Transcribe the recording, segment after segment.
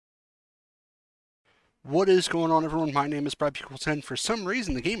What is going on, everyone? My name is Bitterbeecool10. For some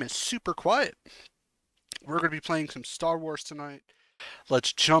reason, the game is super quiet. We're going to be playing some Star Wars tonight.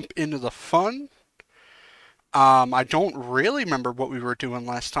 Let's jump into the fun. I don't really remember what we were doing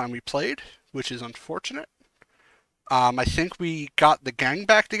last time we played, which is unfortunate. I think we got the gang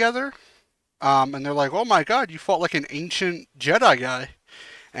back together, and they're like, "Oh my God, you fought like an ancient Jedi guy,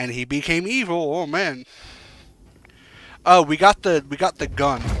 and he became evil." Oh man. Oh, we got the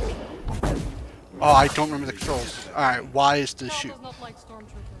gun. Oh, I don't remember the controls. All right, why is the shoot? Does not like stormtroopers.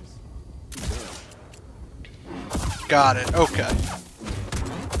 Got it. Okay.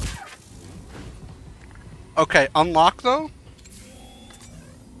 Okay, unlock though?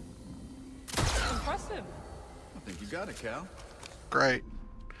 Impressive. I think you got it, Cal. Great.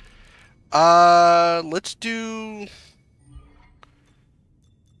 Let's do...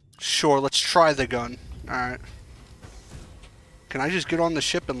 Sure, let's try the gun. Alright. Can I just get on the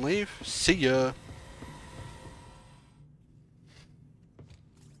ship and leave? See ya.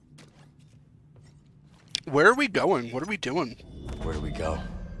 Where are we going? What are we doing? Where do we go?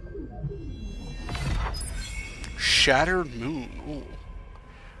 Shattered Moon.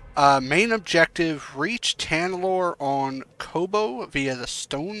 Ooh. Main objective, reach Tanalorr on Kobo via the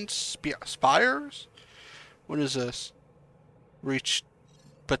stone spires? What is this? Reach,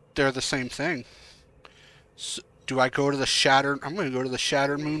 but they're the same thing. So, do I go to the Shattered? I'm going to go to the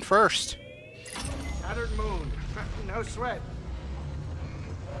Shattered Moon first. Shattered Moon. No sweat.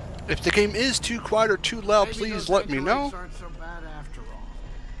 If the game is too quiet or too loud, Maybe please those let me know. anchorites aren't so bad after all.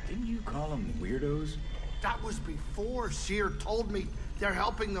 Didn't you call them weirdos? That was before Seer told me they're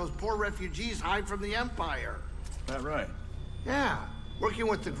helping those poor refugees hide from the Empire. That right? Yeah, working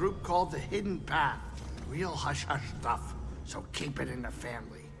with the group called the Hidden Path. Real hush-hush stuff, so keep it in the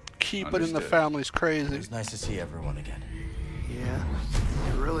family. Keep it in the Understood. family's crazy. It's nice to see everyone again. Yeah,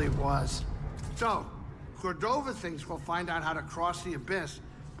 it really was. So, Cordova thinks we'll find out how to cross the abyss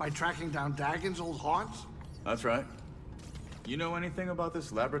by tracking down Dagon's old haunts. That's right. You know anything about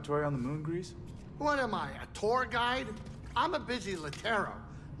this laboratory on the moon, Grease? What am I, a tour guide? I'm a busy Latero.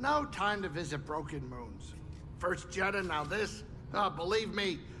 No time to visit broken moons. First Jeddah, now this. Believe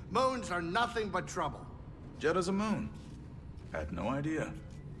me, moons are nothing but trouble. Jeddah's a moon. Had no idea.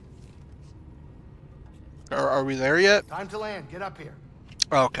 Are we there yet? Time to land. Get up here.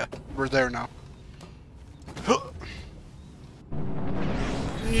 Oh, okay, we're there now.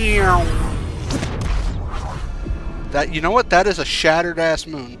 That, you know what? That is a shattered ass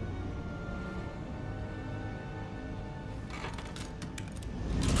moon.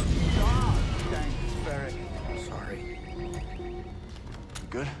 Sorry.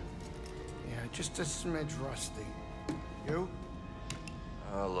 Good? Yeah, just a smidge rusty. You?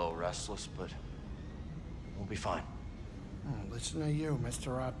 A little restless, but we'll be fine. Oh, listen to you,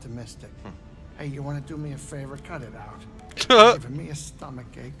 Mr. Optimistic. Hey, you want to do me a favor? Cut it out. Giving me a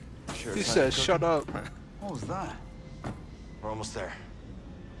stomachache. Sure. He says, "Shut up." What was that? We're almost there.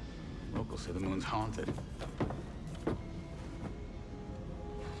 Locals say the moon's haunted.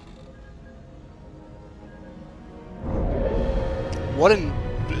 What an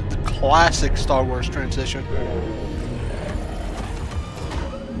the classic Star Wars transition.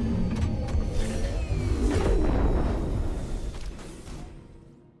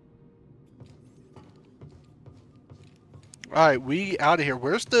 Alright, we out of here.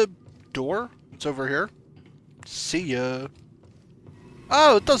 Where's the door? It's over here. See ya.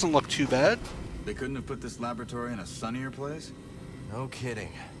 Oh, it doesn't look too bad. They couldn't have put this laboratory in a sunnier place? No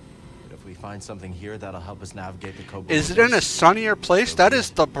kidding. But if we find something here, that'll help us navigate the Kobo. Is it in a sunnier place? That is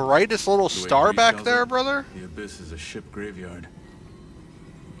the brightest little The way star Grease back tells there, it, brother. The abyss is a ship graveyard.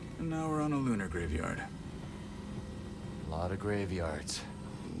 And now we're on a lunar graveyard. A lot of graveyards.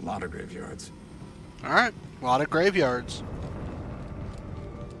 A lot of graveyards. Alright, a lot of graveyards.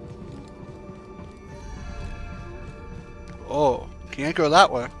 Oh, can't go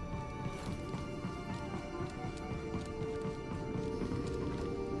that way.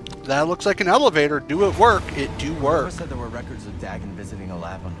 That looks like an elevator. Do it work? It do Whoever work. said there were records of Dagon visiting a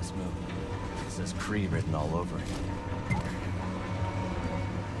lab on this moon? It says Kree written all over it.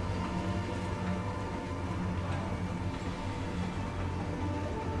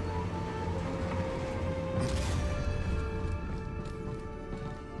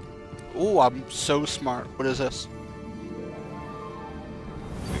 Oh, I'm so smart. What is this?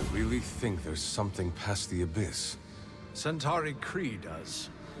 They really think there's something past the abyss. Centauri Kree does.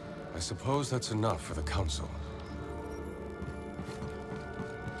 I suppose that's enough for the Council.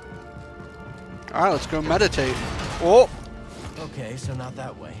 Alright, let's go meditate. Oh! Okay, so not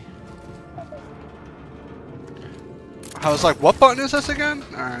that way. I was like, what button is this again?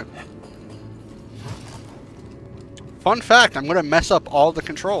 Alright. Fun fact, I'm gonna mess up all the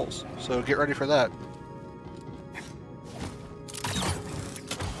controls, so get ready for that.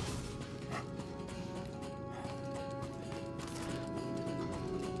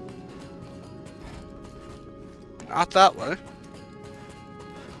 Not that way.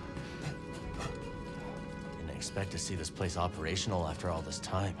 Didn't expect to see this place operational after all this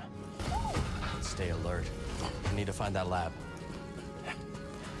time. Stay alert. We need to find that lab.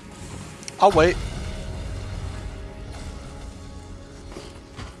 I'll wait.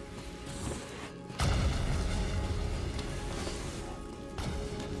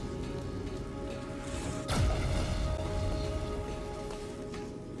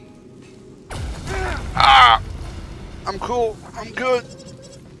 Ah! I'm cool. I'm good.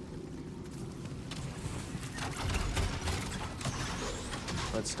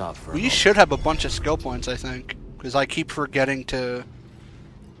 Let's stop for a We moment. should have a bunch of skill points, I think, because I keep forgetting to...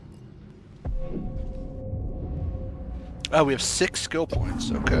 Oh, we have 6 skill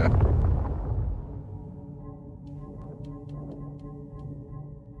points. Okay.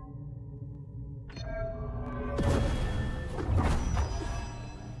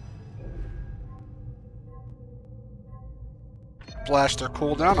 Blaster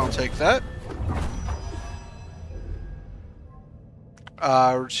cooldown, I'll take that.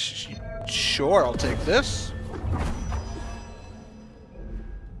 Sure, I'll take this.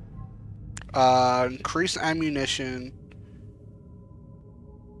 Increase ammunition.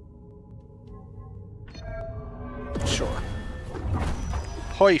 Sure.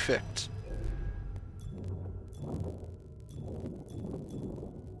 Perfect.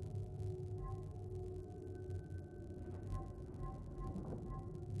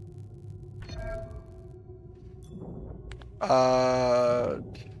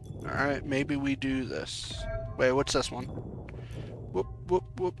 Alright, maybe we do this. Wait, what's this one? Whoop, whoop,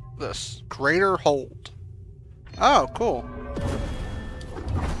 whoop. This. Greater hold. Oh, cool.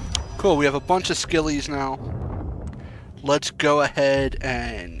 Cool, we have a bunch of skillies now. Let's go ahead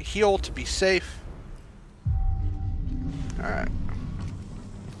and heal to be safe. Alright.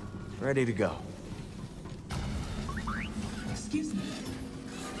 Ready to go. Excuse me.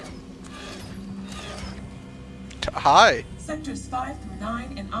 Hi. Sectors 5 through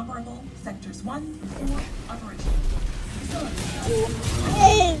 9 inoperable. Sectors 1 through 4 operational.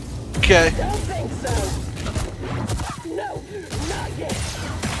 Okay. Don't think so. No, not yet.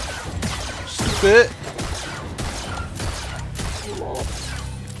 Stupid.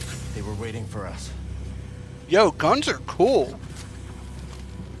 They were waiting for us. Yo, guns are cool.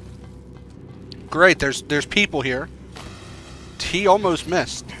 Great, there's people here. He almost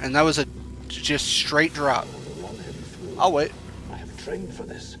missed, and that was a just straight drop. I'll wait. I have trained for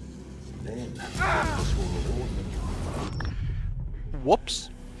this. Then this will reward me. Whoops.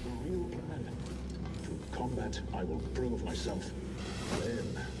 The real plan. Through combat, I will prove myself.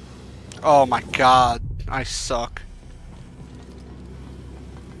 Then Oh my god, I suck.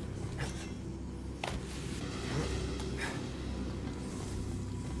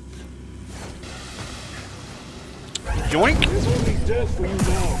 Yoink. there's only death for you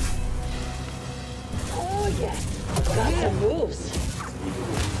now. Oh yes, got some moves.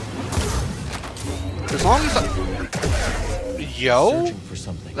 As long as I... Yo? Searching for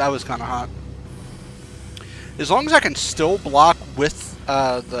something. That was kind of hot. As long as I can still block with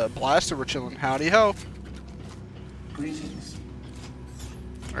the blaster, we're chilling. Howdy ho. Greetings.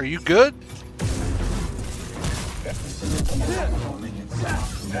 Are you good?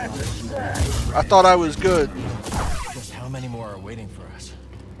 I thought I was good. Just how many more are waiting for us?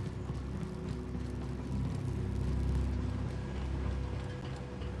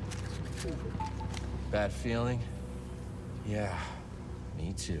 Bad feeling? Yeah,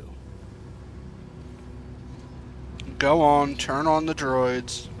 me too. Go on, turn on the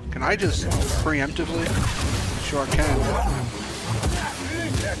droids. Can I just preemptively? Sure can.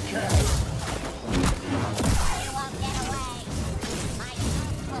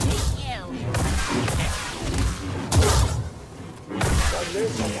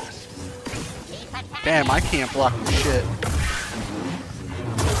 Damn, I can't block for shit.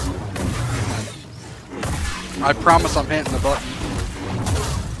 I promise I'm hitting the button.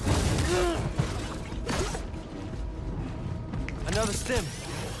 Another stim.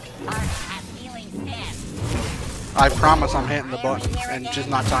 I promise I'm hitting the button and just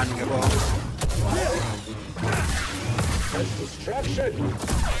not timing it well. That's distraction.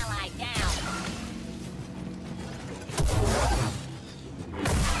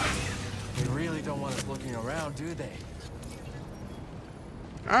 They really don't want us looking around, do they?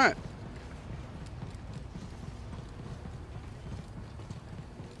 Alright.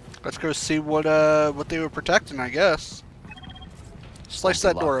 Let's go see what they were protecting, I guess. Slice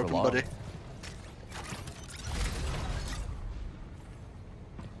that door open, buddy.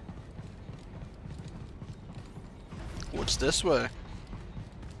 What's this way?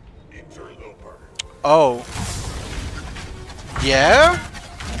 Oh. Yeah?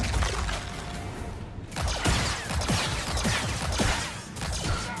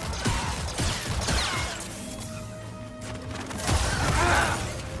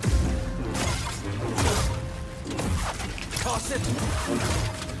 Toss it.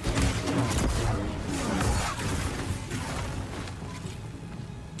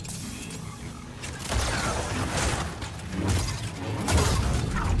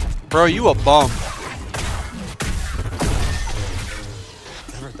 Bro, you a bum.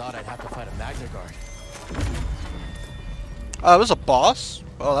 Never thought I'd have to fight a Magna Guard. It was a boss?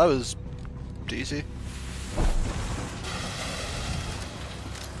 Oh, that was easy.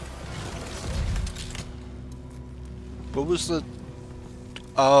 What was the...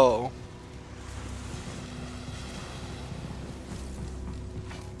 Oh.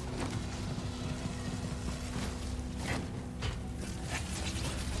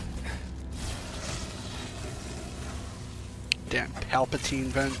 Damn Palpatine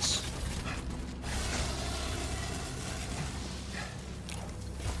vents.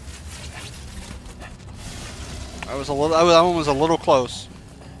 That one was a little close.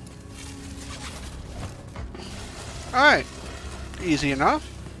 Alright. Easy enough.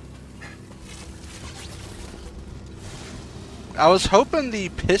 I was hoping the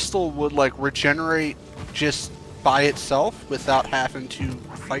pistol would like regenerate just by itself without having to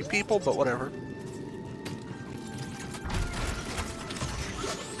fight people, but whatever.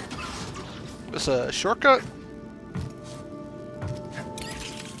 This a shortcut?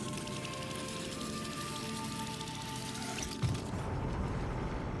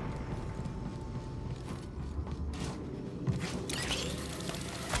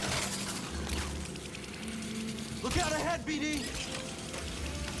 Look out ahead, BD!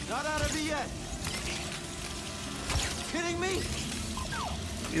 Not out of it yet! Kidding me?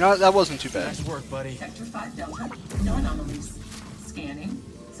 You know, that wasn't too bad. Nice work, buddy. Sector 5 Delta, no anomalies. Scanning.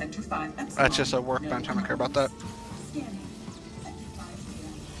 Sector 5 Epsilon. That's just a workbench. I don't care about that. Scanning. Sector 5 Beta.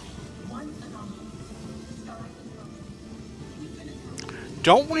 1 anomaly.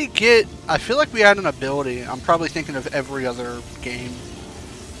 Don't we get... I feel like we had an ability. I'm probably thinking of every other game.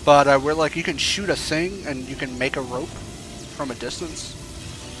 But we're like, you can shoot a thing and you can make a rope from a distance.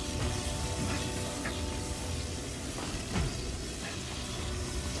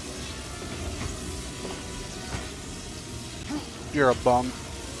 You're a bum.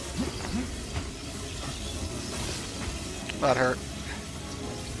 That hurt.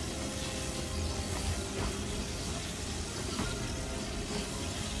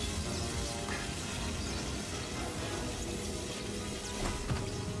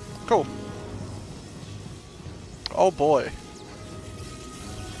 Cool. Oh boy.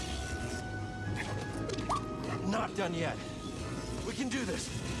 Not done yet. We can do this.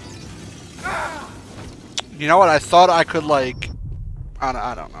 You know what? I thought I could like...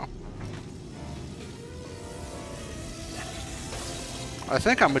 I don't know. I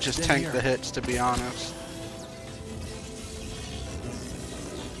think I'm gonna just tank the hits, to be honest.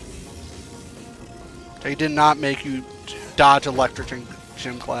 They did not make you dodge electric in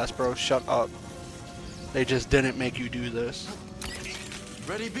gym class, bro. Shut up. They just didn't make you do this.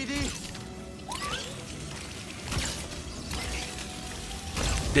 Ready, BD?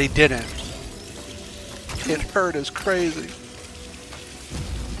 They didn't. It hurt as crazy.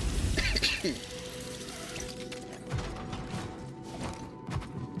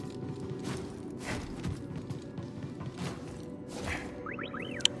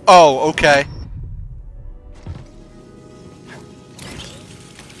 Oh, okay.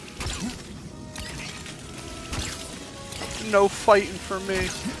 No fighting for me.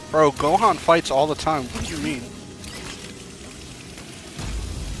 Bro, Gohan fights all the time. What do you mean?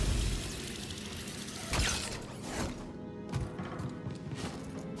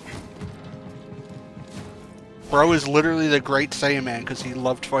 Bro is literally the Great Saiyaman because he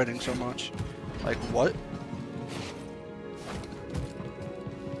loved fighting so much. Like, what?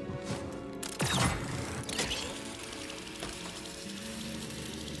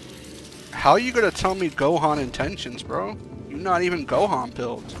 How are you gonna tell me Gohan intentions, bro? You're not even Gohan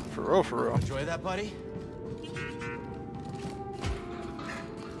built. For real, for real. Enjoy that, buddy?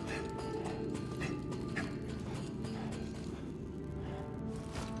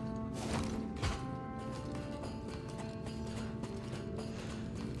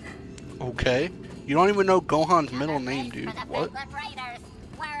 Okay. You don't even know Gohan's middle name, dude. What?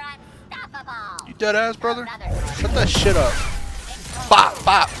 Where I'm dead ass brother. Shut that shit up. Bop,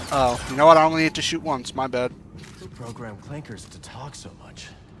 bop. Oh, you know what? I only need to shoot once. My bad. Who programmed clankers to talk so much?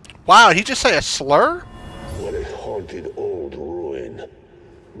 Wow, did he just say a slur? What a haunted old ruin.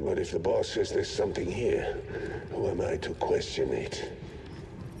 But if the boss says there's something here, who am I to question it?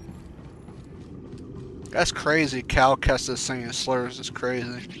 That's crazy. Cal Kestis singing slurs is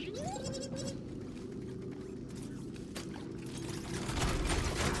crazy.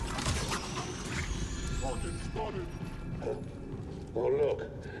 Oh, look.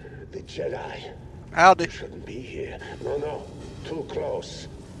 The Jedi. Howdy. Shouldn't be here. No. Too close.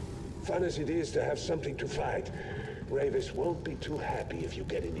 Fun as it is to have something to fight, Ravis won't be too happy if you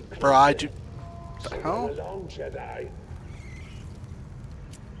get any closer. Bro, I do. The So hell? run along, Jedi.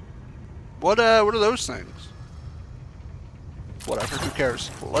 What are those things? Whatever, who cares?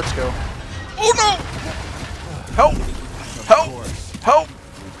 Let's go. Oh no! Help! Help! Help!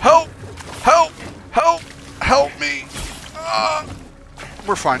 Help! Help! Help! Help me!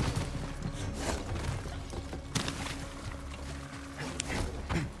 We're fine.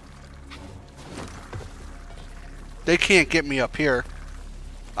 They can't get me up here.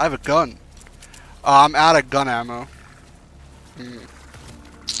 I have a gun. I'm out of gun ammo.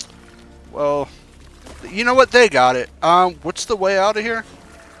 Well, you know what? They got it. What's the way out of here?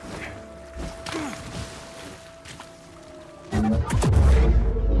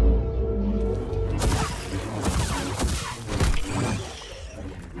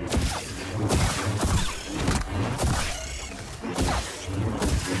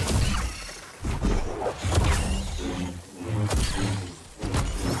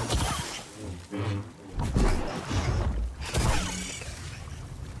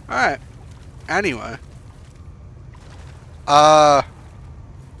 Alright. Anyway. I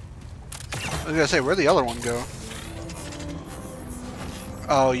was gonna say, where'd the other one go?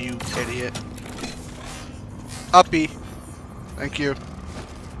 Oh, you idiot. Uppy. Thank you.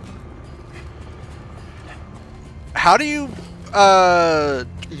 How do you,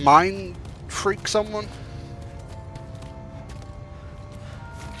 mind freak someone?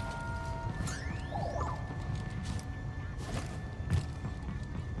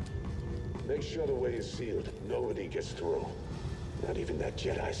 Make sure the way is sealed. Nobody gets through. Not even that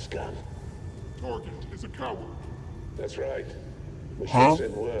Jedi scum. Target is a coward. That's right. We should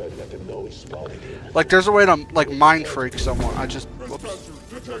send word, let them know we spotted him. Like, there's a way to, like, mind freak someone. I just... Whoops.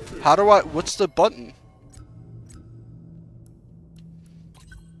 How do I... What's the button?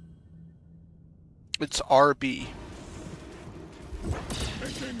 It's RB.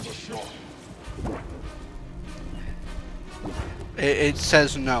 It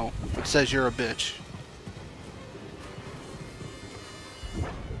says no. It says you're a bitch.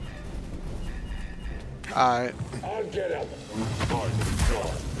 Alright. I'll get him.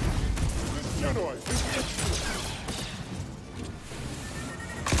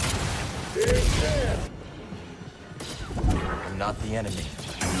 I'm not the enemy.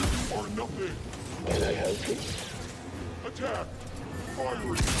 Or nothing. Can I help you? Attack.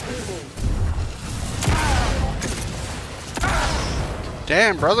 Firing.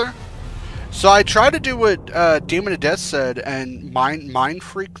 Damn, brother. So I tried to do what Demon of Death said and mind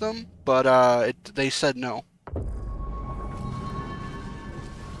freak them, but they said no.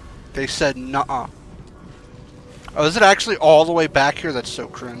 They said nuh-uh. Oh, is it actually all the way back here? That's so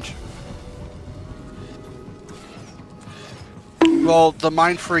cringe. Well, the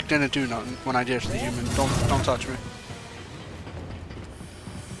mind freak didn't do nothing when I did it to the human. Don't touch me.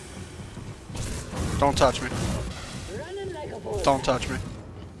 Don't touch me. Don't touch me.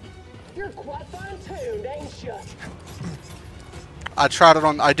 You're quite fine-tuned, ain't you?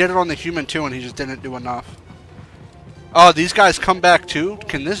 I did it on the human too, and he just didn't do enough. Oh, these guys come back too?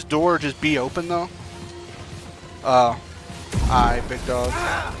 Can this door just be open though? Alright, big dog.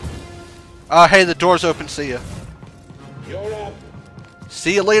 Hey, the door's open. See ya. You're up.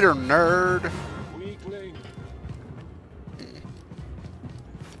 See you later, nerd. Weakling.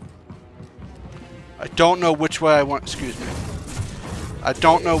 I don't know which way I went. Excuse me. I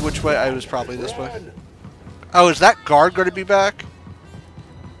don't know which way. I was probably this way. Oh, is that guard going to be back?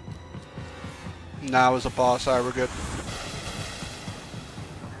 Nah, it was a boss. Alright, we're good.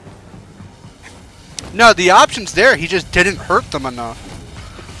 No, the option's there. He just didn't hurt them enough.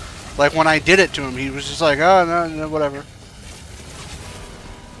 Like, when I did it to him, he was just like, oh, no, whatever.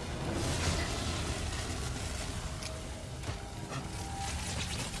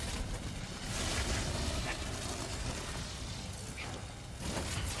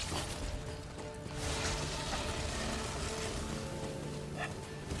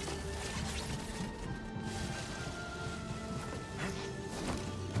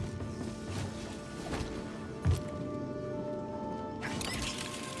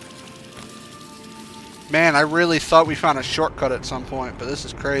 Man, I really thought we found a shortcut at some point, but this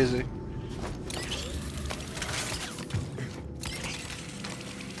is crazy.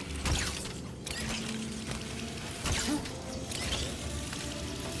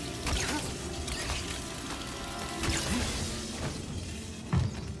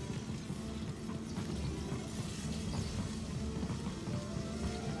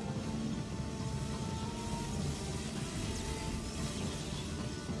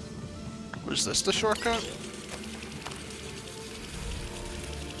 Was this the shortcut?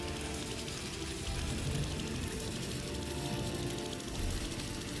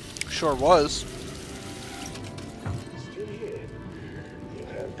 Sure was. Still here. You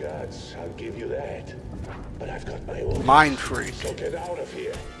have guts, I'll give you that. But I've got my own. Mind freak. So get out of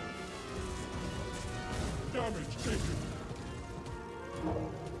here. Damage taken.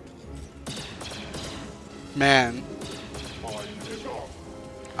 Man. Time is up.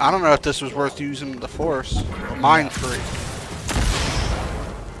 I don't know if this was worth using the Force. Mind freak.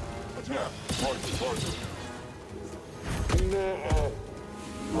 Attack. Target.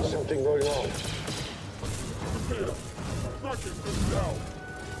 Something going on. Prepare. Kraken is down.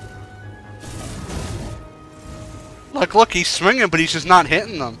 Look, he's swinging, but he's just not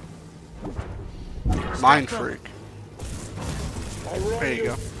hitting them. Mind freak. There you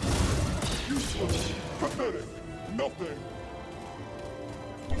go. Useless. Pathetic. Nothing.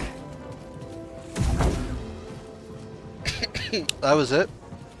 That was it.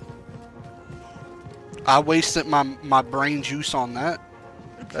 I wasted my brain juice on that.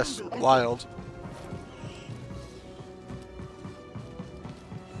 That's wild.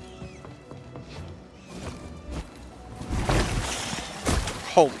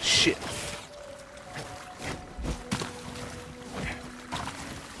 Holy shit.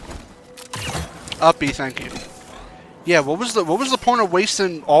 Uppy, thank you. Yeah, what was the point of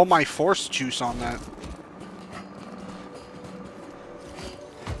wasting all my force juice on that?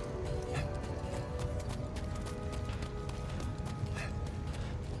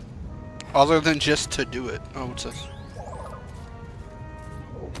 Other than just to do it. Oh, what's this?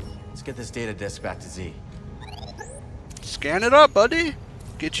 Let's get this data disk back to Z. Scan it up, buddy.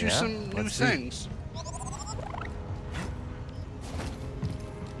 Get you Yeah, some new let's see. things.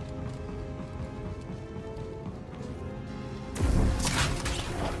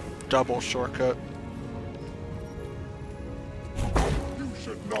 Double shortcut. You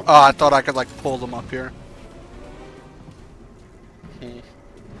should not. Oh, I thought I could like pull them up here.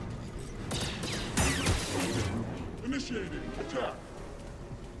 Initiating attack.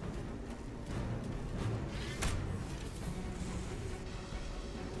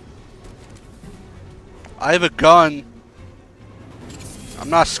 I have a gun. I'm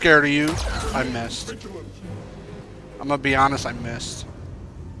not scared of you. I missed. Vigilant. I'm gonna be honest, I missed.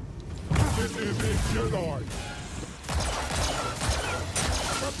 This is a Jedi.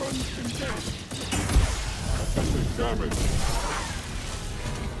 Weapons engaged. Assessing damage.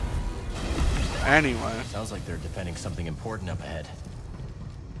 Anyway. Sounds like they're defending something important up ahead.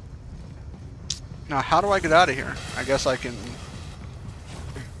 Now, how do I get out of here? I guess I can...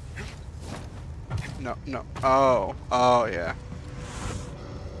 No, no. Oh. Oh, yeah.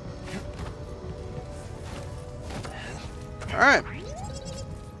 Alright.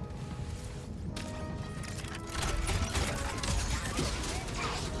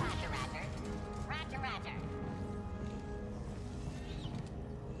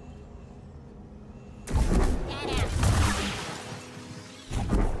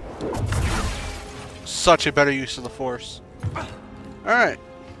 Such a better use of the Force. Alright.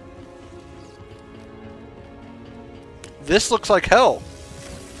 This looks like hell.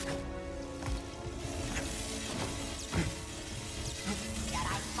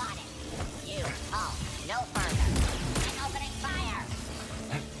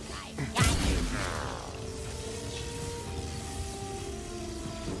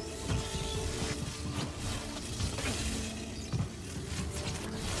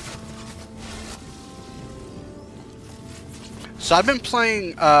 So I've been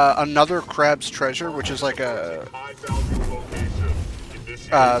playing another Crab's Treasure, which is like a...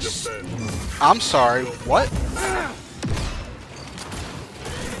 I'm sorry, what?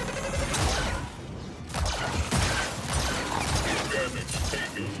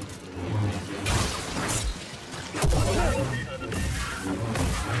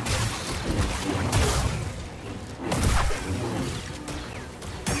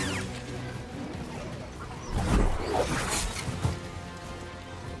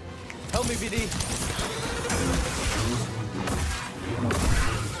 Help me, BD.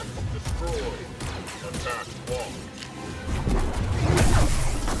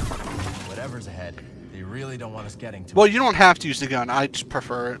 Whatever's ahead, they really don't want us getting to Well, it. you don't have to use the gun. I just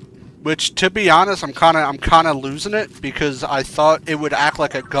prefer it. Which, to be honest, I'm kind of losing it because I thought it would act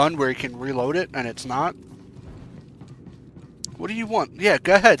like a gun where you can reload it, and it's not. What do you want? Yeah,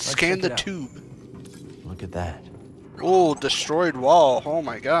 go ahead. Let's Scan check the it out. tube. Look at that. Oh, destroyed wall. Oh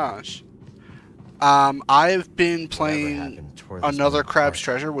my gosh. I've been playing happened tore this another thing Crab's apart?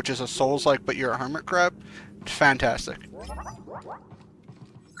 Treasure, which is a Souls-like, but you're a hermit crab. Fantastic.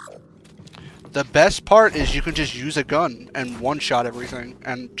 The best part is you can just use a gun and one-shot everything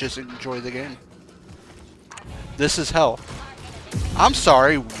and just enjoy the game. This is hell. I'm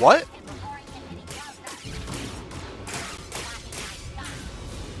sorry, what?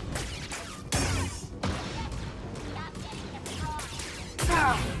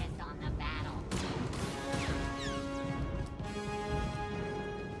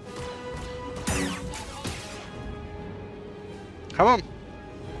 Come on.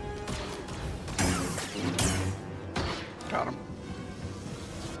 Got him.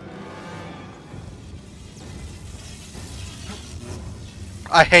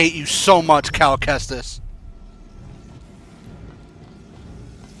 I hate you so much, Cal Kestis.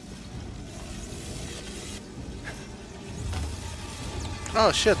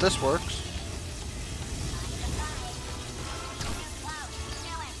 Oh shit, this works.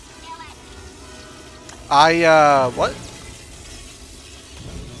 What?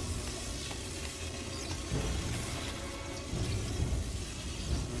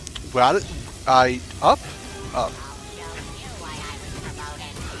 Got it? Up? Up.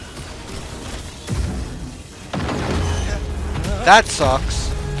 That sucks.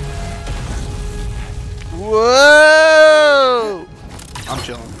 Whoa! I'm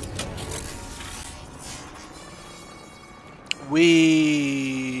chilling.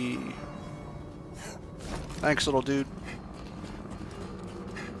 Thanks, little dude.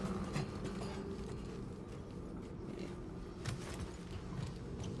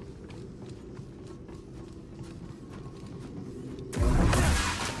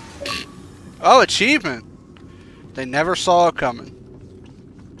 Oh, achievement! They never saw it coming.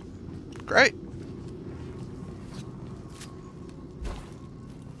 Great.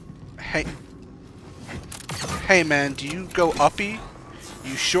 Hey. Hey, man, do you go uppy?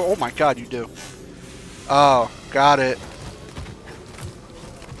 You sure? Oh my god, you do. Oh, got it.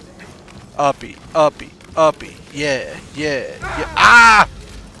 Uppy, uppy, uppy. Yeah, yeah, yeah. Ah!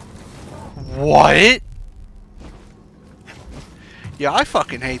 What? Yeah, I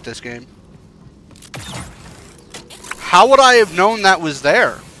fucking hate this game. How would I have known that was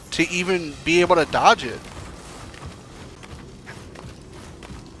there to even be able to dodge it?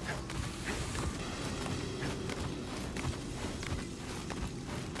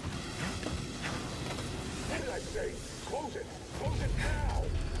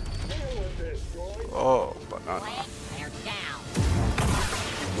 Oh, but not.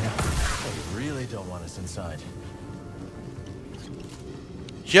 You really don't want us inside.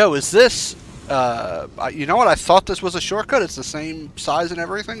 Yo, is this... you know what? I thought this was a shortcut. It's the same size and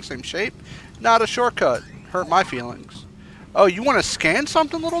everything, same shape. Not a shortcut. Hurt my feelings. Oh, you want to scan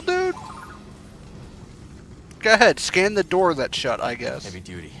something, little dude? Go ahead, scan the door that's shut, I guess. Heavy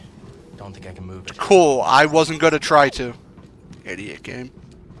duty. Don't think I can move it. Cool, I wasn't going to try to. Idiot game.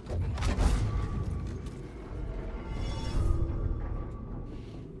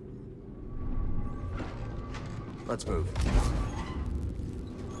 Let's move.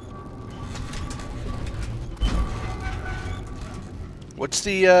 What's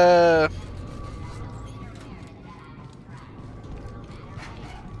the,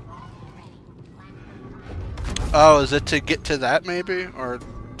 Oh, is it to get to that, maybe? Or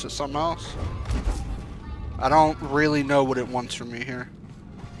to something else? I don't really know what it wants from me here.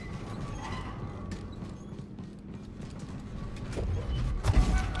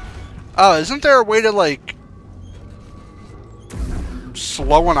 Oh, isn't there a way to, like,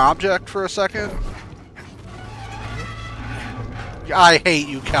 slow an object for a second? I hate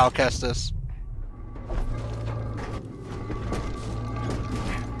you, Cal Kestis.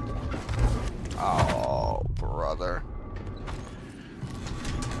 Oh, brother.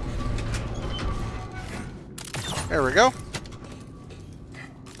 There we go.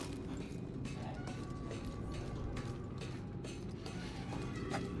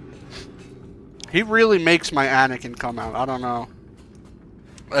 He really makes my Anakin come out. I don't know.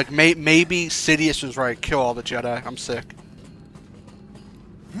 Like, maybe Sidious was right. Kill all the Jedi. I'm sick.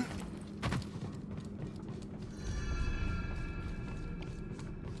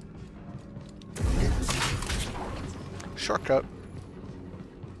 Shortcut.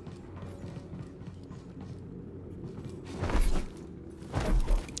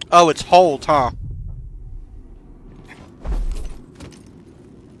 Oh, it's hold, huh?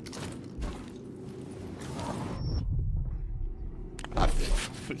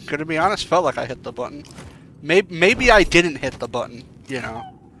 I'm gonna be honest, felt like I hit the button. Maybe I didn't hit the button, you know.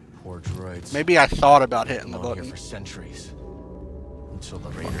 Poor droids. Maybe I thought about hitting the Been button. here for centuries. Until the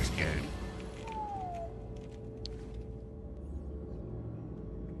Raiders came.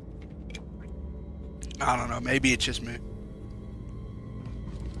 I don't know, maybe it's just me.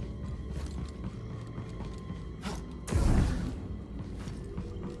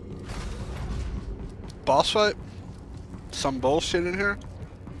 Boss fight? Some bullshit in here?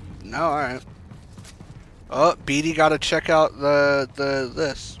 No, alright. Oh, Beatty gotta check out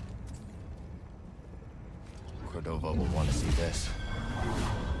this. Cordova will want to see this.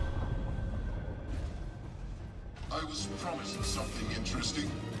 I was promised something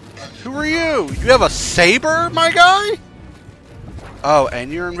interesting. Who are you? You have a saber, my guy? Oh,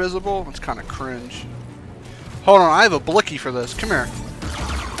 and you're invisible? That's kind of cringe. Hold on, I have a blicky for this. Come here.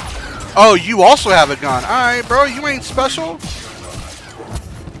 Oh, you also have a gun. Alright, bro, you ain't special.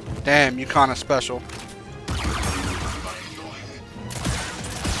 Damn, you kind of special.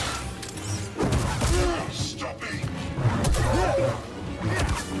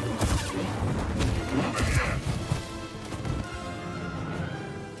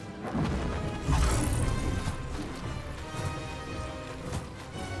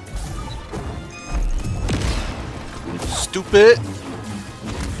 Stupid.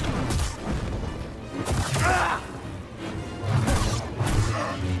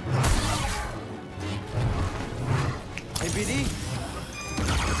 Hey, BD.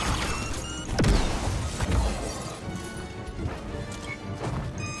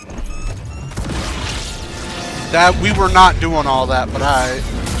 That we were not doing all that, but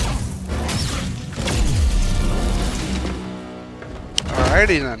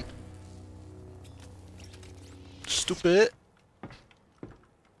alrighty then. Stupid.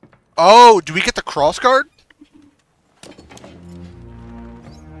 Oh, do we get the cross guard?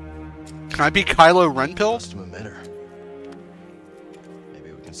 Can I be Kylo Ren pill? Custom emitter.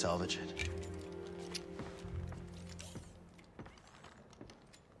 Maybe we can salvage it.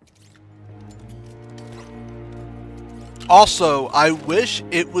 Also, I wish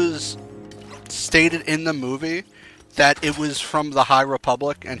it was stated in the movie that it was from the High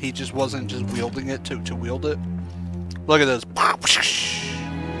Republic and he just wasn't just wielding it to wield it. Look at this.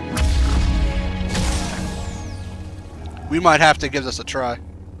 We might have to give this a try.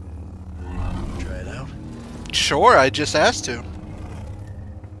 Try it out. Sure, I just asked to.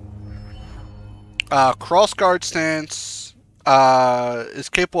 Cross guard stance is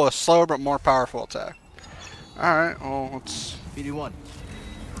capable of slower but more powerful attack. Alright, well, let's BD1.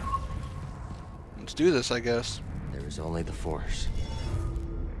 do this, I guess. There is only the Force.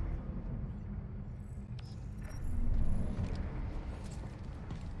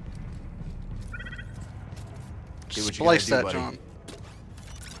 Splice that, John.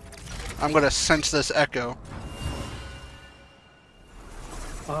 I'm gonna sense this echo.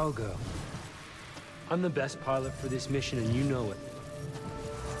 I'll go. I'm the best pilot for this mission, and you know it.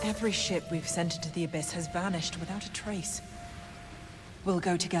 Every ship we've sent into the Abyss has vanished without a trace. We'll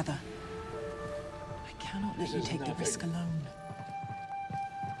go together. I cannot let you take the risk alone.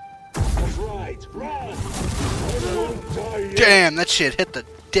 That's right. Run! I won't die yet. Damn, that shit hit the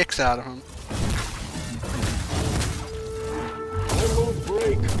dicks out of him. I won't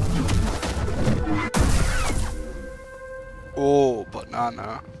break. Oh, but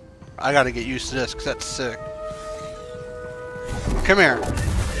nah. I gotta get used to this, because that's sick. Come here.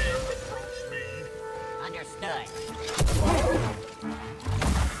 Understood.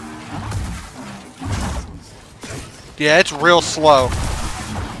 Yeah, it's real slow.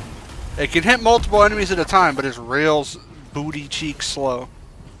 It can hit multiple enemies at a time, but it's real booty cheek slow.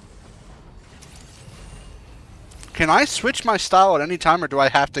 Can I switch my style at any time, or do I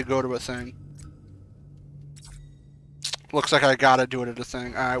have to go to a thing? Looks like I gotta do it at a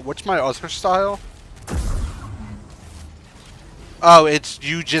thing. Alright, what's my other style? Oh, it's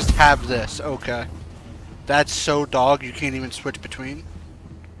you just have this. Okay. That's so dog you can't even switch between.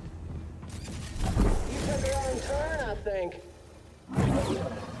 You took a wrong turn, I think.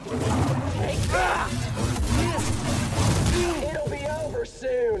 It'll be over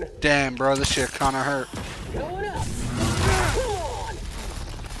soon. Damn, bro, this shit kinda hurt. Going up. Come on.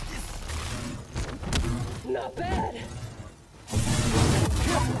 Not bad.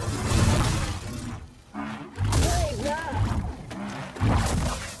 Wait now.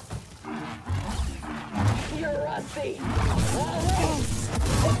 You're rusty.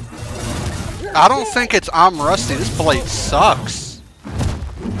 I don't think it's I'm rusty. This blade sucks.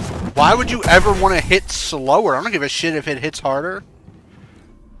 Why would you ever want to hit slower? I don't give a shit if it hits harder.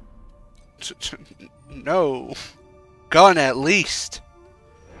 No. Gun at least.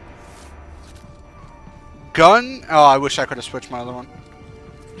 Gun? Oh, I wish I could have switched my other one.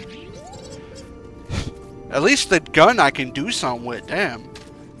 At least the gun I can do something with, damn.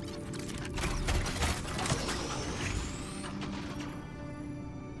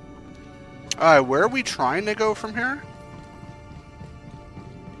 Alright, where are we trying to go from here?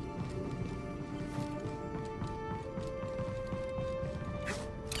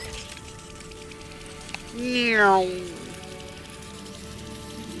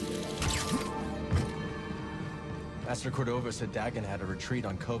 Master Cordova said Dagon had a retreat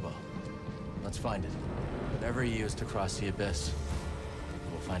on Kobo. Let's find it. Whatever he used to cross the abyss,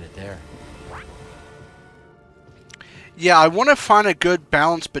 we'll find it there. Yeah, I want to find a good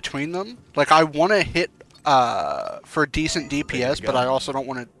balance between them. Like, I want to hit for decent DPS, but I also don't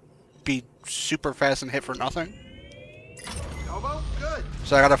want to be super fast and hit for nothing.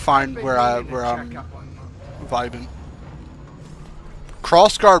 So I gotta find where I'm vibing.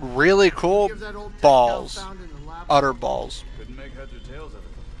 Crossguard, really cool. Balls. Utter balls. Couldn't make heads or tails of it.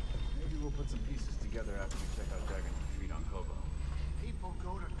 Maybe we'll put some pieces together after we check out Dagon's retreat on Kobo. People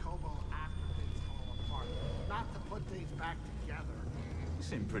go to Kobo after things fall apart, not to put things back together. You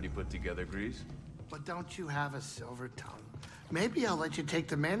seem pretty put together, Grease. But don't you have a silver tongue? Maybe I'll let you take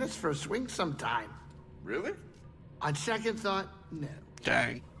the Manus for a swing sometime. Really? On second thought, no.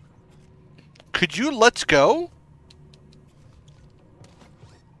 Dang. Could you let's go?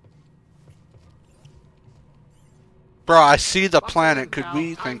 Bro, I see the planet. Could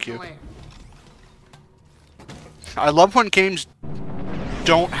we? Thank you. I love when games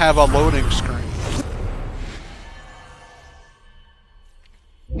don't have a loading screen.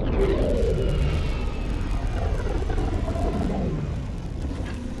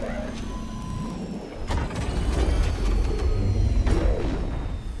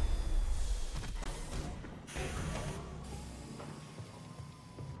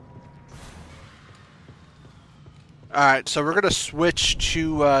 Alright, so we're gonna switch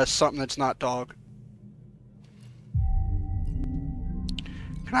to something that's not dog.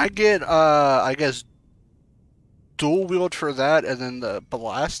 Can I get, I guess, dual wield for that and then the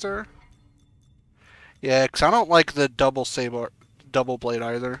blaster? Yeah, because I don't like the double saber, double blade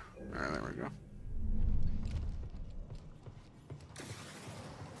either. Alright, there we go.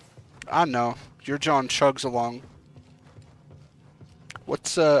 I know. Your John chugs along.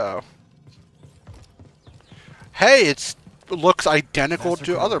 What's, Hey, it looks identical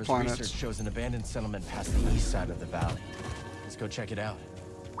to other planets. Research shows an abandoned settlement past the east side of the valley. Let's go check it out.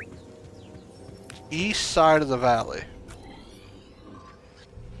 East side of the valley.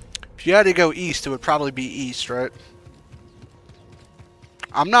 If you had to go east, it would probably be east, right?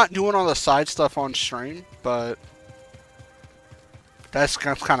 I'm not doing all the side stuff on stream, but that's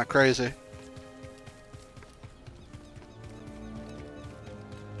kind of crazy.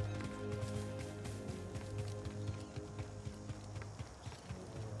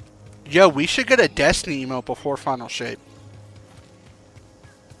 Yo, we should get a Destiny emote before Final Shape.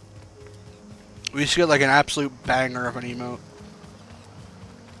 We should get like an absolute banger of an emote.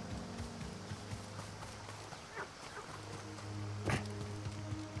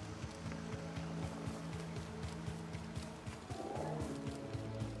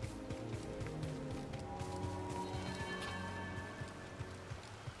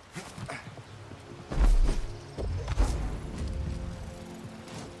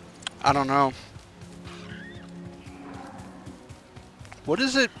 I don't know. What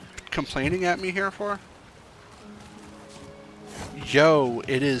is it complaining at me here for? Yo,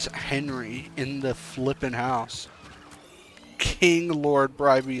 it is Henry in the flippin' house. King Lord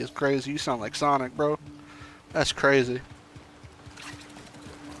Bribey is crazy. You sound like Sonic, bro. That's crazy.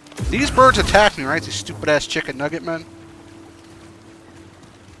 These birds attack me, right? These stupid ass chicken nugget men.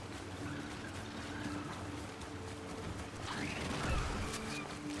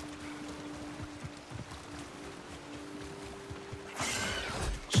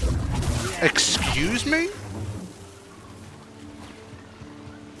 Excuse me?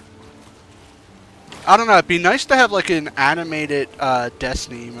 I don't know, it'd be nice to have like an animated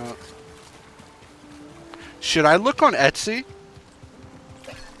Destiny emote. Should I look on Etsy?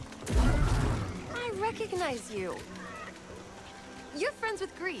 I recognize you. You're friends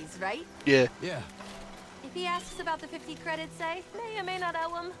with Grease, right? Yeah. Yeah. If he asks about the 50 credits, say, may or may not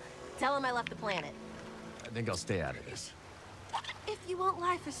owe him, tell him I left the planet. I think I'll stay out of this. If you won't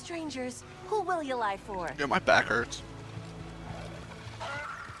lie for strangers, who will you lie for? Yeah, my back hurts.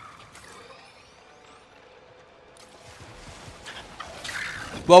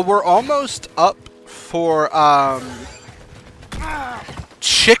 Well, we're almost up for,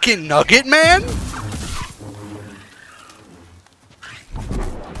 Chicken Nugget Man?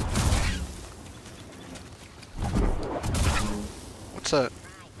 That's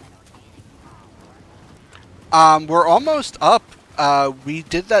it. We're almost up. We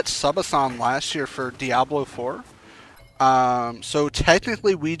did that subathon last year for Diablo 4. So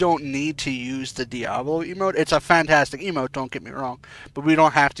technically we don't need to use the Diablo emote. It's a fantastic emote, don't get me wrong. But we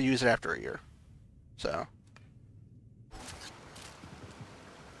don't have to use it after a year. So.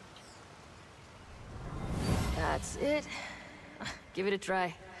 That's it. Give it a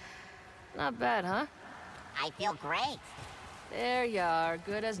try. Not bad, huh? I feel great. There you are,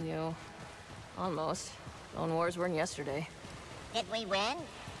 good as new. Almost. Lone Wars weren't yesterday. Did we win?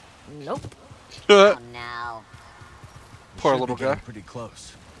 Nope. Oh no. Poor little guy. Pretty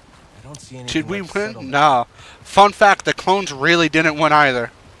close. I don't see anything. Did we like win? settlement. No. Fun fact, the clones really didn't win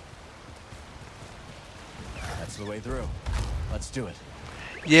either. That's the way through. Let's do it.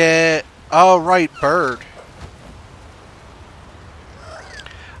 Yeah. Oh, right, Bird.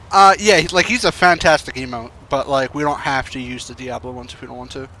 Yeah, like, he's a fantastic emote, but, like, we don't have to use the Diablo ones if we don't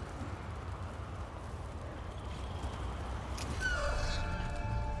want to.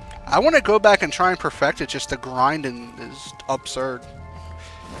 I want to go back and try and perfect it, just the grinding is absurd.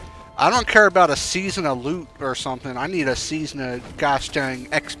 I don't care about a season of loot or something. I need a season of gosh dang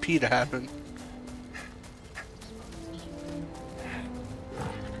XP to happen.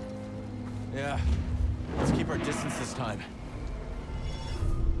 Yeah. Let's keep our distance this time.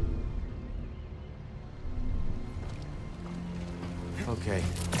 Okay,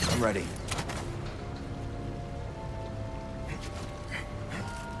 I'm ready.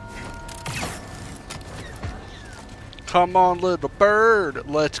 Come on, little bird.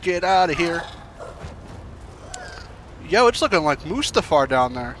 Let's get out of here. Yo, it's looking like Mustafar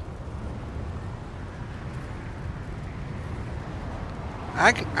down there.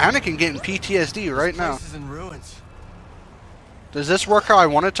 Anakin getting PTSD right now. This place is in ruins. Does this work how I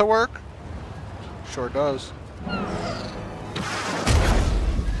want it to work? Sure does.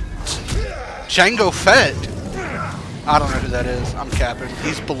 Jango Fett. I don't know who that is. I'm capping.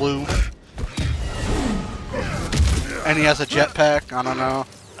 He's blue. And he has a jetpack. I don't know.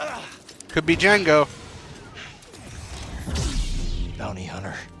 Could be Jango. Bounty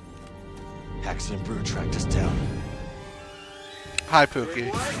hunter. Haxian Brood tracked us down. Hi,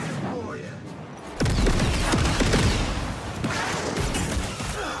 Pookie.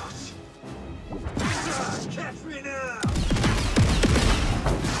 Catch me now!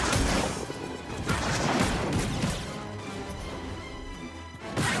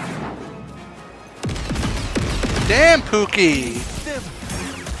 Damn, Pookie!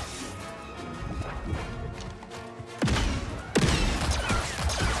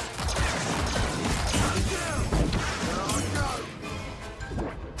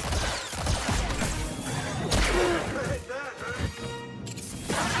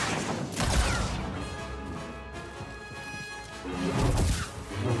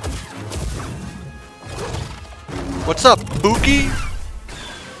 What's up, Pookie?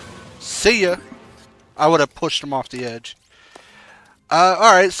 See ya. I would have pushed him off the edge.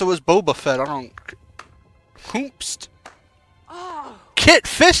 Alright, so it was Boba Fett. I don't... Hoopst. Oh, Kit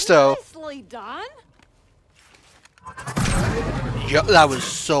Fisto! nicely done. Yo, that was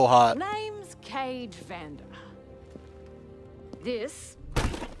so hot. Name's Cage Vander. This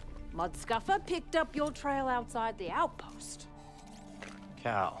Mudscuffer picked up your trail outside the outpost.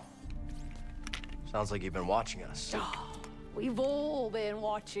 Cal. Sounds like you've been watching us. We've all been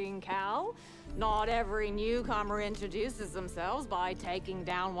watching, Cal. Not every newcomer introduces themselves by taking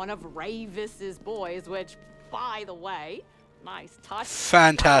down one of Ravis's boys, which, by the way, nice touch.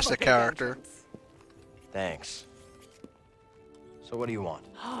 Fantastic character. Thanks. So what do you want?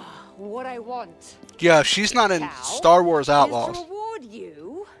 What I want. Yeah, she's not in Cal, Star Wars is Outlaws. to reward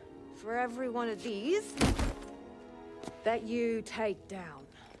you for every one of these that you take down.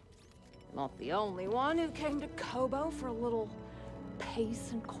 Not the only one who came to Kobo for a little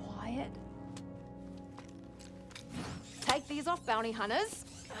peace and quiet. Take these off, bounty hunters,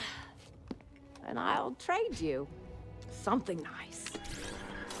 and I'll trade you something nice.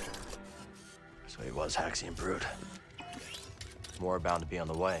 So he was Haxian Brood. More bound to be on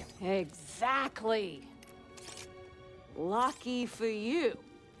the way. Exactly. Lucky for you,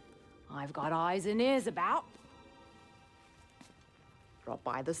 I've got eyes and ears about. Drop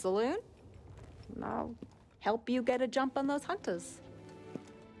by the saloon, and I'll help you get a jump on those hunters.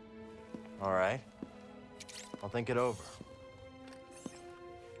 All right. I'll think it over.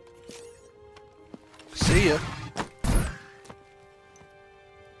 See ya.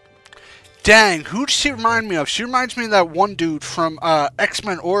 Dang, who'd she remind me of? She reminds me of that one dude from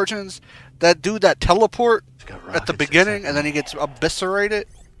X-Men Origins. That dude that teleport at the beginning and then he gets eviscerated.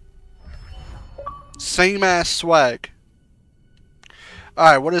 Same ass swag.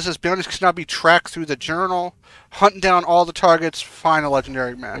 Alright, what is this? Bounties cannot be tracked through the journal. Hunt down all the targets, find a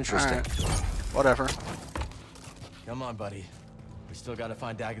legendary man. Interesting. Right. Whatever. Come on, buddy. We still gotta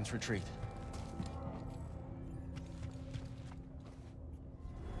find Dagon's retreat.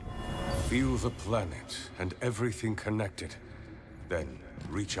 Feel the planet and everything connected. Then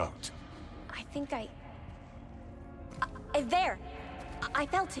reach out. I think there! I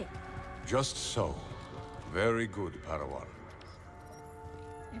felt it. Just so. Very good, Padawan.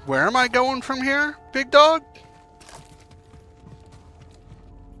 Where am I going from here, big dog?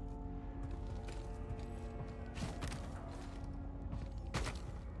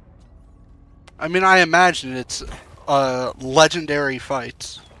 I mean, I imagine it's legendary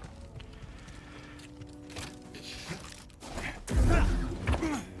fights.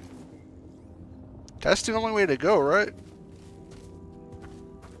 That's the only way to go, right?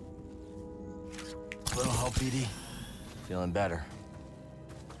 Little help, BD. Feeling better.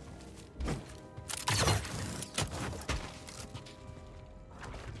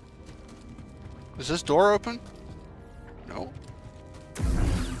 Is this door open? No.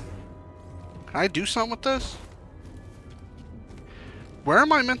 Can I do something with this? Where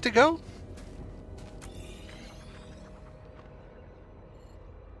am I meant to go?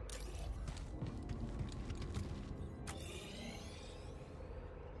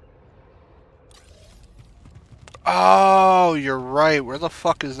 Oh, you're right. Where the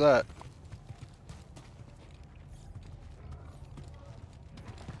fuck is that?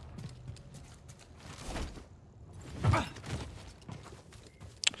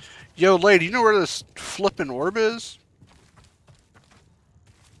 Yo, lady, you know where this flippin' orb is?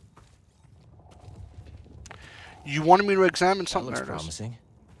 You wanted me to examine something. That looks promising.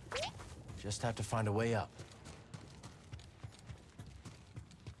 Just have to find a way up.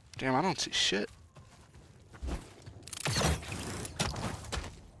 Damn, I don't see shit.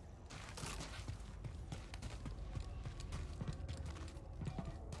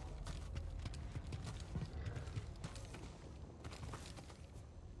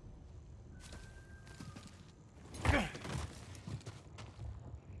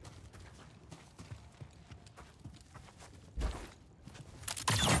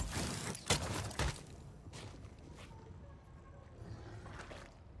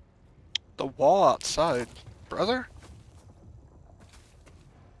 The wall outside, brother?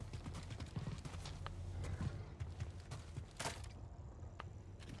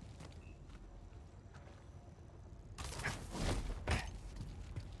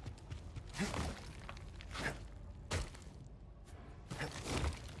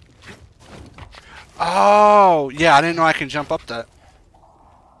 Oh, yeah, I didn't know I can jump up that.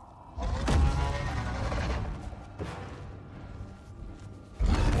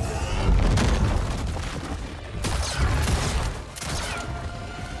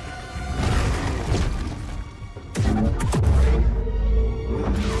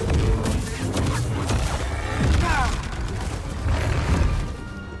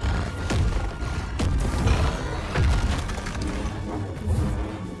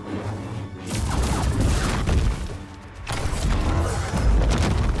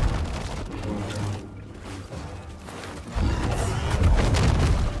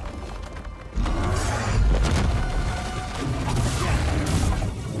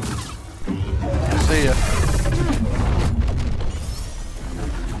 See ya.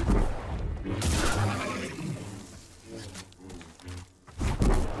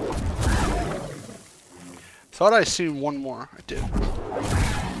 Thought I seen one more. I did.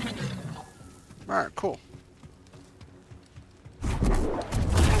 Alright, cool.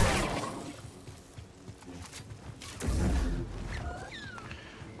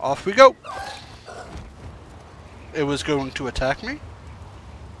 Off we go. It was going to attack me.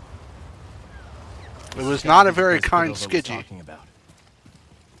 It was not a very kind Skidgy.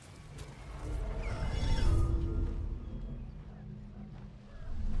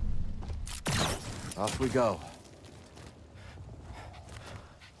 Off we go.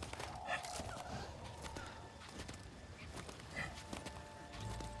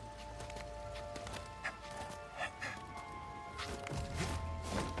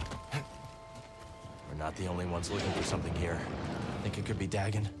 We're not the only ones looking for something here. Think it could be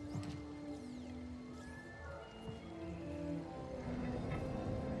Dagon?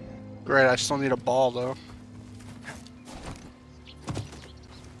 Great, I still need a ball though.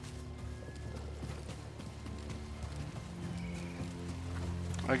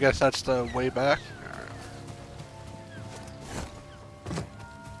 I guess that's the way back.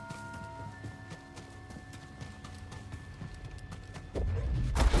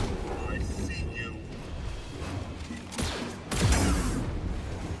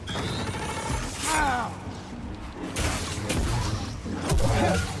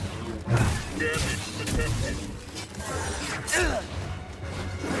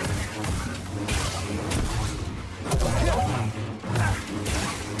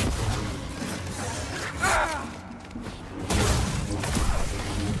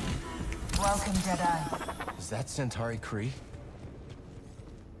 that Centauri Kree?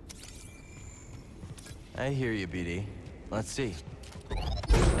 I hear you, BD. Let's see.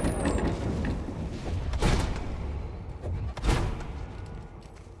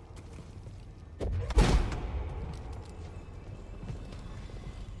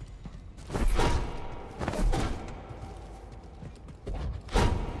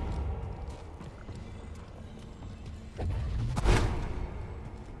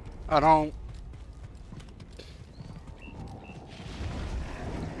 I don't...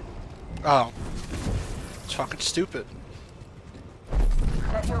 Oh. It's fucking stupid.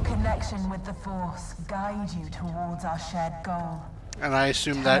 Let your connection with the Force guide you towards our shared goal. And I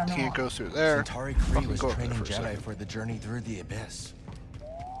assume that can't go through there. Centauri Kree was training Jedi for the journey through the Abyss.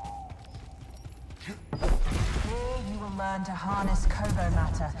 Here you will learn to harness Kobo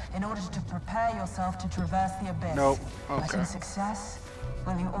matter in order to prepare yourself to traverse the Abyss. Nope. But Okay. in success,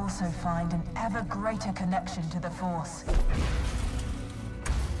 will you also find an ever greater connection to the Force.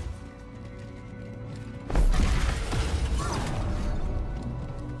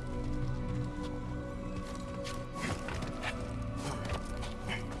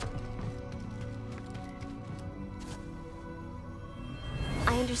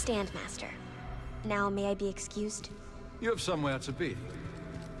 I understand, Master. Now may I be excused? You have somewhere to be.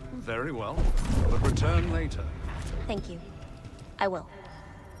 Very well, but return later. Thank you. I will.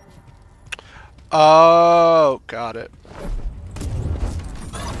 Oh, got it.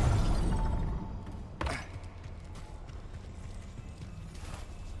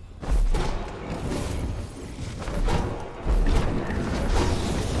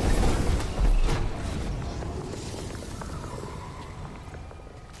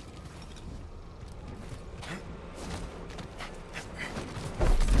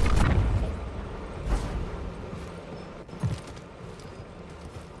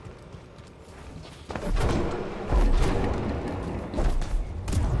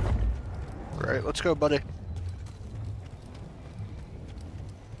 Great, let's go, buddy.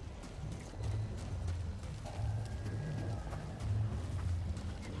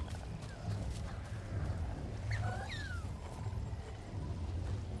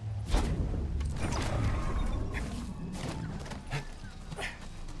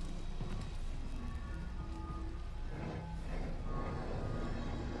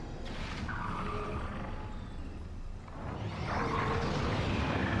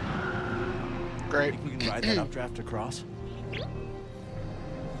 Great. Think we can ride that updraft across?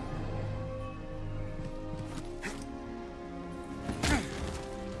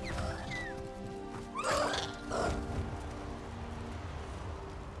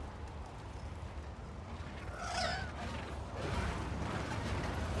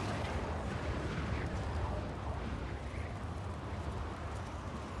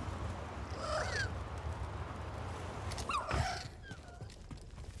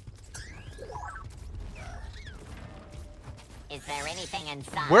 Is there anything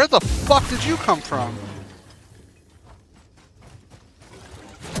inside? Where the fuck did you come from?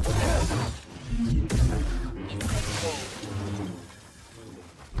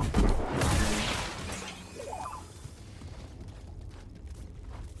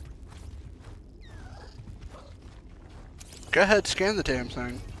 Go ahead, scan the damn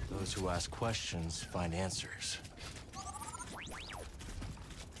thing. Those who ask questions find answers.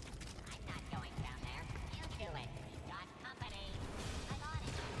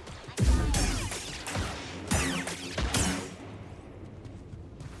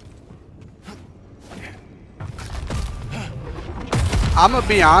 I'm gonna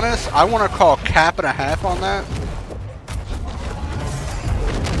be honest, I want to call cap and a half on that.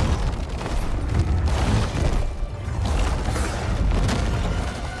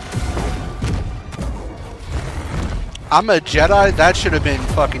 I'm a Jedi, that should have been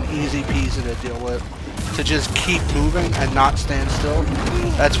fucking easy peasy to deal with. To just keep moving and not stand still.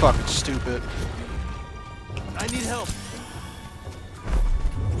 That's fucking stupid. I need help.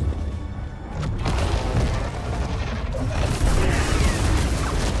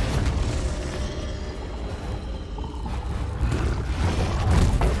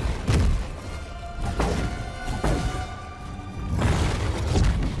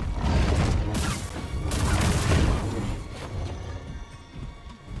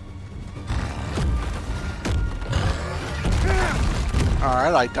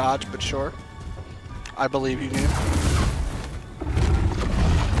 Alright, I dodged, but sure. I believe you, game.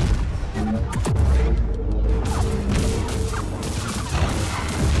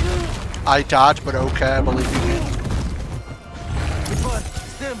 I dodged, but okay, I believe you, game. Good bud,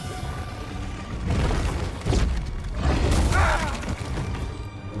 Stim.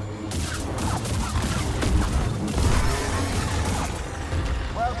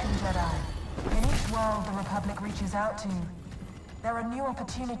 Welcome, Jedi. In each world the Republic reaches out to, there are new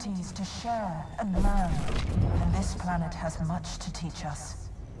opportunities to share and learn. And this planet has much to teach us.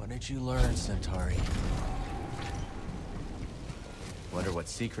 What did you learn, Centauri? Wonder what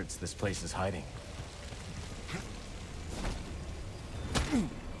secrets this place is hiding.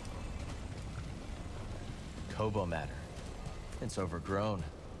 Kobo matter. It's overgrown.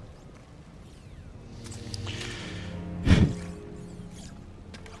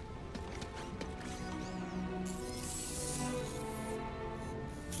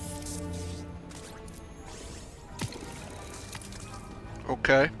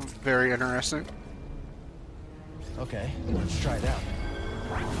 Okay, very interesting. Okay, let's try it out.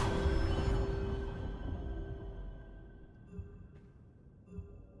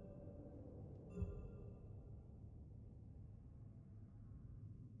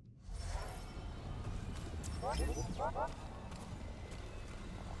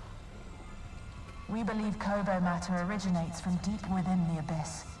 We believe Kobo matter originates from deep within the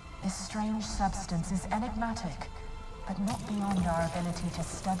Abyss. This strange substance is enigmatic, but not beyond our ability to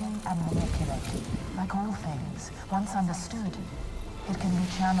study and manipulate. Like all things, once understood, it can be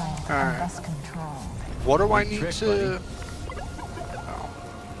channeled and thus controlled. What do I need to...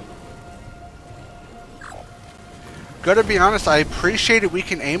 Gotta be honest, I appreciate it we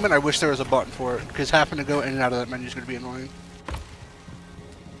can aim it. I wish there was a button for it, because having to go in and out of that menu is gonna be annoying.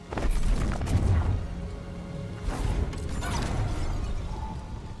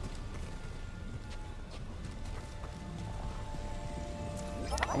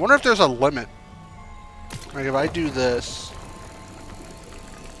 I wonder if there's a limit. Like if I do this.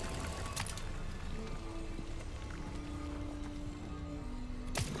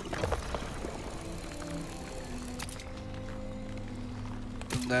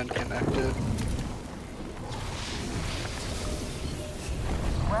 And then connect it.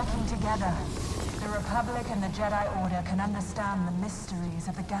 Working together, the Republic and the Jedi Order can understand the mysteries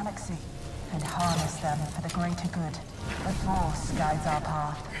of the galaxy and harness them for the greater good. The Force guides our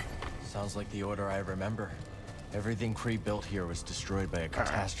path. Sounds like the Order I remember. Everything Kree built here was destroyed by a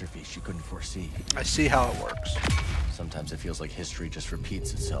catastrophe she couldn't foresee. I see how it works. Sometimes it feels like history just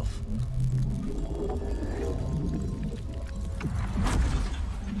repeats itself.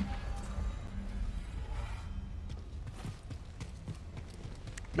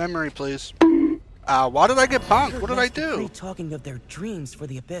 Memory, please. Why did I get bonked? What did I do? Talking of their dreams for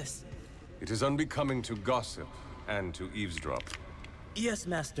the Abyss. It is unbecoming to gossip and to eavesdrop. Yes,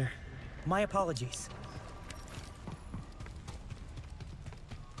 Master. My apologies.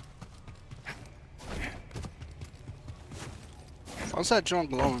 What's that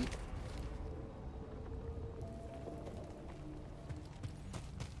junk glowing?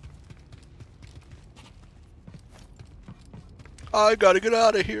 I gotta get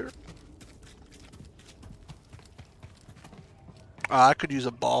out of here. I could use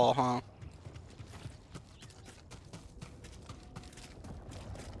a ball, huh?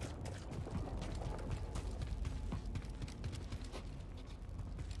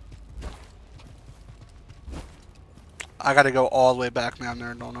 I gotta go all the way back down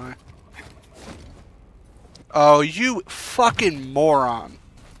there, don't I? Oh, you fucking moron.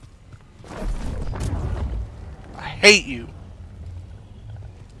 I hate you.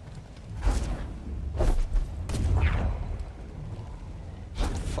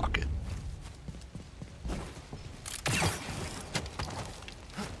 Fuck it.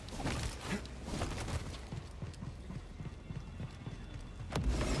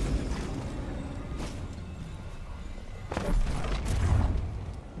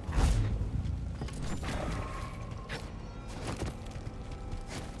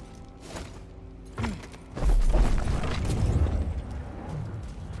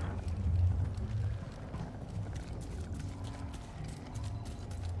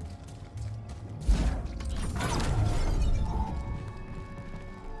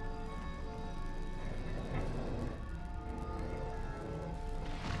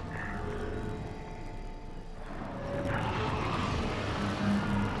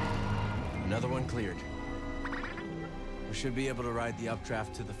 Another one cleared. We should be able to ride the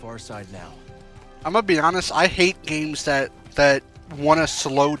updraft to the far side now. I'm gonna be honest, I hate games that want to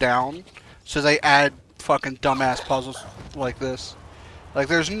slow down, so they add fucking dumbass puzzles like this. Like,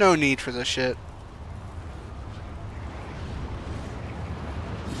 there's no need for this shit.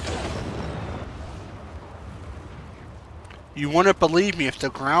 You wouldn't believe me, if the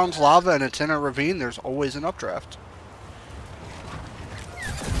ground's lava and it's in a ravine, there's always an updraft.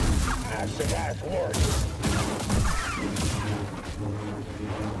 Acid work.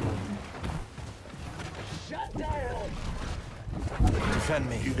 Shut down. Defend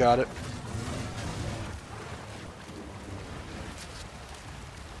me. You got it.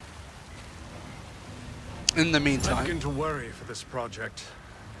 In the I meantime, begin to worry for this project.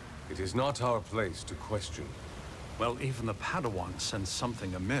 It is not our place to question. Well, even the Padawan sense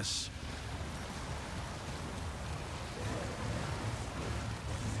something amiss.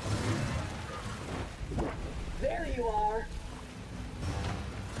 There you are.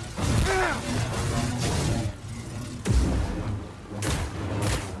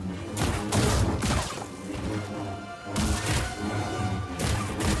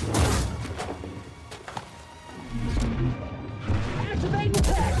 Activate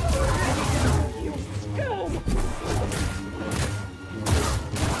attack! You scum!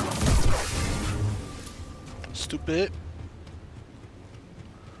 stupid.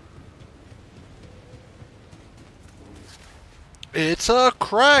 It's a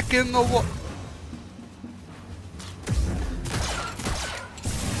crack in the wall.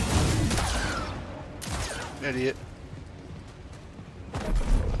 Idiot.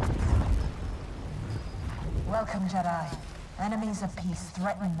 Welcome, Jedi. Enemies of peace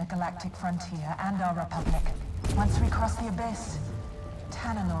threaten the galactic frontier and our Republic. Once we cross the Abyss,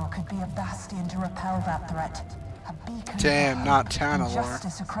 Tanalorr could be a bastion to repel that threat. A beacon Damn, of not hope and Tanalorr.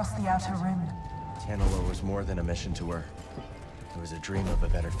 justice across the Outer Rim. Tanalorr was more than a mission to her. It was a dream of a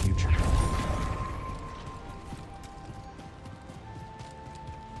better future.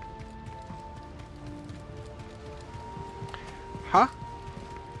 Huh?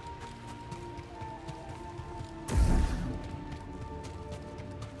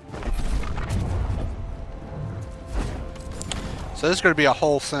 So this is going to be a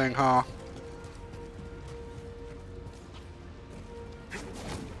whole thing, huh?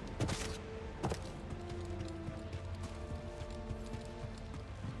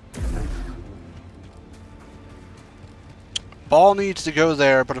 Ball needs to go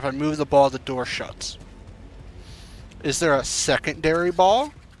there, but if I move the ball, the door shuts. Is there a secondary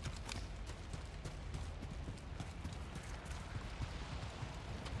ball?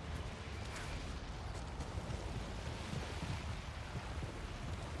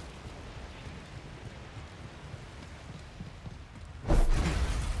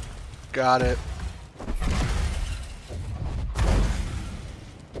 Got it.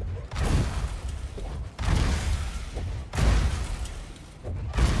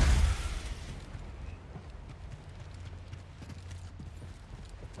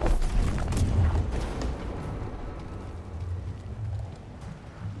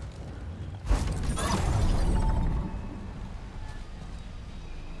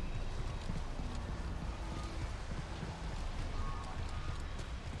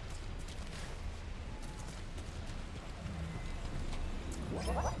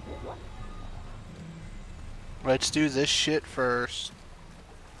 Let's do this shit first.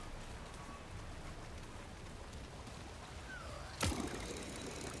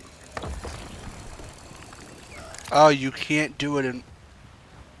 Oh, you can't do it in...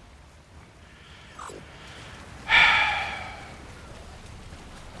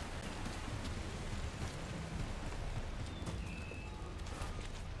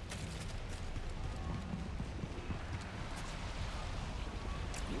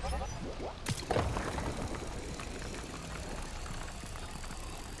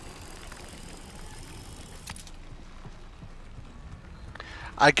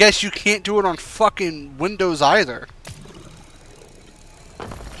 I guess you can't do it on fucking Windows either.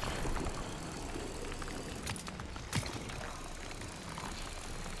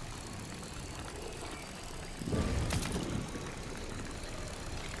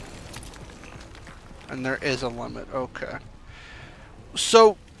 And there is a limit, okay.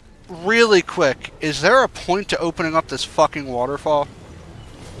 So, really quick, is there a point to opening up this fucking waterfall?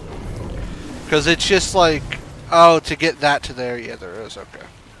 Because it's just like, oh, to get that to there, yeah, there is, okay.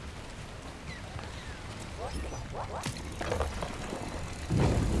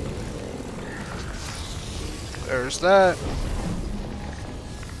 There's that.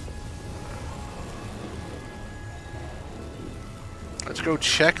 Let's go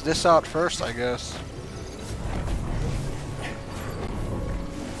check this out first, I guess.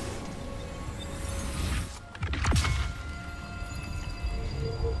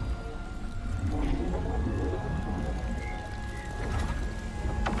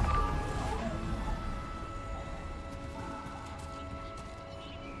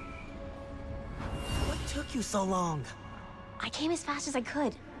 What took you so long? I came as fast as I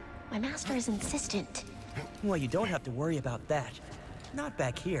could. My master is insistent. Well, you don't have to worry about that. Not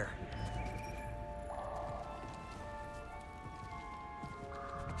back here.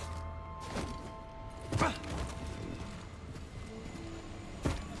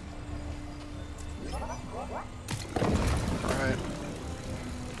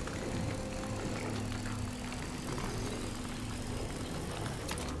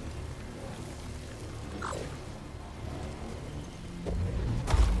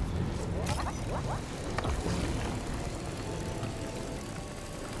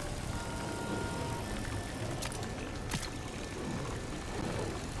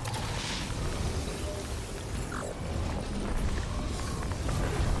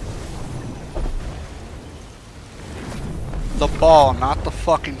 The ball, not the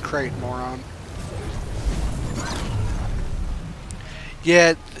fucking crate, moron.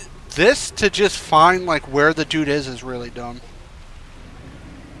 Yeah, this to just find like where the dude is really dumb.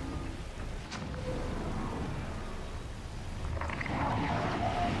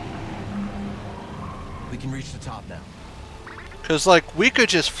 We can reach the top now. Cause like we could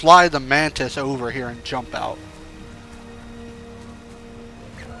just fly the mantis over here and jump out.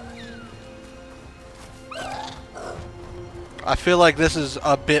 I feel like this is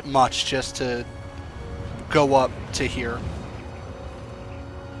a bit much just to go up to here.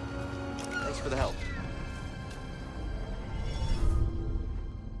 Thanks for the help.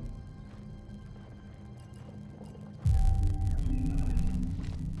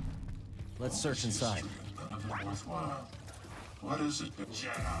 Let's search inside. What is it,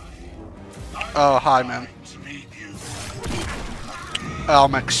 Jedi? Oh, hi, man.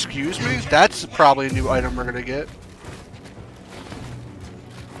 Excuse me? That's probably a new item we're gonna get.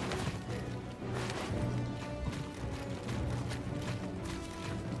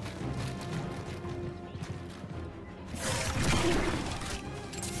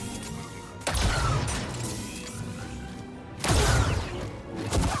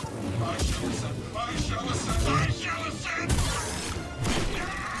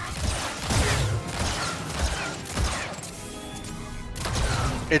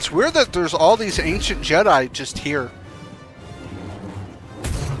 It's weird that there's all these ancient Jedi just here.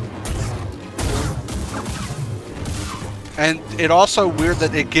 And it also weird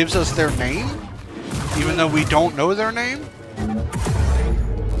that it gives us their name, even though we don't know their name. I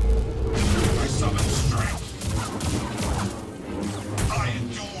summon strength. I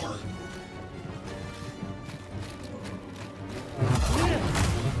endure.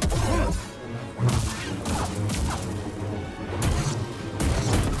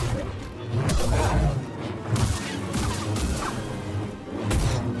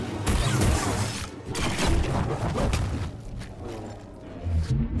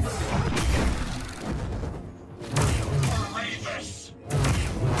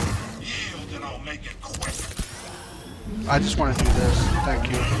 I just want to do this. Thank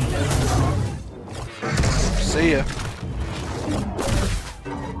you. See ya.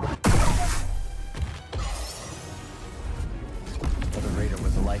 Another raider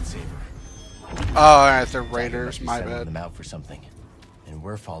with a lightsaber. Oh, alright, they're raiders. My bad. Them out for something, and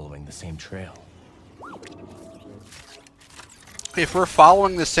we're following the same trail. If we're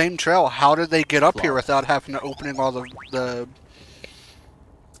following the same trail, how did they get up here without having to opening all the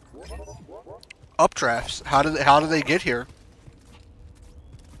updrafts? How did they get here?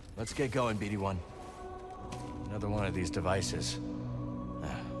 Let's get going, BD1. Another one of these devices.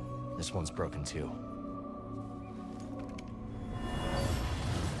 This one's broken too.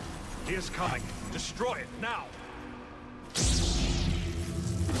 He is coming. Destroy it now.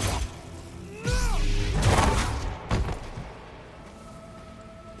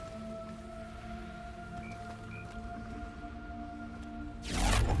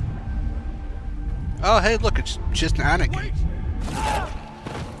 Oh, hey, look, it's just an Anakin.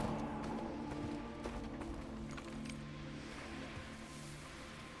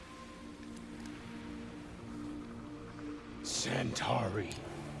 Centauri.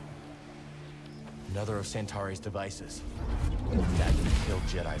 Another of Centauri's devices. Dad killed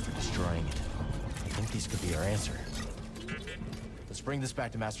Jedi for destroying it. I think these could be our answer. Let's bring this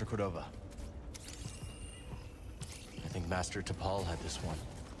back to Master Cordova. I think Master T'Pol had this one.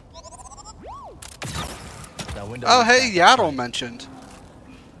 Oh, hey, Yaddle mentioned.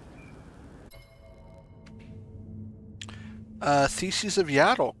 Theses of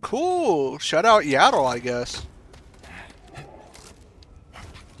Yaddle. Cool. Shout out Yaddle, I guess.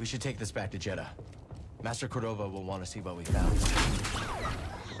 We should take this back to Jeddah. Master Cordova will want to see what we found.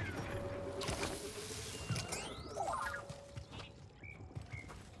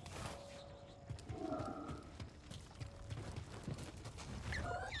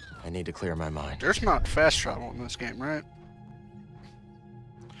 I need to clear my mind. There's not fast travel in this game, right?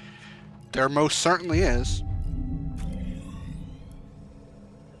 There most certainly is.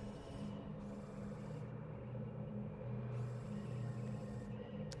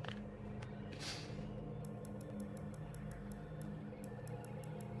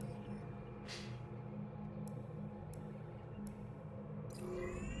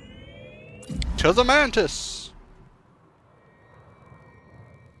 To the Mantis!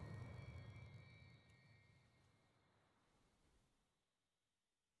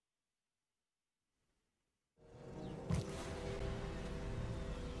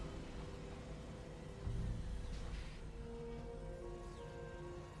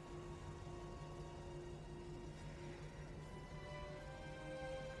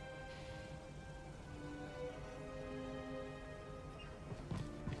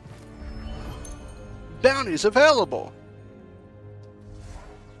 bounties available.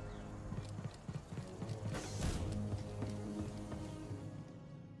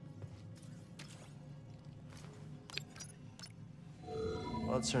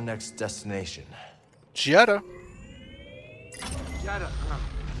 What's our next destination? Jeddah. Jeddah, huh?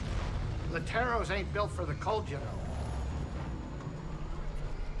 Lateros ain't built for the cold, you know.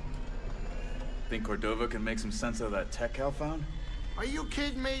 Think Cordova can make some sense of that tech Cal found? Are you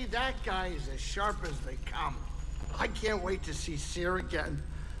kidding me? That guy is as sharp as they come. I can't wait to see Seer again.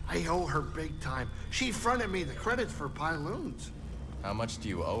 I owe her big time. She fronted me the credits for Pyloons. How much do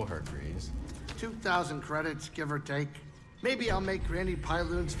you owe her, Grease? 2,000 credits, give or take. Maybe I'll make Granny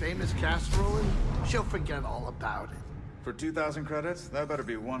Pyloon's famous casserole and she'll forget all about it. For 2,000 credits? That better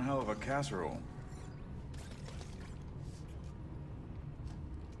be one hell of a casserole.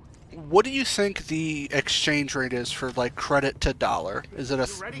 What do you think the exchange rate is for, like, credit to dollar? Is it a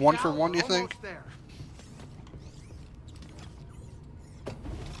one for one, you think?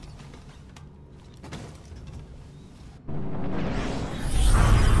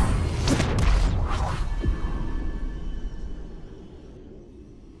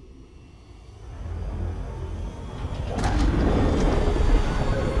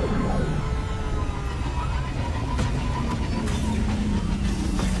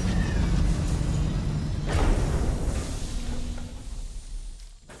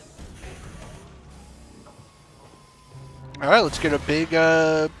 Alright, let's get a big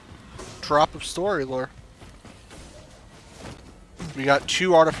drop of story lore. We got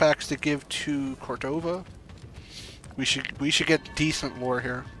 2 artifacts to give to Cordova. We should get decent lore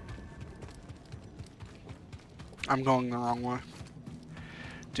here. I'm going the wrong way.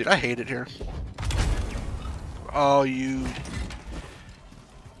 Dude, I hate it here. Oh, you...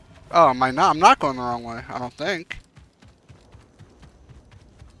 Oh, am I not? I'm not going the wrong way, I don't think.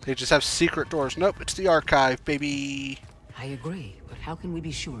 They just have secret doors. Nope, it's the archive, baby. I agree, but how can we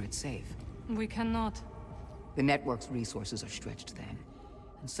be sure it's safe? We cannot. The network's resources are stretched thin,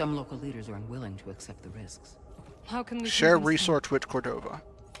 and some local leaders are unwilling to accept the risks. How can we share resource with Cordova?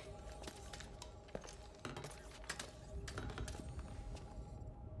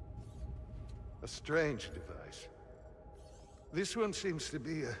 A strange device. This one seems to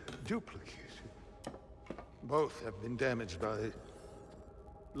be a duplicate. Both have been damaged by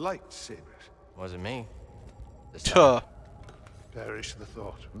lightsabers. Wasn't me. Tuh. Perish the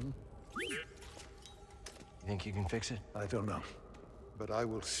thought. You think you can fix it? I don't know, but I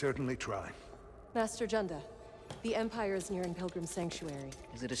will certainly try. Master Junda, the Empire is nearing Pilgrim Sanctuary.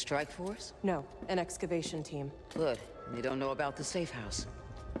 Is it a strike force? No, an excavation team. Good. They don't know about the safe house.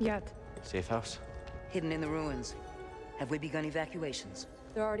 Yet. Safe house? Hidden in the ruins. Have we begun evacuations?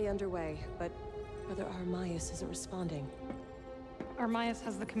 They're already underway, but Brother Armias isn't responding. Armias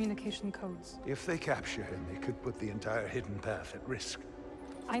has the communication codes. If they capture him, they could put the entire hidden path at risk.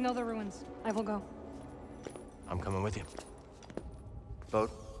 I know the ruins. I will go. I'm coming with you. Vote.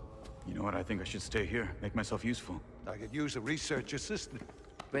 You know what? I think I should stay here. Make myself useful. I could use a research assistant.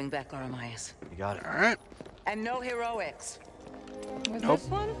 Bring back Armias. You got it. Alright. And no heroics. With Nope. this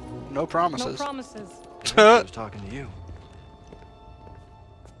one? No promises. No promises. I was talking to you.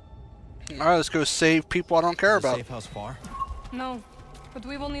 Alright, let's go save people I don't care about. Safe house far? No, but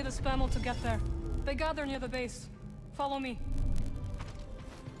we will need a spammel to get there. They gather near the base. Follow me.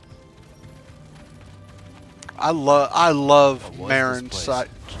 I love What was Merrin's this side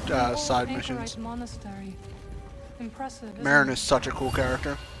Anchorite missions. Monastery. Impressive. Isn't Merrin it? is such a cool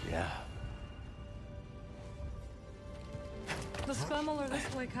character. Yeah. The spammel are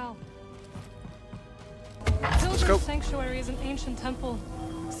this way, Cal. Let's Pilgrim go. Sanctuary is an ancient temple.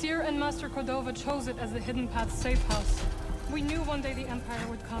 Seer and Master Cordova chose it as the Hidden Path safe house. We knew one day the Empire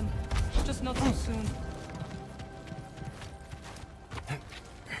would come, just not so soon.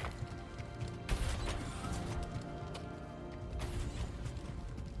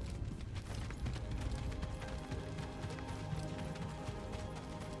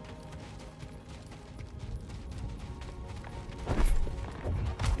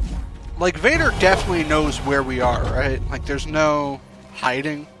 Like, Vader definitely knows where we are, right? Like, there's no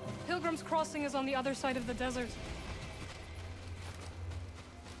hiding. Pilgrim's Crossing is on the other side of the desert.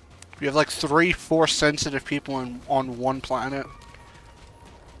 We have like 3 Force sensitive people on one planet.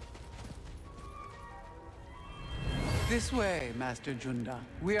 This way, Master Junda.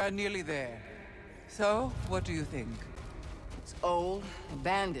 We are nearly there. So, what do you think? It's old,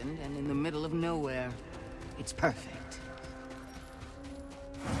 abandoned, and in the middle of nowhere. It's perfect.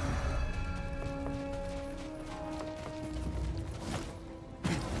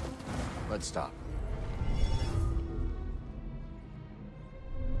 Let's stop.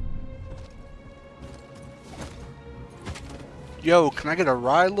 Yo, can I get a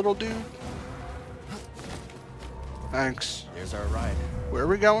ride, little dude? Thanks. There's our ride. Where are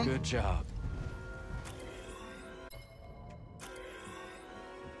we going? Good job.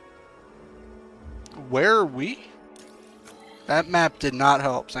 Where are we? That map did not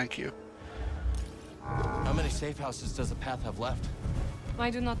help, thank you. How many safe houses does the path have left? I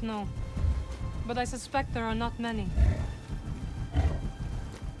do not know. But I suspect there are not many.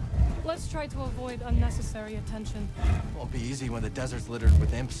 Let's try to avoid unnecessary attention. Won't be easy when the desert's littered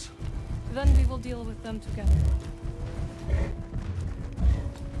with imps. Then we will deal with them together.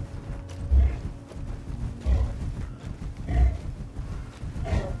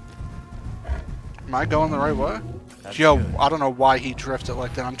 Am I going the right way? That's Yo, good. I don't know why he drifted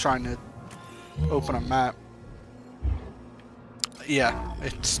like that. I'm trying to open a map. Yeah,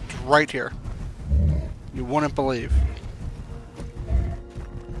 it's right here. You wouldn't believe.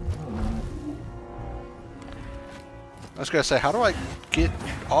 I was gonna say, how do I get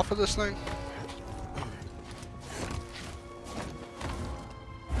off of this thing?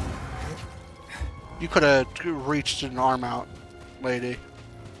 You could have reached an arm out, lady.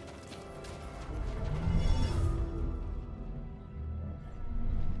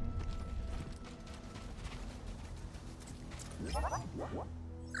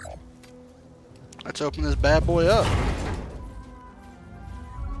 Let's open this bad boy up.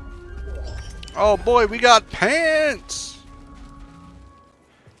 Oh boy, we got pants!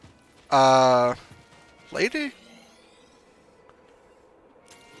 Lady?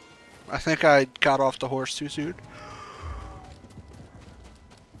 I think I got off the horse too soon.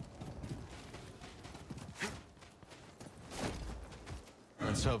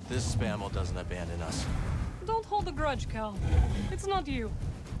 Let's hope this spammo doesn't abandon us. Don't hold a grudge, Cal. It's not you.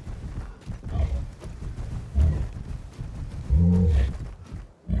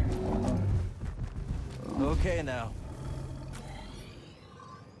 Okay now.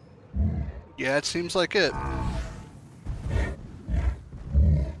 Yeah, it seems like it.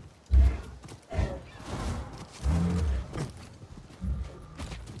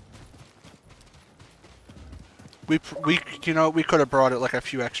 You know, we could have brought it like a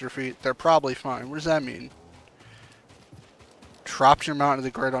few extra feet. They're probably fine. What does that mean? Dropped your mount to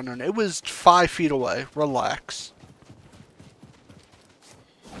the great unknown. It was 5 feet away. Relax.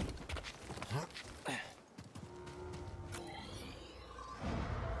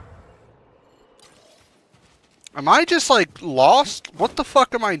 Am I just like lost? What the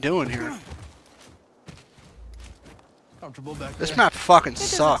fuck am I doing here? Comfortable back This there? map fucking It is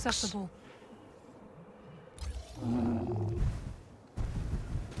sucks. acceptable.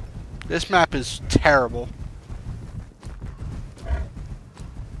 This map is terrible.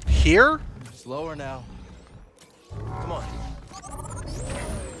 Here? Slower now. Come on.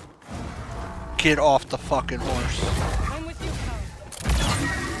 Get off the fucking horse. I'm with you, Cal.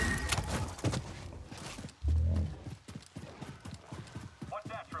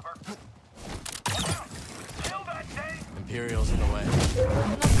 Imperial's in the way.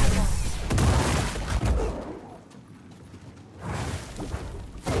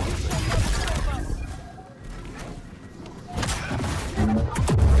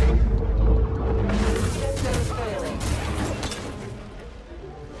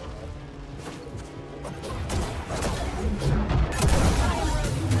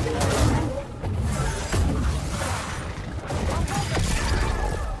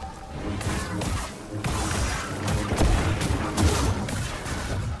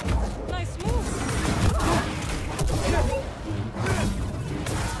 Nice move.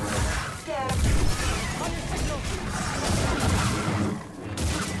 On your signal.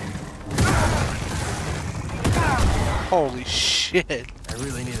 Holy shit. I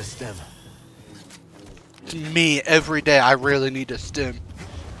really need a stem. Me, every day, I really need a stim.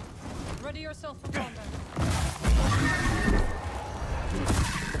 Ready yourself for combat.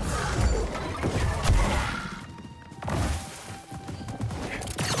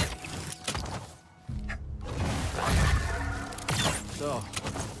 So,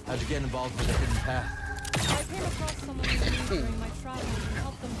 how'd you get involved with the hidden path? I came across someone in need during my travels and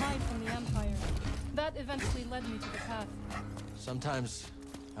helped them hide from the Empire. That eventually led me to the path. Sometimes,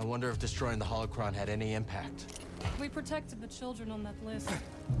 I wonder if destroying the holocron had any impact. We protected the children on that list.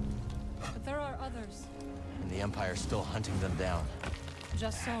 But there are others. And the Empire's still hunting them down.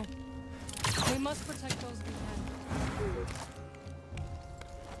 Just so. We must protect those we can.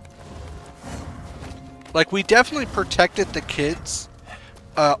 Like, we definitely protected the kids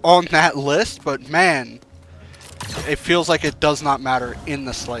on that list, but man, it feels like it does not matter in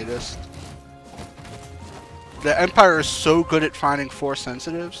the slightest. The Empire is so good at finding Force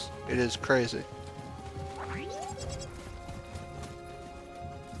sensitives, it is crazy.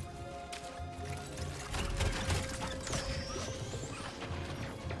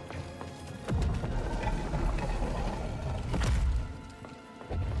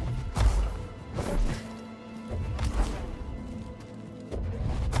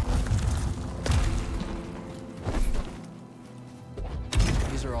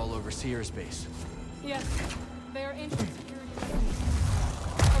 all over Seer's base. Yes, they are ancient security weapons.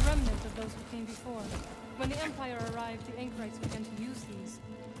 A remnant of those who came before. When the Empire arrived, the Anchorites began to use these.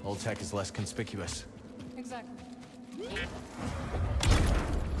 Old tech is less conspicuous. Exactly.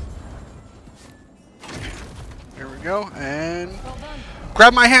 Here we go, and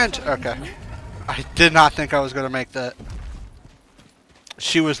grab my hand. Okay. I did not think I was going to make that.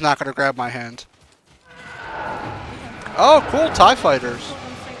 She was not going to grab my hand. Oh, cool, TIE fighters.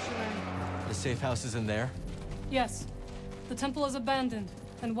 The safe house is in there? Yes. The temple is abandoned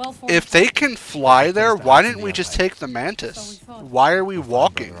and well fortified. If they can fly there, why didn't we just take the Mantis? Why are we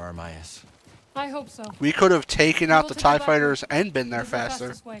walking? I hope so. We could have taken out the TIE fighters and been there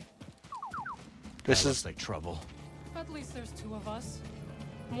faster. This is like trouble. At least there's two of us.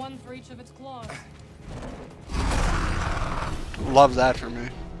 One for each of its claws. Love that for me.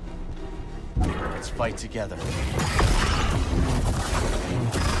 Let's fight together.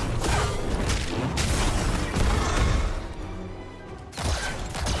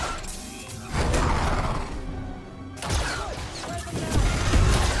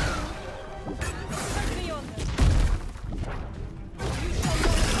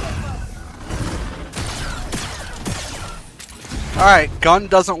 Alright, gun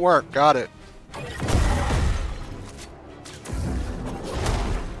doesn't work. Got it.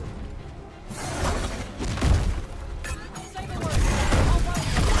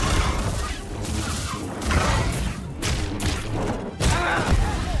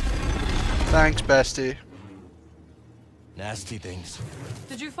 Thanks, bestie. Nasty things.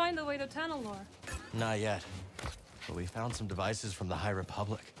 Did you find the way to Tanalor? Not yet. But we found some devices from the High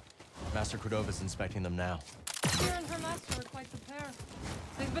Republic. Master Cordova's inspecting them now. Seer and her master are quite the pair.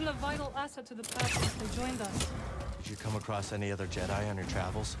 They've been a vital asset to the path since they joined us. Did you come across any other Jedi on your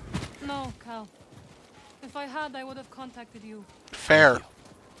travels? No, Cal. If I had, I would have contacted you. Fair.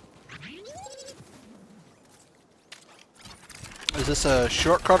 Is this a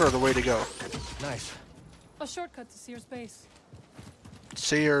shortcut or the way to go? Nice. A shortcut to Seer's base.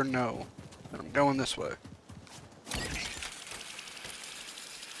 Seer, no. I'm going this way.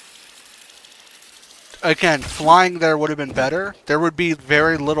 Again, flying there would have been better. There would be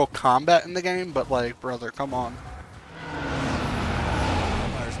very little combat in the game, but like, brother, come on.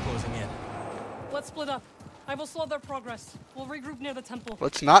 Empire's closing in. Let's split up. I will slow their progress. We'll regroup near the temple.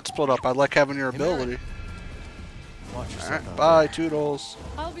 Let's not split up. I like having your ability. Watch yourself. Alright, bye, Toodles.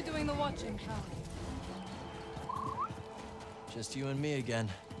 I'll be doing the watching, Cal. Just you and me again.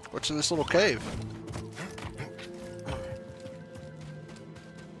 What's in this little cave?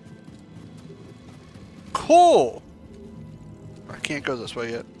 Cool! I can't go this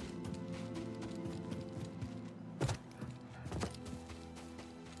way yet.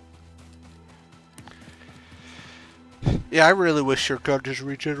 Yeah, I really wish your gun just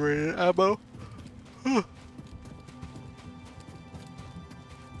regenerated ammo.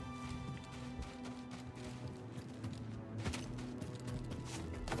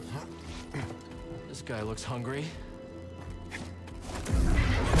 This guy looks hungry.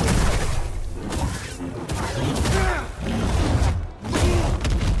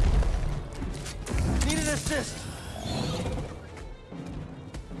 Need an assist.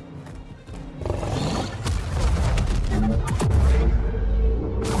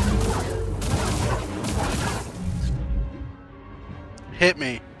 Hit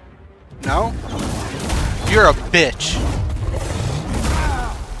me. No? You're a bitch.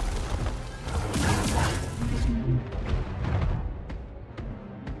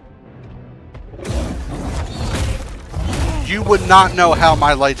 You would not know how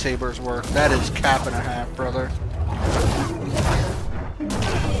my lightsabers work. That is cap and a half, brother.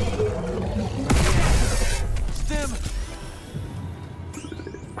 Stim.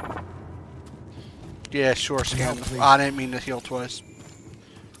 Yeah, sure, scam. I didn't mean to heal twice.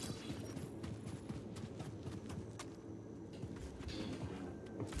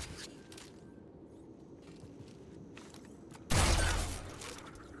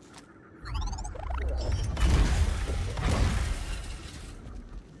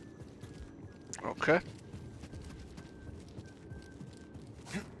 Okay.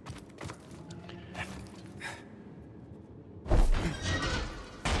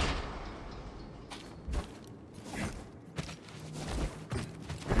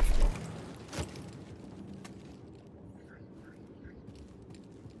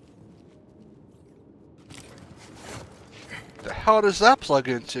 The hell does that plug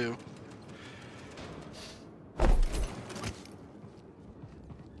into?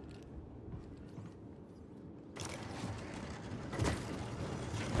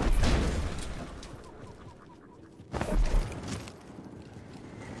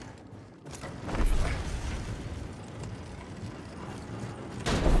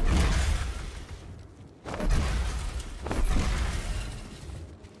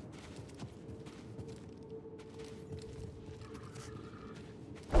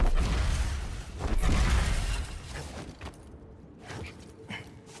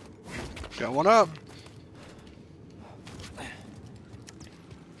 Going up.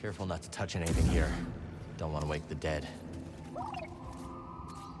 Careful not to touch anything here. Don't want to wake the dead.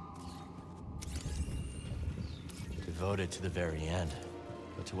 Devoted to the very end.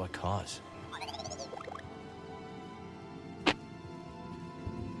 But to what cause?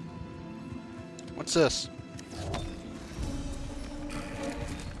 What's this?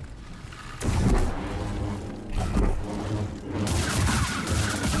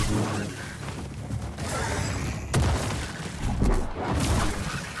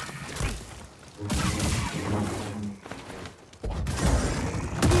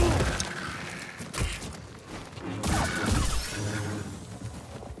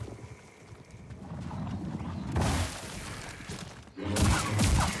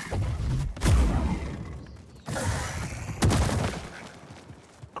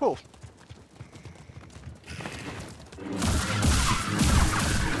 Cool.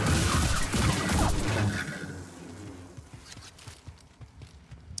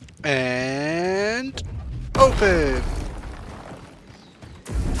 And open.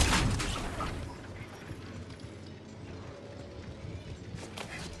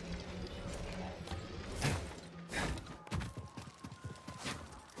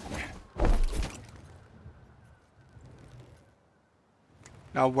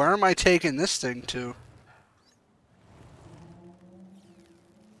 Now, where am I taking this thing to?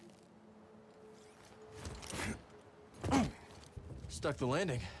 Stuck the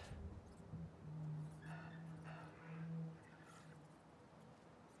landing.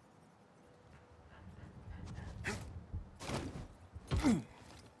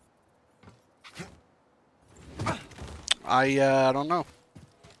 I don't know.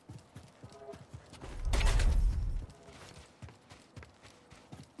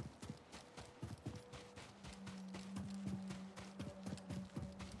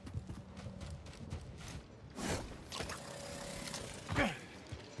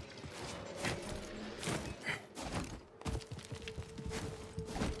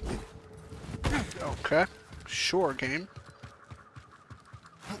 Okay, sure, game.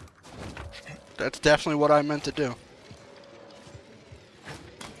 That's definitely what I meant to do.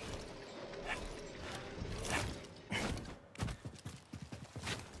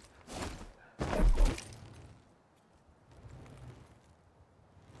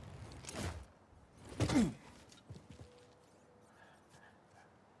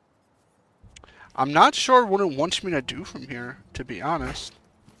 I'm not sure what it wants me to do from here, to be honest.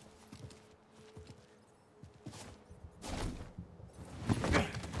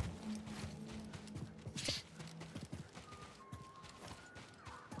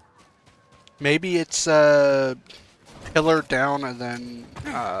 Maybe it's pillar down and then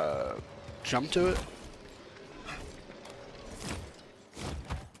jump to it.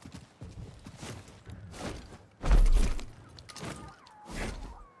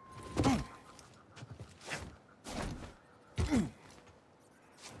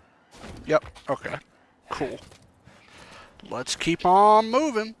 Yep, okay. Cool. Let's keep on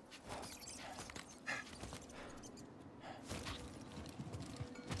moving.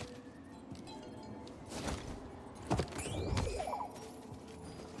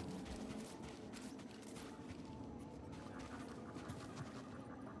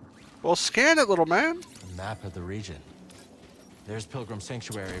 Well, scan it, little man. A map of the region. There's Pilgrim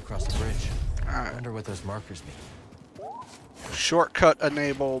Sanctuary across the bridge. I wonder what those markers mean. Shortcut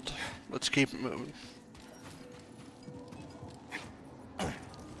enabled. Let's keep it moving.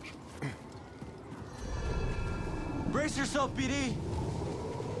 Brace yourself, BD!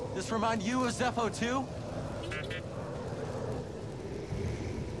 This remind you of Zepho too?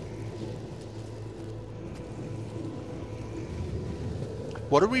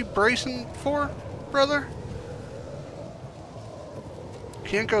 What are we bracing for, brother?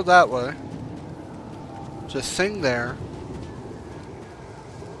 Can't go that way. There's a thing there.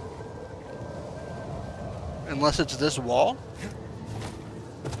 Unless it's this wall?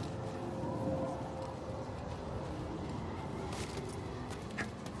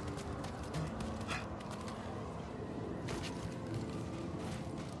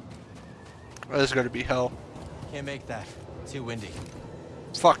 Oh, this is gonna be hell. Can't make that. Too windy.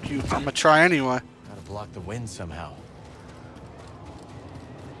 Fuck you. I'm gonna try anyway. Gotta block the wind somehow.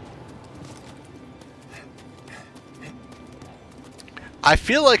 I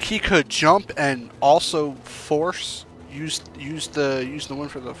feel like he could jump and also force use the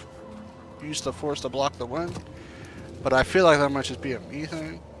wind for the use the force to block the wind. But I feel like that might just be a me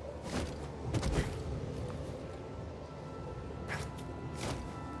thing.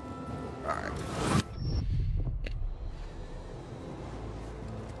 Alright.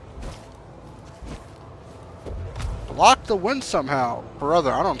 block the wind somehow.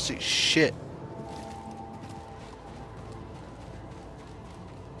 Brother, I don't see shit.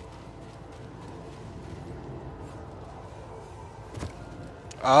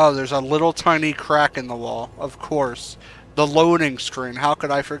 Oh, there's a little tiny crack in the wall. Of course. The loading screen. How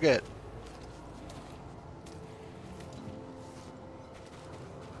could I forget?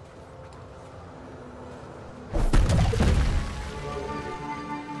 You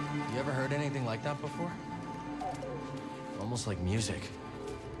ever heard anything like that before? Almost like music.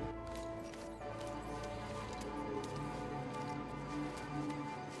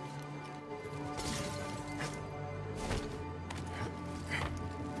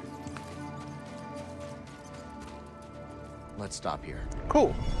 Let's stop here.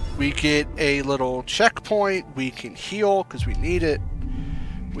 Cool. We get a little checkpoint. We can heal because we need it.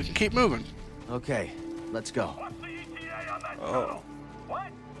 We can keep moving. Okay, let's go. Oh.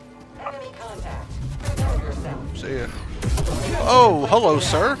 Enemy contact. Prepare yourself. See ya. Oh, hello,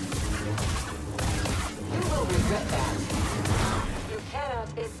 sir. You will regret that. You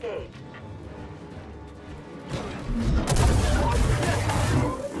cannot escape.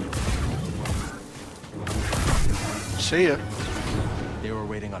 See ya. They were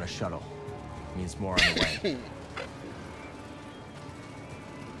waiting on a shuttle. Means more on the way.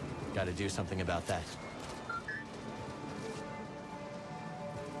 Gotta do something about that.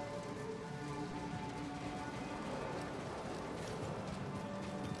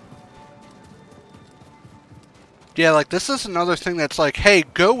 Yeah, like this is another thing that's like, hey,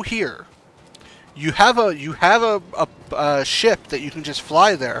 go here. You have a ship that you can just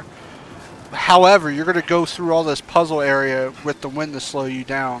fly there. However, you're gonna go through all this puzzle area with the wind to slow you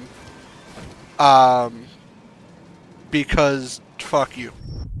down. Because fuck you.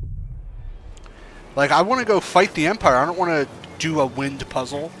 Like, I want to go fight the Empire. I don't want to do a wind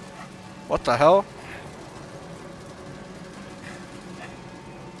puzzle. What the hell?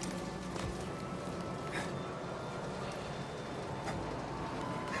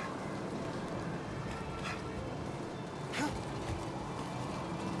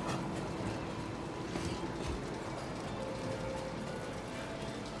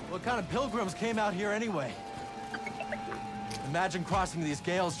 What kind of pilgrims came out here anyway? Imagine crossing these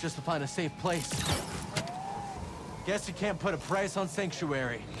gales just to find a safe place. Guess you can't put a price on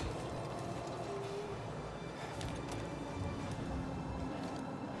sanctuary.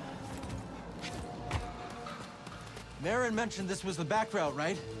 Merrin mentioned this was the back route,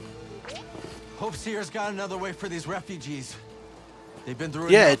 right? Hope Seer's got another way for these refugees. They've been through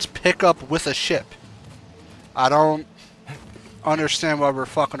it. Yeah, it's pick up with a ship. I don't understand why we're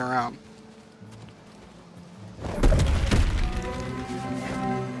fucking around.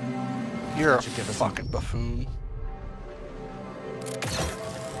 You're a fucking buffoon.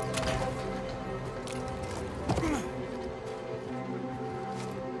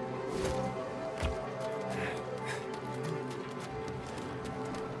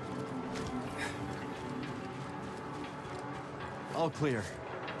 All clear.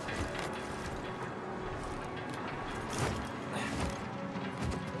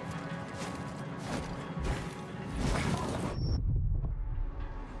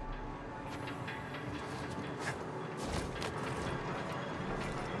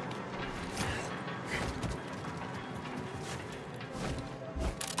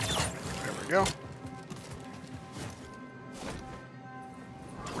 Go.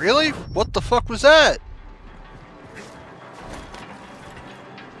 Really? What the fuck was that?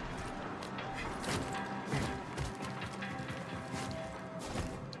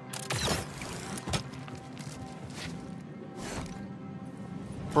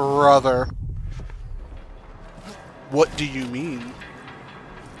 Brother. What do you mean?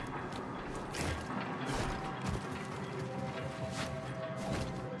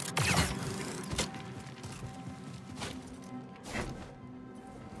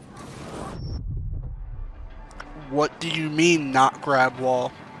 What do you mean, not grab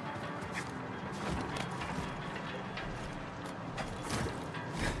wall?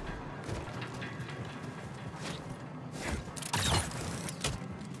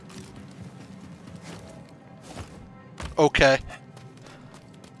 Okay.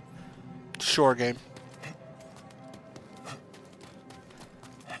 Sure, game.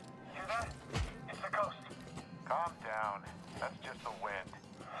 It's the coast. Calm down. That's just the wind.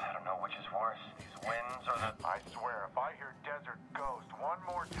 I don't know which is worse, these winds or the... I swear, if I hear Desert Ghost one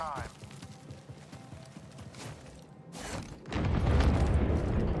more time...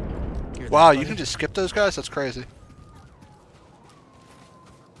 Wow, you can just skip those guys? That's crazy.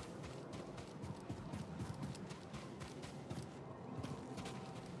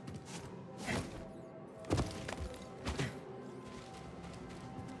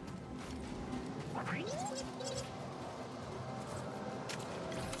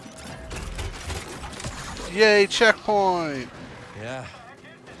 Yay, checkpoint! Yeah,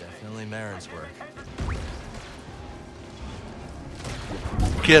 definitely Merrin's work.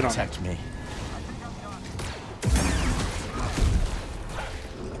 Get him. Protect me.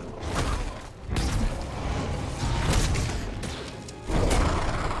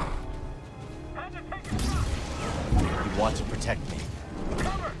 You want to protect me.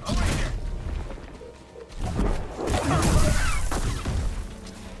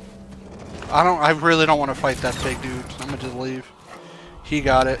 I really don't want to fight that big dude. I'm gonna just leave. He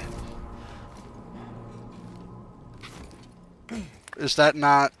got it. Is that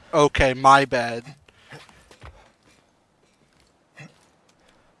not... Okay, my bad.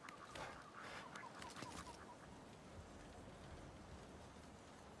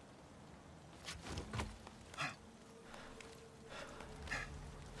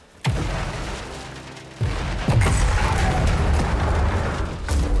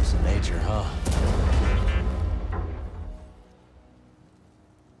 Force of nature, huh?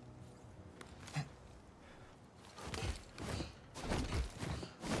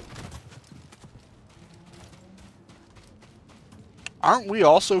 Aren't we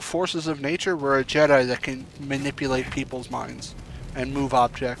also forces of nature? We're a Jedi that can manipulate people's minds and move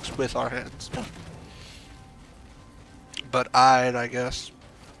objects with our hands. But I guess.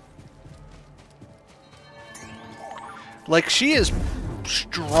 Like, she is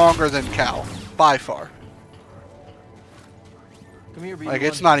stronger than Cal, by far. Come here, like,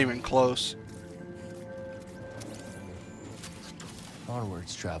 it's not even close.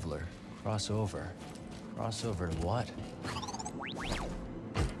 Onwards, traveler. Cross over. Cross over to what?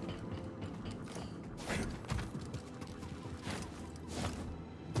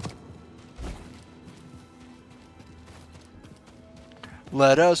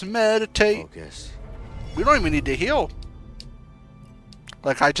 Let us meditate. Focus. We don't even need to heal.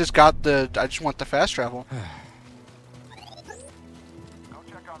 Like, I just want the fast travel. Go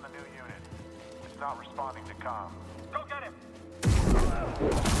check on the new unit. It's not responding to comm. Go get him!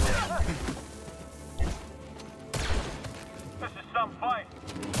 This is some fight.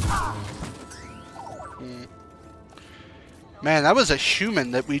 Man, that was a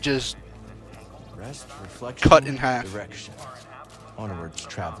human that we just Rest, reflection, cut in half. Direction. Onwards,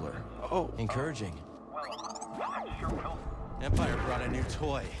 traveler. Oh. Encouraging. Empire brought a new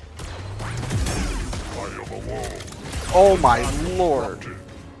toy. Oh my lord.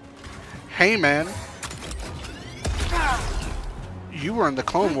 Hey man. You were in the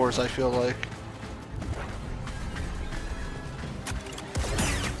Clone Wars, I feel like.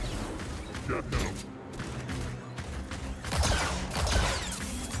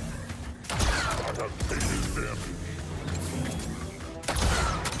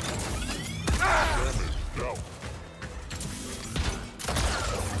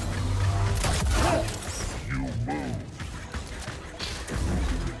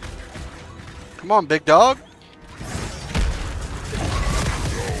 Come on, big dog.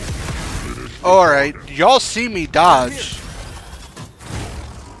 Alright, y'all see me dodge.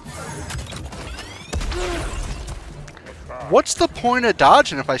 What's the point of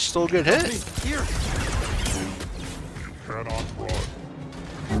dodging if I still get hit?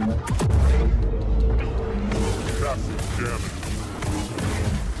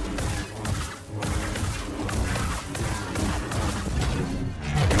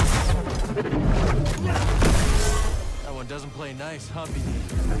 That one doesn't play nice, huh,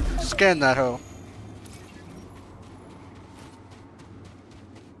 BD? Scan that hoe.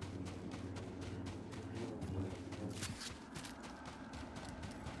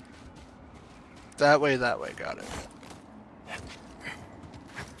 That way, got it.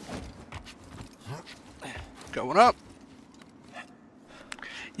 Going up.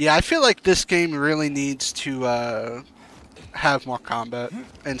 Yeah, I feel like this game really needs to have more combat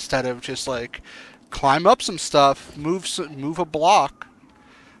instead of just like climb up some stuff, move a block,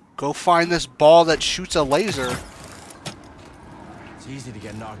 go find this ball that shoots a laser. It's easy to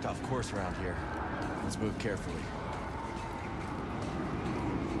get knocked off course around here. Let's move carefully.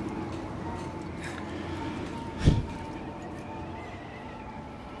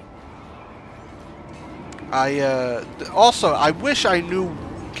 Also, I wish I knew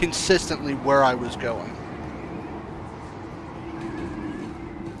consistently where I was going.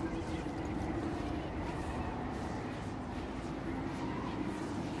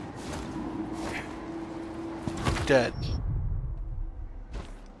 Dead.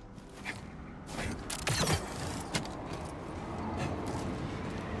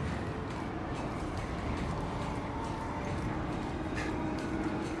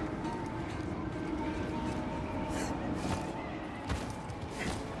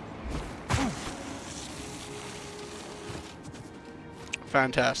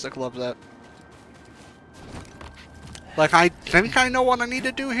 Fantastic. Love that. Like, I think I know what I need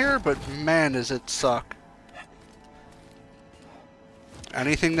to do here, but man, does it suck.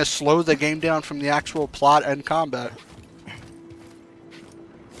 Anything to slow the game down from the actual plot and combat.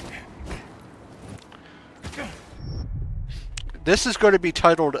 This is going to be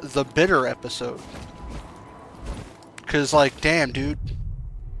titled The Bitter Episode. Because, like, damn, dude.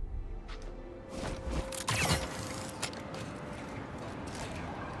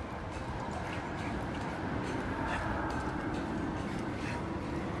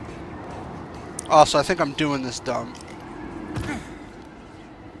 Also, I think I'm doing this dumb.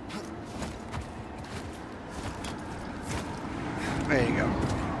 There you go.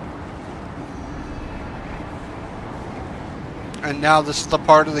 And now this is the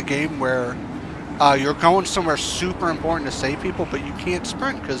part of the game where you're going somewhere super important to save people, but you can't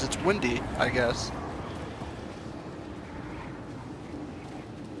sprint because it's windy, I guess.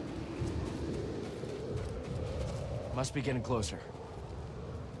 Must be getting closer.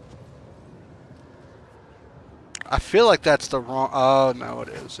 I feel like that's the wrong... Oh, no, it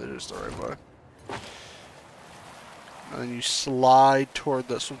is. It is the right way. And then you slide toward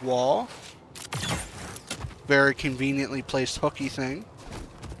this wall. Very conveniently placed hooky thing.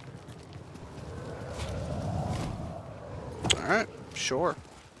 Alright, sure.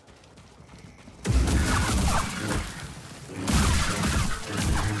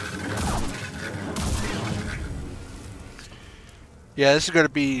 Yeah, this is going to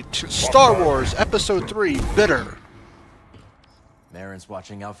be Star Wars Episode 3, Bitter. Merrin's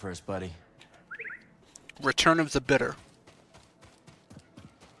watching out for us, buddy. Return of the Bitter.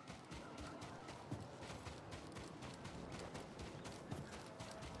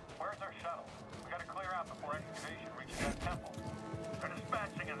 Where's our shuttle? We gotta clear out before excavation reaches that temple. They're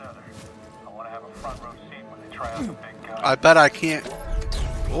dispatching another. I want to have a front row seat when they try out the big gun. I bet I can't.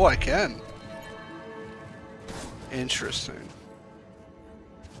 Oh, I can. Interesting.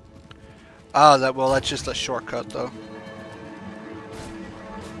 Oh, that's just a shortcut, though.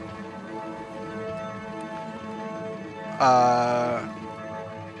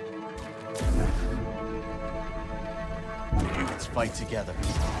 Let's fight together.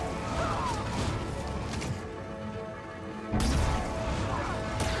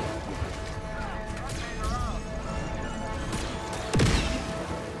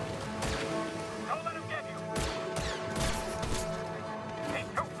 Don't let him get you. He's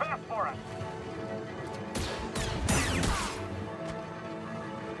too fast for us.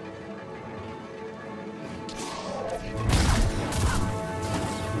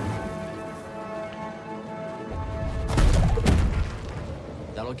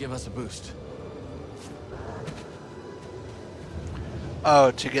 That'll give us a boost.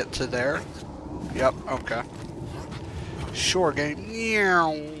 Oh, to get to there? Yep, okay. Sure, game.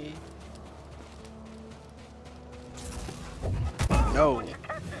 Meow. No.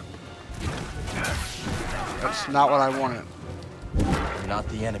 That's not what I wanted. You're not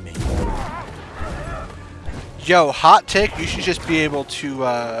the enemy. Yo, hot take, you should just be able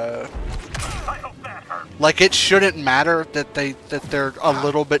to, like, it shouldn't matter that they're a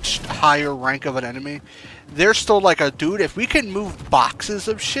little bit higher rank of an enemy. They're still like a dude. If we can move boxes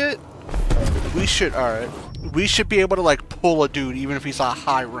of shit, we should, alright. We should be able to, like, pull a dude even if he's a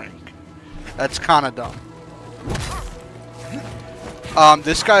high rank. That's kind of dumb.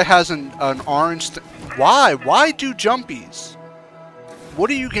 This guy has an orange... Why? Why do jumpies? What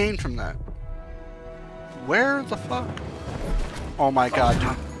do you gain from that? Where the fuck? Oh my god,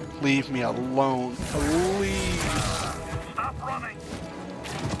 dude. Leave me alone. Please. Stop running.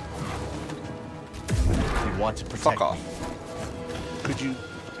 We want to protect. Fuck off. Could you...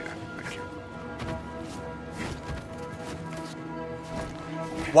 Yeah, thank you.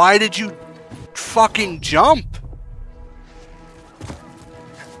 Why did you fucking jump?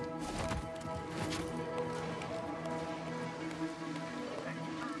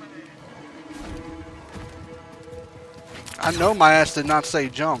 I know my ass did not say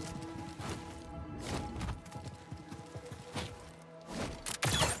jump.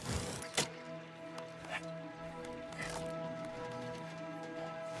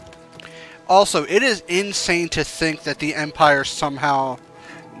 Also, it is insane to think that the Empire somehow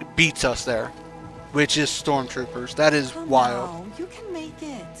beats us there, which is stormtroopers. That is wild. No, you can make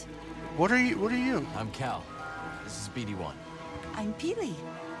it. What are you? I'm Cal. This is BD1. I'm Peely.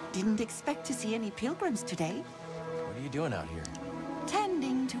 Didn't expect to see any pilgrims today. What are you doing out here?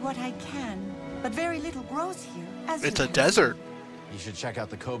 Tending to what I can, but very little grows here. As It's you a can desert. You should check out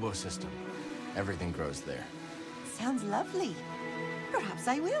the Kobo system. Everything grows there. see. Sounds lovely. Perhaps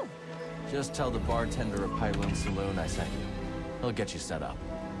I will. Just tell the bartender of Pyloon Saloon I sent you. He'll get you set up.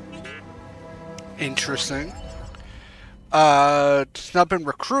 Interesting. It's now been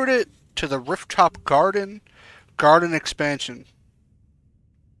recruited to the Rooftop Garden expansion.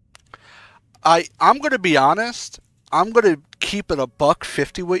 I'm gonna be honest. I'm gonna keep it a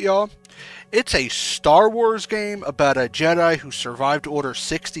 $1.50 with y'all. It's a Star Wars game about a Jedi who survived Order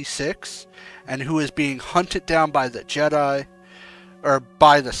 66 and who is being hunted down by the Jedi or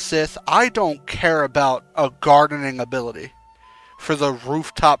by the Sith. I don't care about a gardening ability for the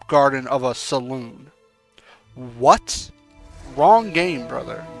rooftop garden of a saloon. What? Wrong game,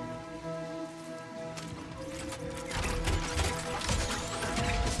 brother.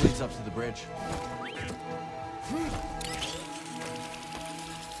 This leads up to the bridge.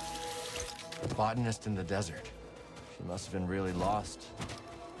 A botanist in the desert. She must have been really lost.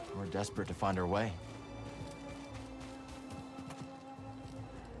 Or desperate to find her way.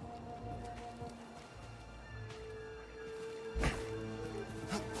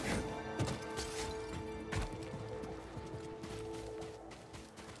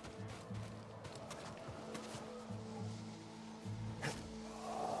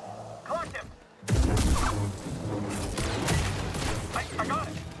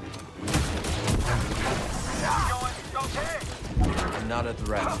 Not a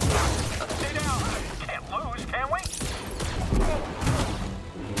threat. Stay down. Can't lose, can we?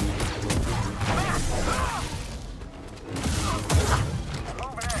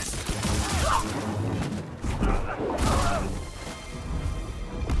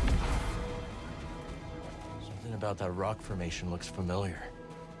 Something about that rock formation looks familiar.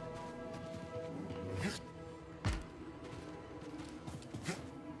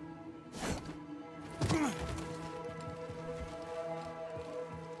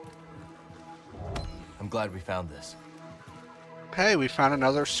 I'm glad we found this. Hey, we found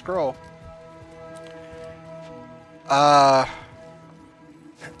another scroll. You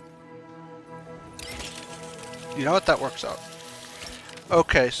know what? That works out.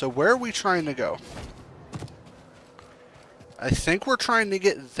 Okay, so where are we trying to go? I think we're trying to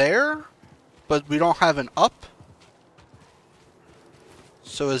get there, but we don't have an up.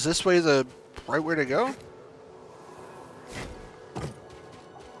 So is this way the right way to go?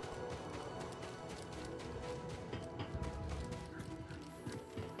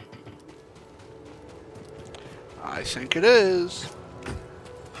 I think it is.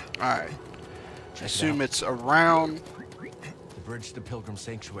 Alright. I assume it's around. The bridge to Pilgrim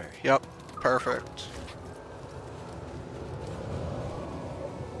Sanctuary. Yep. Perfect.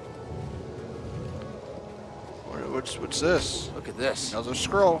 What's this? Look at this. Another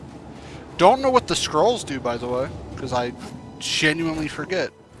scroll. Don't know what the scrolls do, by the way, because I genuinely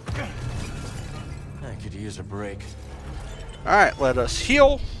forget. I could use a break. Alright, let us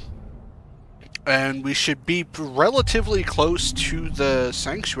heal. And we should be relatively close to the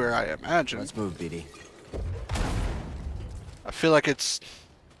sanctuary, I imagine. Let's move, BD. I feel like it's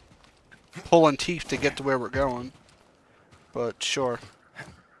pulling teeth to get to where we're going. But sure.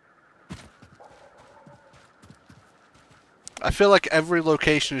 I feel like every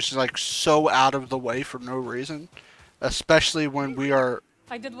location is just like so out of the way for no reason. Especially when we are...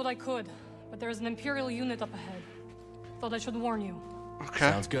 I did what I could, but there is an Imperial unit up ahead. Thought I should warn you. Okay.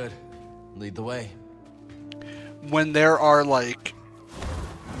 Sounds good. Lead the way. When there are like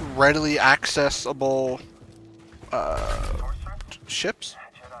readily accessible ships.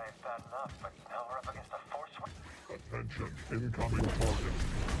 Attention, incoming target.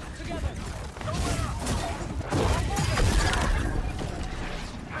 Together.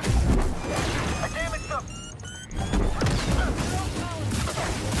 I damaged them.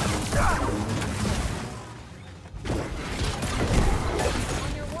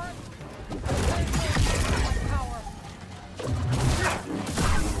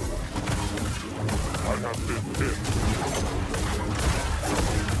 I have been hit.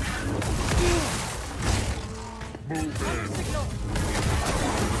 Move in.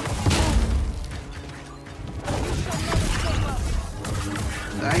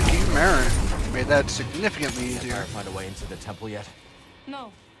 Thank you, merrin. Made that significantly easier. Find a way into the temple yet?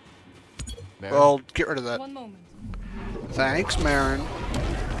 No. Merrin? Well, get rid of that. One moment. Thanks, merrin.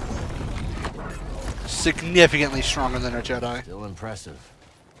 Significantly stronger than a Jedi. Still impressive.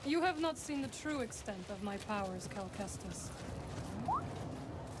 You have not seen the true extent of my powers, Cal Kestis.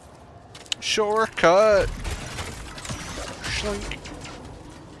 Shortcut. Schlink.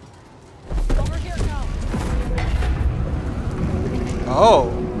 Over here, Cal.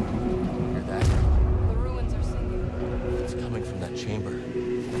 Oh. Hear that? The ruins are singing. It's coming from that chamber.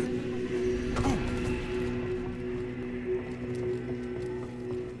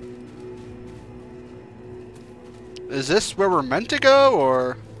 Is this where we're meant to go,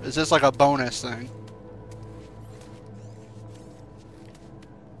 or is this like a bonus thing?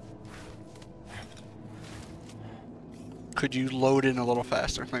 Could you load in a little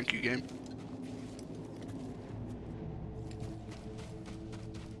faster? Thank you, game.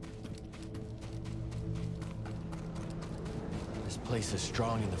 This place is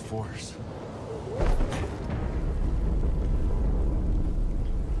strong in the Force.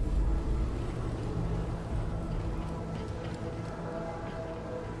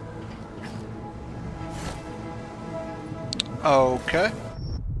 Okay.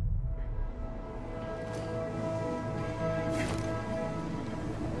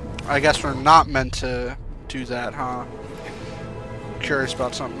 I guess we're not meant to do that, huh? Curious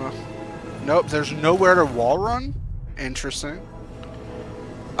about something though. Nope, there's nowhere to wall run? Interesting.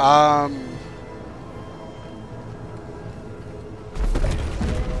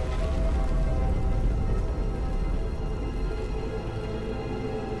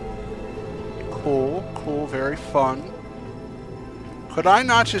 Cool, very fun. Could I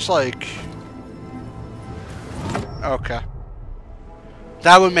not just like... Okay.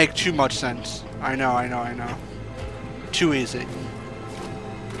 That would make too much sense. I know. Too easy.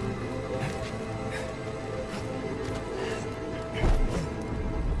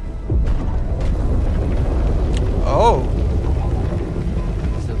 Oh.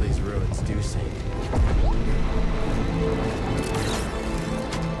 So these ruins do sink.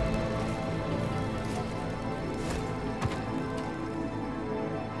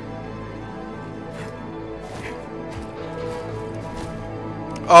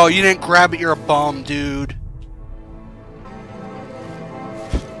 Oh, you didn't grab it, you're a bum, dude.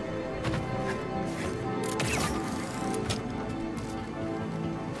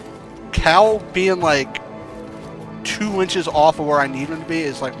 Cal being like 2 inches off of where I need him to be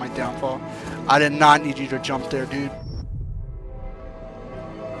is like my downfall. I did not need you to jump there, dude.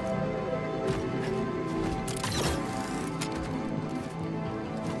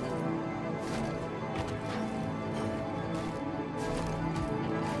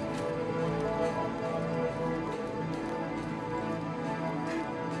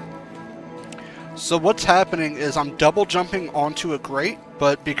 So what's happening is I'm double jumping onto a grate,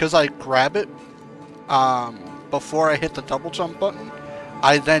 but because I grab it before I hit the double jump button,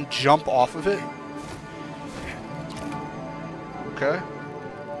 I then jump off of it. Okay.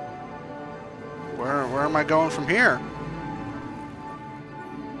 Where am I going from here?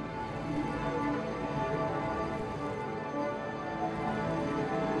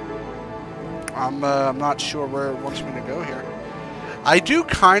 I'm not sure where it wants me to go here. I do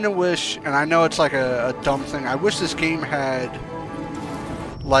kind of wish, and I know it's like a dumb thing, I wish this game had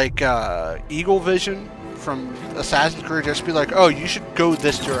like eagle vision from Assassin's Creed, just be like, oh, you should go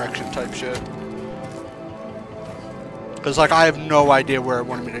this direction type shit. Because like I have no idea where it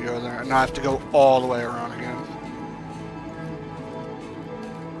wanted me to go there, and I have to go all the way around again.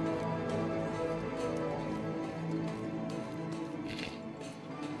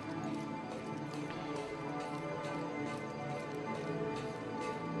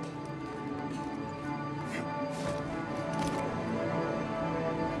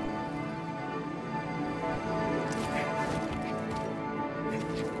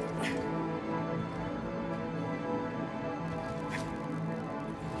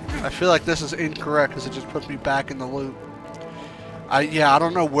 I feel like this is incorrect because it just puts me back in the loop. Yeah, I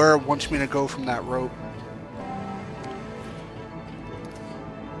don't know where it wants me to go from that rope.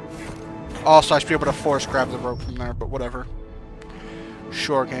 Also, I should be able to force grab the rope from there, but whatever.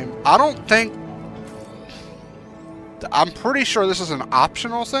 Sure, game. I don't think... I'm pretty sure this is an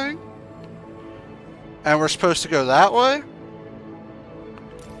optional thing. And we're supposed to go that way.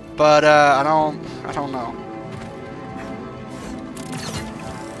 But, I don't know.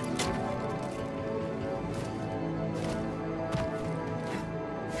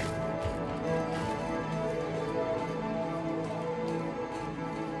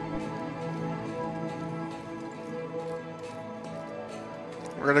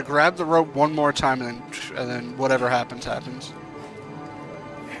 We're gonna grab the rope one more time, and then whatever happens, happens.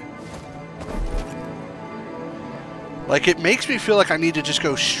 Like, it makes me feel like I need to just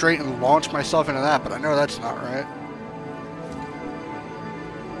go straight and launch myself into that, but I know that's not right.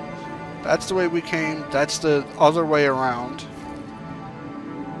 That's the way we came. That's the other way around.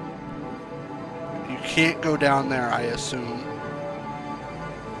 You can't go down there, I assume.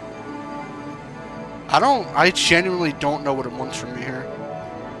 I genuinely don't know what it wants from me here.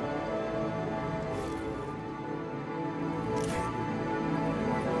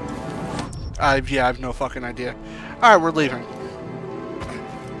 Yeah, I have no fucking idea. Alright, we're leaving.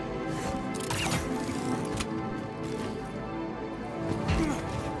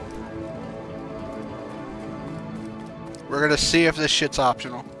 We're gonna see if this shit's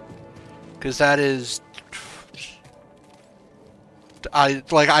optional. Because that is... I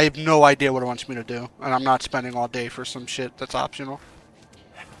have no idea what it wants me to do. And I'm not spending all day for some shit that's optional.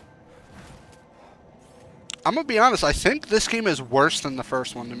 I'm gonna be honest, I think this game is worse than the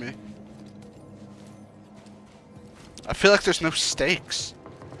first one to me. I feel like there's no stakes.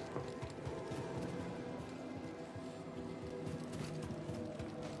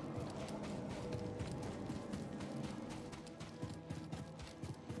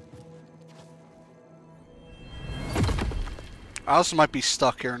 I also might be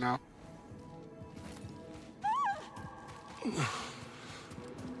stuck here now.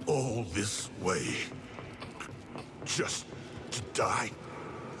 All this way. Just to die.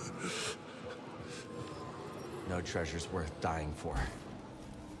 No treasure's worth dying for.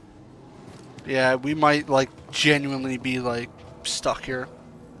 Yeah, we might, like, genuinely be, like, stuck here.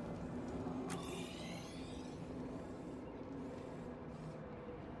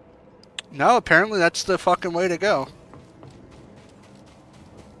 No, apparently that's the fucking way to go.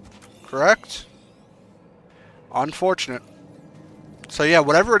 Correct? Unfortunate. So yeah,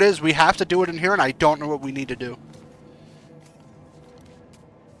 whatever it is, we have to do it in here, and I don't know what we need to do.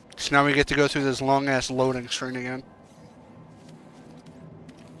 So now we get to go through this long-ass loading screen again.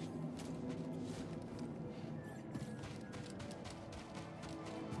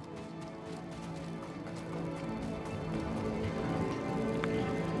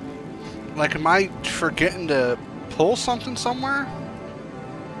 Like, am I forgetting to pull something somewhere?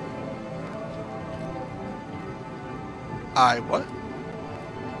 What?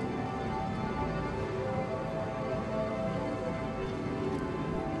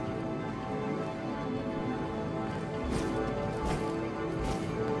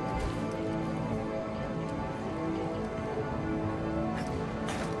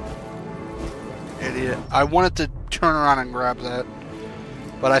 Idiot. I wanted to turn around and grab that.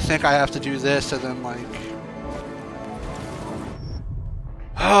 But I think I have to do this and then, like...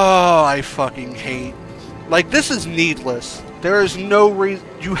 Oh, I fucking hate... Like, this is needless. There is no reason...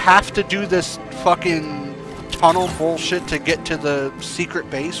 You have to do this fucking tunnel bullshit to get to the secret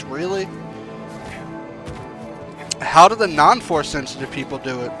base? Really? How do the non-force sensitive people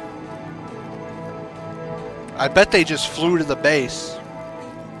do it? I bet they just flew to the base.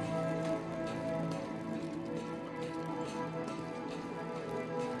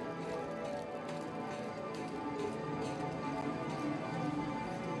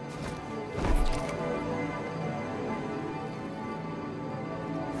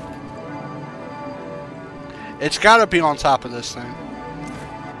 It's gotta be on top of this thing.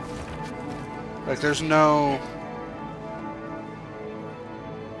 Like, there's no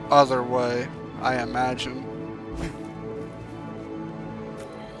other way, I imagine.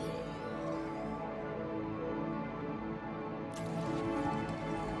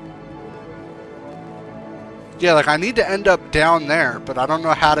 Yeah, like, I need to end up down there, but I don't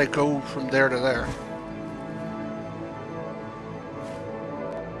know how to go from there to there.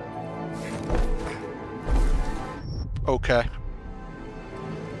 Okay.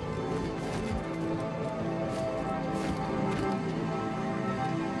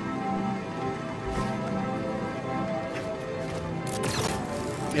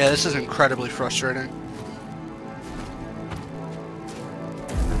 Yeah, this is incredibly frustrating.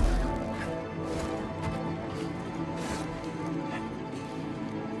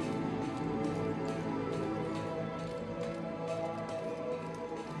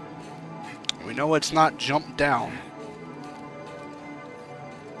 We know it's not jump down.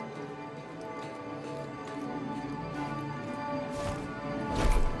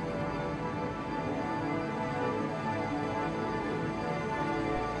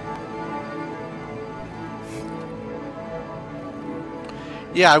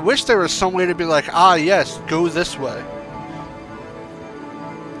 Yeah, I wish there was some way to be like, ah, yes, go this way.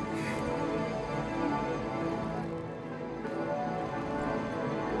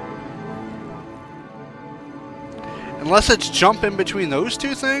 Unless it's jump in between those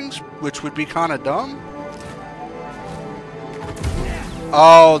two things, which would be kind of dumb.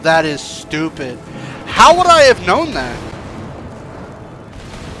 Oh, that is stupid. How would I have known that?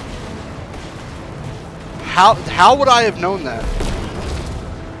 How would I have known that?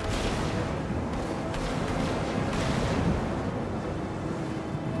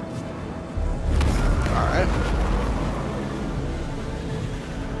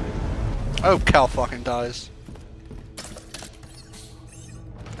 Oh, Cal fucking dies.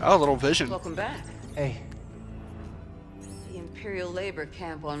 Oh, little vision. Welcome back. Hey. The Imperial labor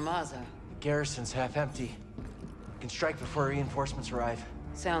camp on Maza. The garrison's half empty. We can strike before reinforcements arrive.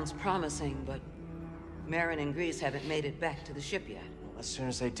 Sounds promising, but Merrin and Grease haven't made it back to the ship yet. As soon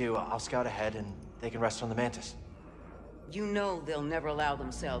as they do, I'll scout ahead and they can rest on the Mantis. You know they'll never allow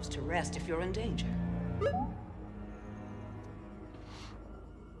themselves to rest if you're in danger.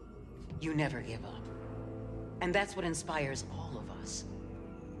 You never give up. And that's what inspires all of us.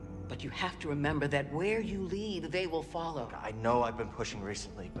 But you have to remember that where you lead, they will follow. I know I've been pushing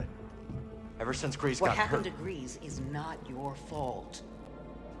recently, but ever since Grease What got hurt... happened to Grease is not your fault.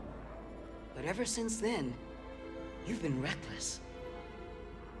 But ever since then, you've been reckless.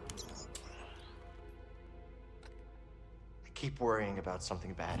 I keep worrying about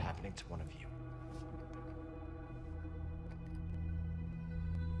something bad happening to one of you.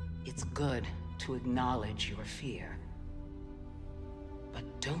 It's good to acknowledge your fear. But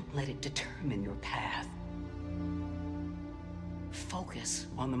don't let it determine your path. Focus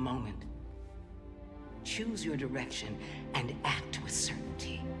on the moment. Choose your direction and act with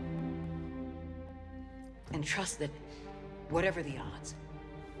certainty. And trust that, whatever the odds,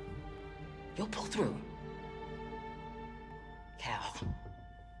 you'll pull through. Cal,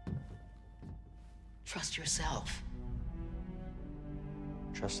 trust yourself.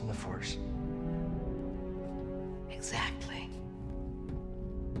 Trust in the Force. Exactly.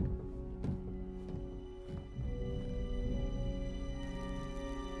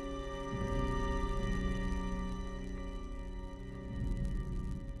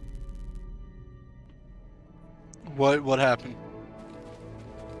 What happened?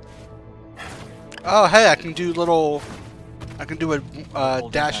 Oh, hey, I can do a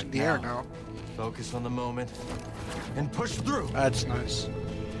dash in the air now. Focus on the moment and push through. That's nice.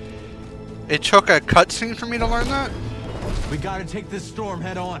 It took a cutscene for me to learn that? We gotta take this storm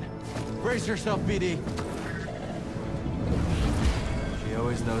head on. Brace yourself, BD. She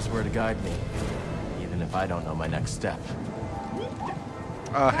always knows where to guide me, even if I don't know my next step.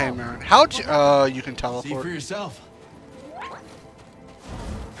 Hey, Merrin. How'd you, you can teleport. See for yourself.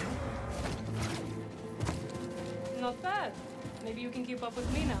 Not bad. Maybe you can keep up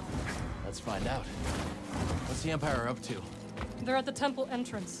with me now. Let's find out. What's the Empire up to? They're at the temple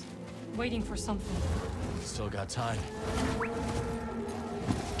entrance, waiting for something. Still got time.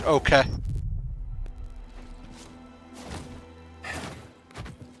 Okay.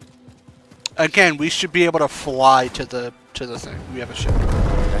 Again, we should be able to fly to the thing. We have a ship.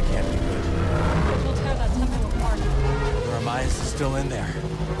 That can't be good. We'll tear that temple apart. Ramias is still in there.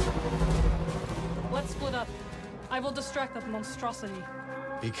 Let's split up. I will distract that monstrosity.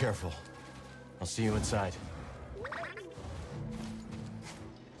 Be careful. I'll see you inside.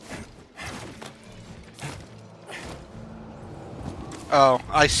 Oh,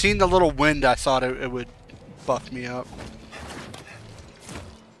 I seen the little wind. I thought it would buff me up.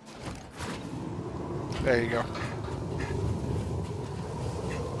 There you go.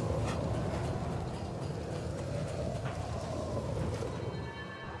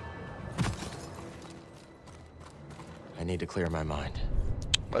 I need to clear my mind.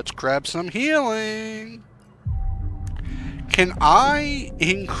 Let's grab some healing. Can I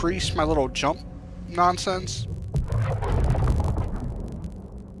increase my little jump nonsense?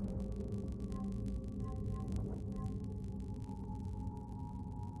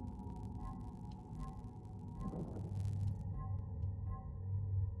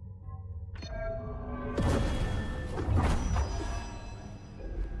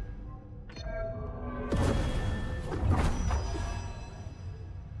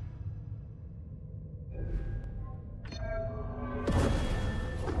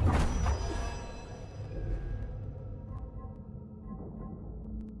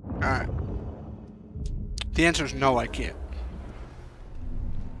 Alright. The answer is no, I can't.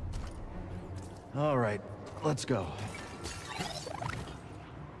 Alright, let's go.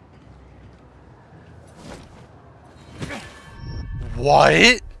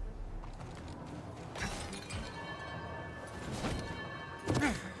 What?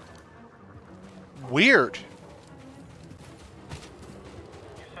 Weird.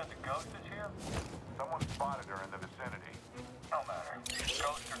 You said the ghost is here? Someone spotted her in the vicinity. No matter.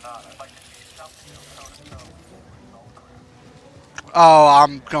 Ghost or not, I'd like to see something toe-to-toe. Oh,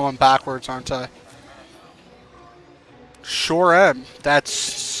 I'm going backwards, aren't I? Sure am. That's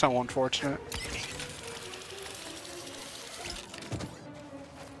so unfortunate.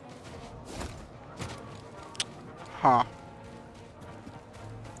 Huh.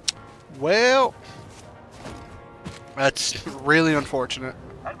 Well, that's really unfortunate.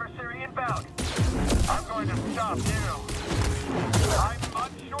 Adversary inbound. I'm going to stop you. I'm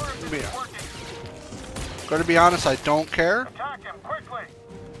unsure if this is working. Gotta be honest, I don't care. Attack him quickly.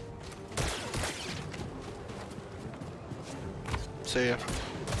 See ya.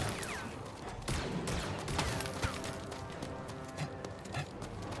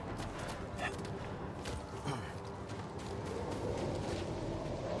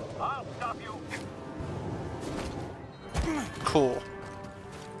 Cool.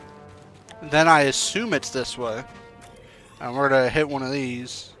 Then I assume it's this way. And we're gonna hit one of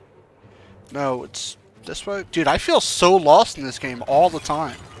these. No, it's this way. Dude, I feel so lost in this game all the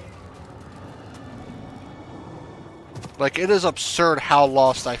time. Like, it is absurd how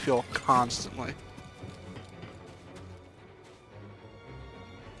lost I feel constantly.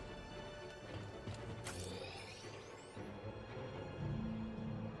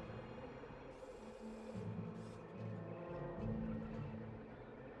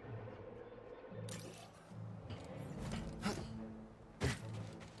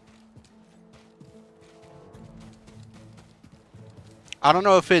 I don't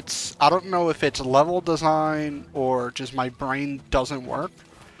know if it's level design or just my brain doesn't work.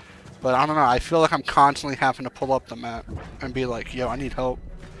 But I don't know, I feel like I'm constantly having to pull up the map and be like, yo, I need help.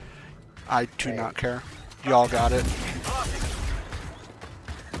 I do not care. Y'all got it.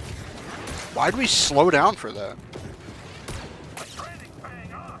 Why'd we slow down for that?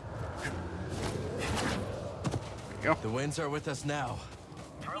 Go. The winds are with us now.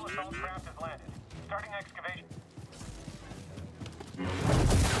 Drill assault craft has landed. Starting excavation. You!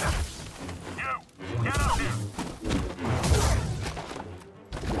 Get up here!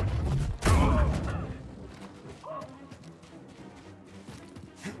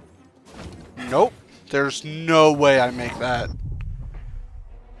 Nope. There's no way I make that.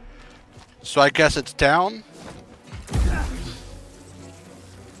 So I guess it's down.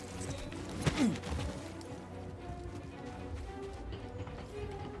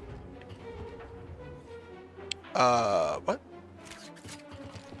 What?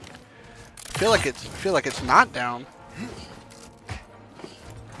 I feel like it's not down.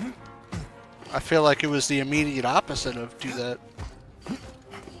 I feel like it was the immediate opposite of do that.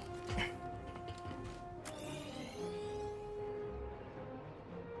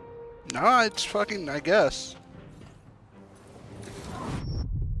 No, it's fucking, I guess.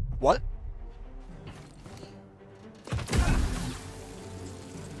 What?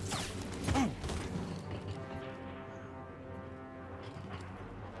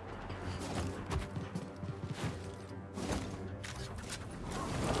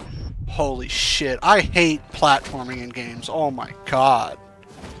 Holy shit, I hate platforming in games. Oh my god.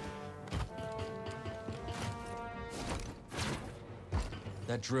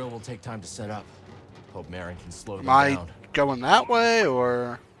 That drill will take time to set up. Hope Merrin can slow them down. Am down. I going that way,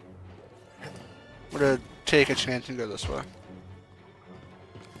 or I'm gonna take a chance and go this way?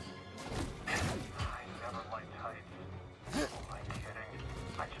 I never liked heights. Am I kidding?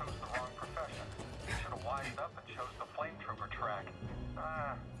 I chose the wrong profession. Should have wised up and chose the flame trooper track.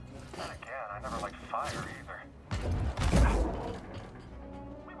 Then again, I never liked fire either.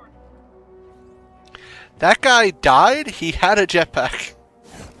 That guy died? He had a jetpack.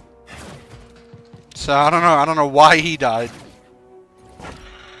 So I don't know why he died.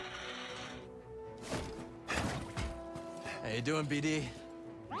 How you doing, BD?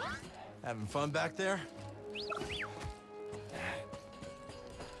 Having fun back there?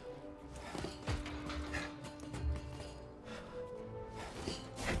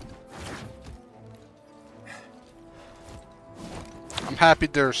 I'm happy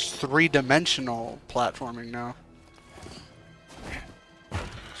there's three-dimensional platforming now.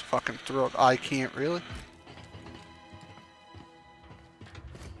 Just fucking throw it. I can't really.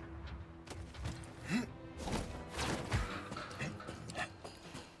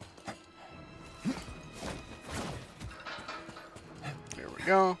 There we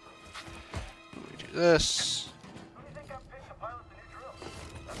go. We do this.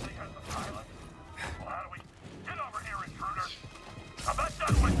 I'm not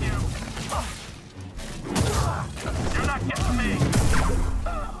done with you! You're not getting me!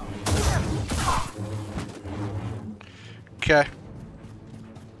 Okay.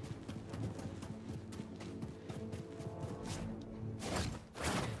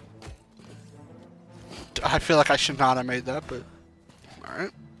 I feel like I should not have made that, but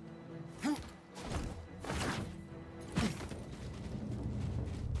alright.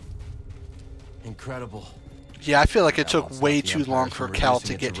 Incredible. Yeah, I feel like it took way too long for Cal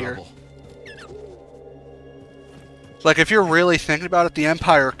to get here. Like, if you're really thinking about it, the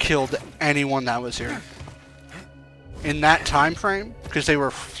Empire killed anyone that was here. In that time frame, because they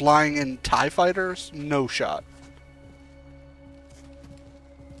were flying in TIE fighters, no shot.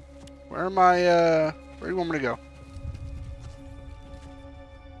 Where am I, where do you want me to go?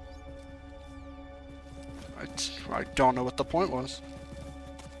 I don't know what the point was.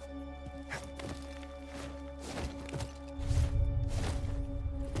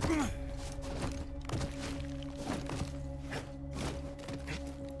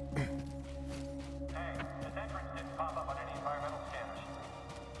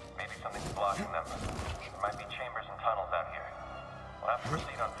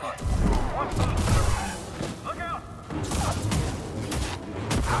 gunfight. Look out!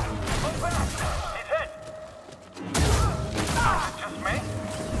 Move back! He's hit! Just me?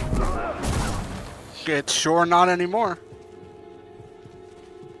 It's sure not anymore.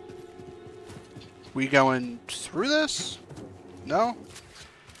 We going through this? No?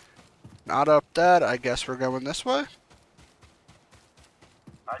 Not up that. I guess we're going this way.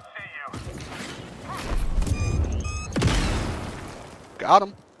 I see you. Got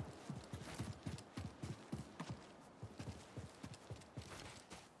him.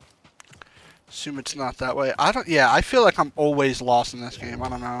 Assume it's not that way. Yeah, I feel like I'm always lost in this game. I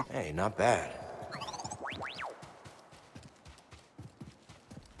don't know. Hey, not bad.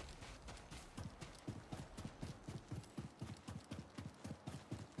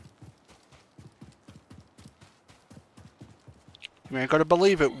 You ain't gonna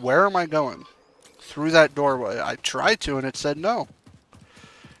believe it. Where am I going? Through that doorway. I tried to and it said no.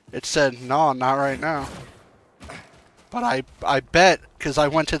 It said no, not right now. But I bet, because I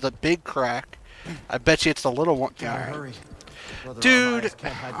went to the big crack, I bet you it's the little one. Yeah, hurry. Dude,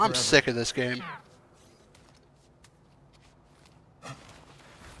 I'm sick of this game.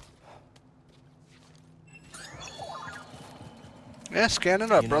 Yeah, scan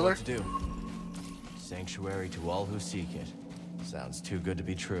it up, You know brother. what to do. Sanctuary to all who seek it. Sounds too good to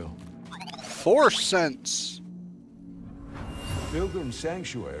be true. 4 cents. Pilgrim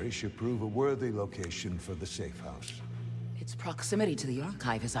Sanctuary should prove a worthy location for the safe house. Its proximity to the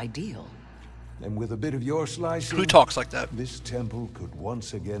archive is ideal. And with a bit of your slicing, Who talks like that? This temple could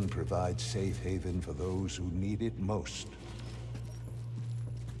once again provide safe haven for those who need it most.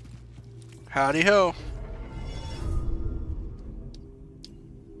 Howdy ho.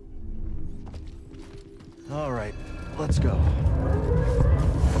 All right, let's go.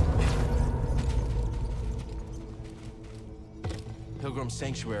 Pilgrim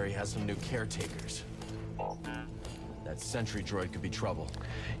Sanctuary has some new caretakers. That sentry droid could be trouble.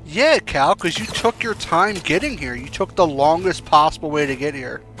 Yeah, Cal, because you took your time getting here. You took the longest possible way to get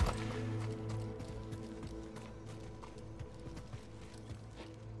here.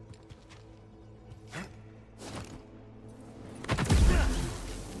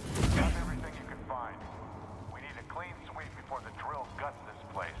 Got everything you can find. We need a clean sweep before the drill guts this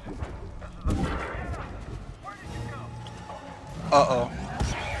place. Where did you go? Uh-oh.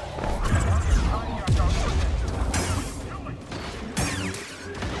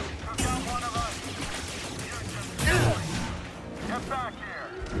 Get back here!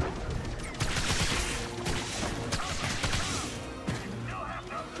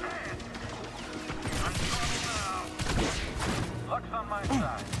 Luck's on my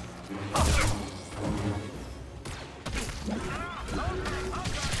side.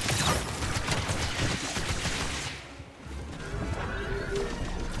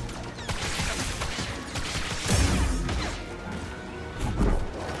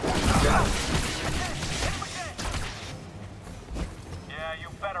 Yeah, you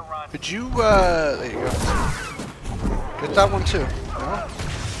better run. Could you, there you go. Get that one too. No?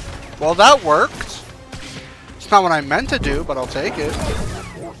 Well, that worked. It's not what I meant to do, but I'll take it.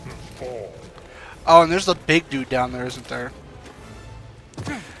 Oh, and there's the big dude down there, isn't there?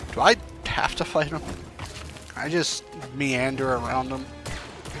 Do I have to fight him? Can I just meander around him?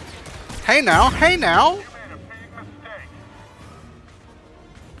 Hey now, hey now!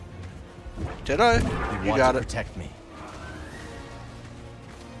 Did I? You got it. Protect me.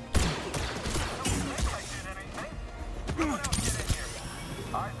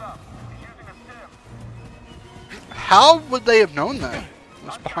 How would they have known that? It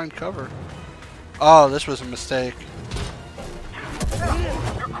was behind cover. Oh, this was a mistake.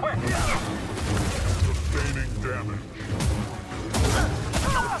 Sustaining damage.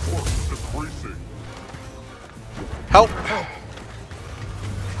 Force decreasing. Help!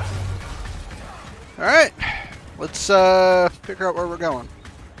 Alright. Let's figure out where we're going.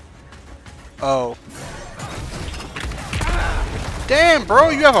 Oh. Damn, bro,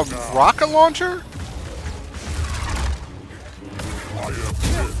 you have a rocket launcher?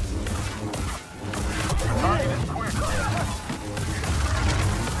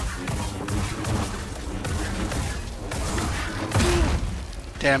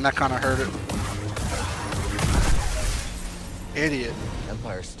 Damn, that kind of hurt it. Idiot.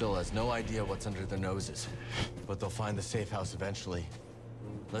 Empire still has no idea what's under their noses, but they'll find the safe house eventually.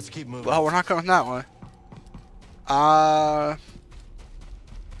 Let's keep moving. Well, we're not going that way.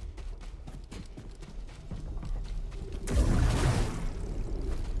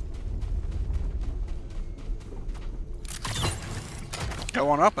 Go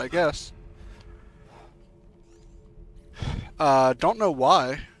on up, I guess. Don't know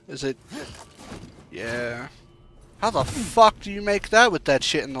why. Is it... Yeah. How the fuck do you make that with that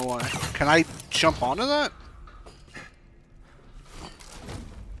shit in the way? Can I jump onto that?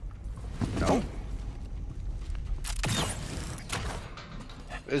 No.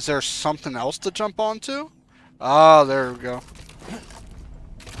 Is there something else to jump onto? Ah, there we go.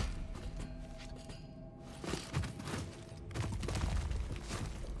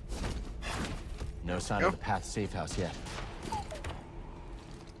 No sign of the path safe house yet.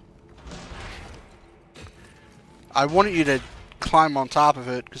 I wanted you to climb on top of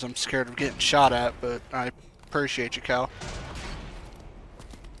it because I'm scared of getting shot at, but I appreciate you, Cal.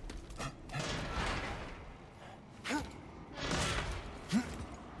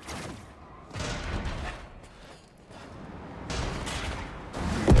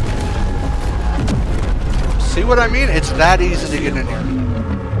 See what I mean? It's that easy to get in here.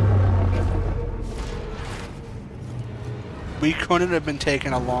 We couldn't have been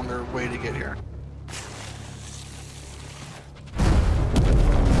taking a longer way to get here.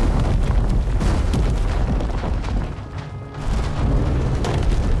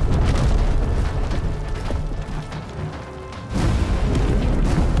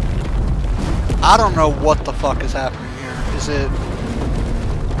 I don't know what the fuck is happening here. Is it...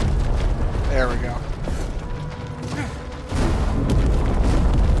 There we go.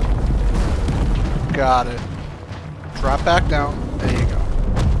 Got it. Drop back down. There you go.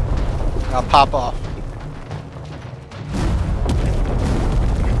 Now pop off.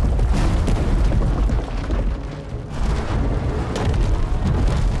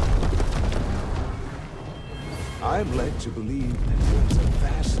 I'm led to believe that there's a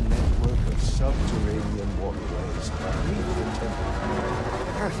vast network of subterranean waterways beneath the temple.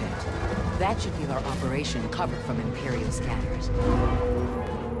 Perfect. That should give our operation cover from Imperial scatters.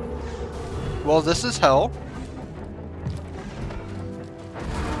 Well, this is hell.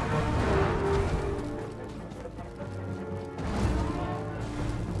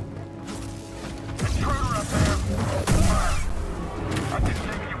 Intruder up there! I can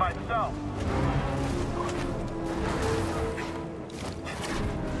save you myself!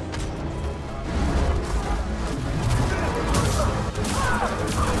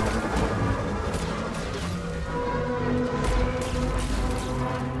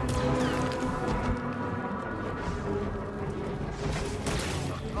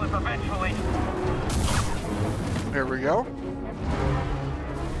 Slip eventually. Here we go.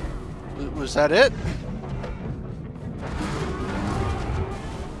 Was that it?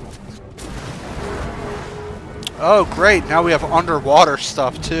 Oh, great. Now we have underwater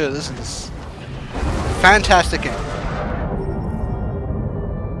stuff, too. This is a fantastic game.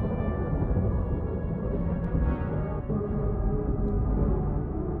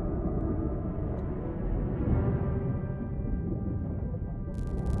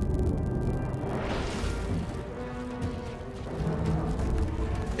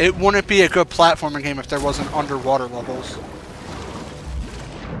 It wouldn't be a good platforming game if there wasn't underwater levels.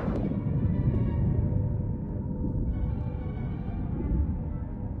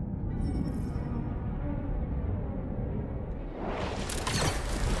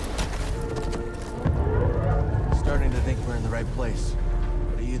 Starting to think we're in the right place.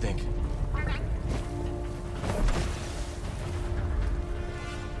 What do you think?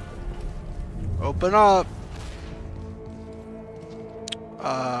 Open up.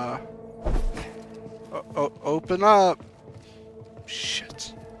 Open up.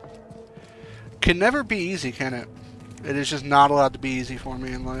 Shit. Can never be easy, can it? It is just not allowed to be easy for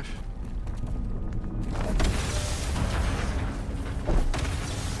me in life.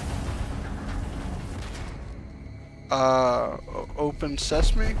 Open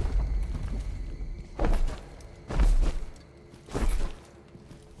sesame?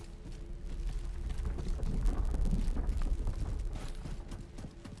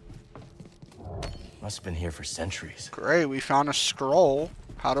 Must have been here for centuries. Great, we found a scroll.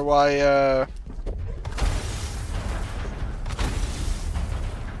 How do I,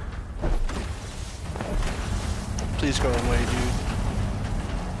 Please go away, dude.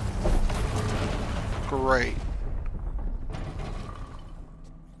 Great.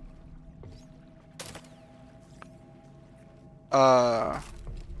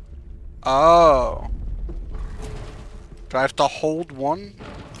 Oh. Do I have to hold one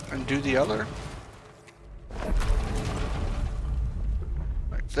and do the other?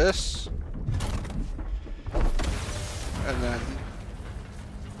 Like this. And then...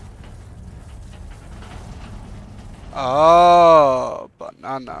 Oh,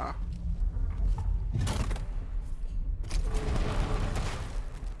 banana.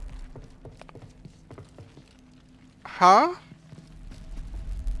 Huh?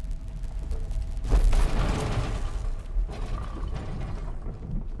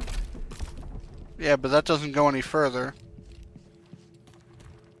 Yeah, but that doesn't go any further.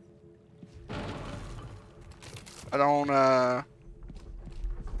 I don't,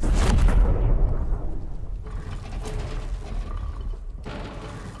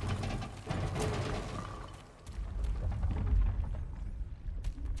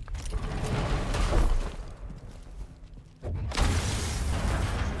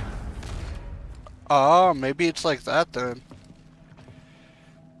 Oh, maybe it's like that then.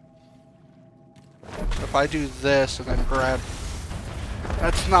 So if I do this and then grab...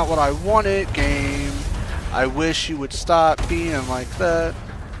 That's not what I wanted, game. I wish you would stop being like that.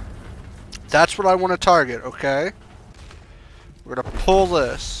 That's what I want to target, okay? We're gonna pull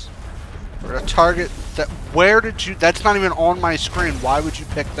this. We're gonna target that. Where did you... That's not even on my screen. Why would you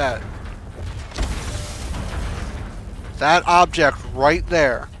pick that? That object right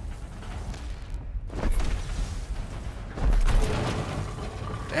there.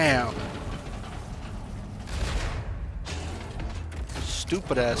 Damn.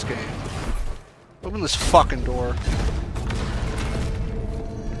 Stupid ass game. Open this fucking door.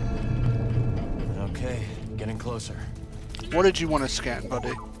 Okay, getting closer. What did you want to scan,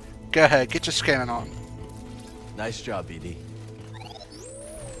 buddy? Go ahead, get your scanning on. Nice job, BD.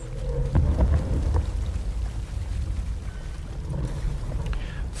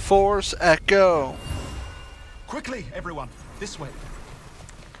 Force Echo. Quickly, everyone, this way.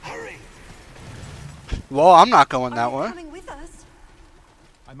 Hurry! Well, I'm not going that way. Coming with us?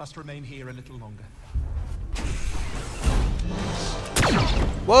 I must remain here a little longer.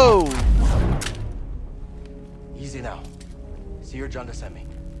 Whoa! Easy now. See your Junda sent me.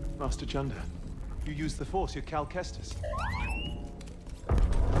 Master Junda, you use the Force, you're Cal Kestis.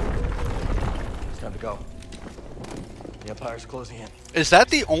 It's time to go. The Empire's closing in. Is that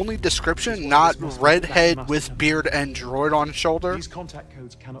the only description? Not redhead with beard and droid on shoulder? These contact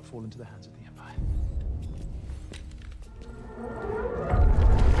codes cannot fall into the hands of the Empire.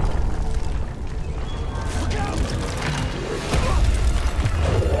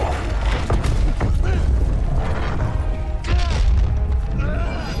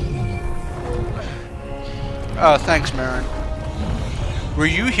 Oh, thanks, merrin. Were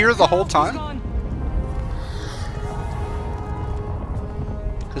you here the whole time?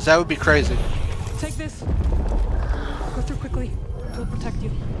 Because that would be crazy. Take this. Go through quickly. It will protect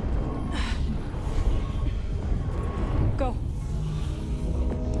you. Go.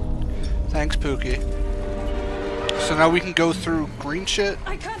 Thanks, Pookie. So now we can go through green shit?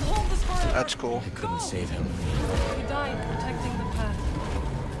 I can't hold this forever. That's cool. I couldn't save him. He died protecting the path.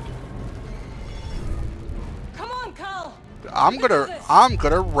 Come on, Cal. I'm gonna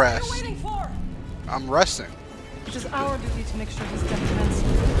rest. What are you waiting for? I'm resting. It is our duty to make sure his death ends.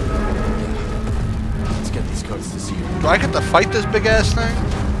 Let's get these codes to see you. Do I get to fight this big ass thing?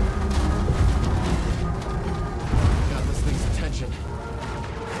 Got this thing's attention.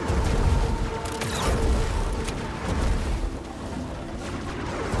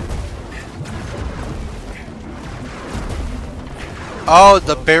 Oh,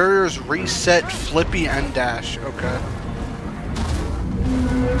 the barriers reset flippy and dash. Okay.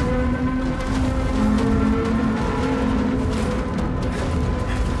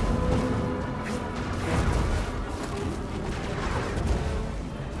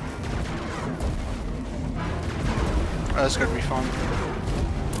 Oh, that's gonna be fun.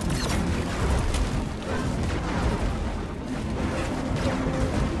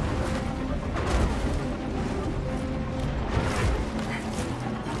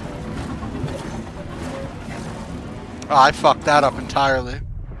 Oh, I fucked that up entirely.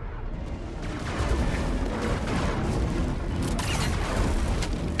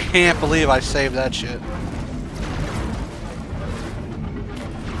 Can't believe I saved that shit.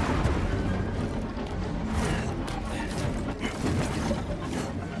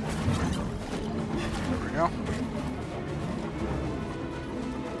 There we go.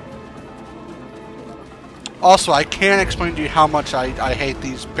 Also, I can't explain to you how much I hate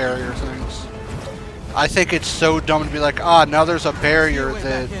these barrier things. I think it's so dumb to be like, ah, now there's a barrier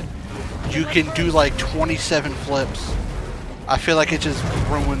that you can do like 27 flips. I feel like it just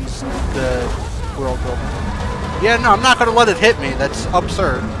ruins the world building. Yeah, no, I'm not going to let it hit me. That's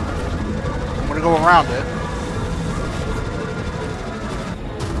absurd. I'm going to go around it.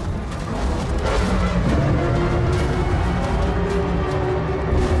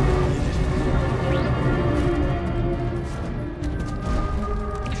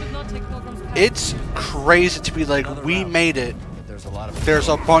 It's crazy to be like, we made it. There's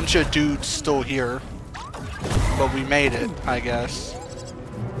a bunch of dudes still here. But we made it, I guess.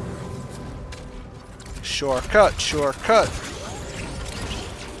 Shortcut, shortcut.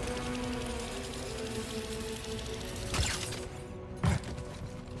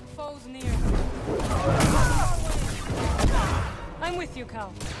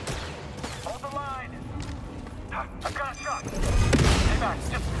 Hold the line. I've got a shot. Stay back.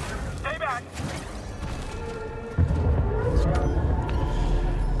 Just stay back.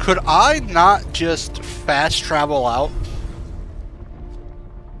 Could I not just fast travel out?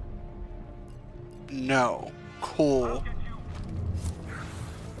 No. Cool.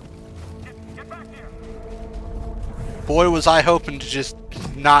 Boy, was I hoping to just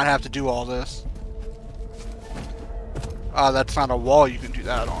not have to do all this. That's not a wall you can do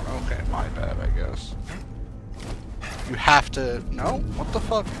that on. Okay, my bad, I guess. You have to... No? What the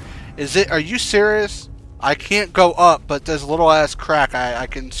fuck? Is it... Are you serious? I can't go up, but there's a little ass crack I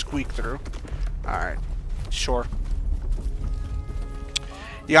can squeak through. Alright. Sure.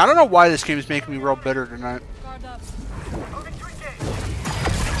 Yeah, I don't know why this game is making me real bitter tonight. Guard up.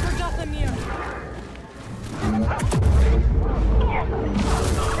 We're nothing here.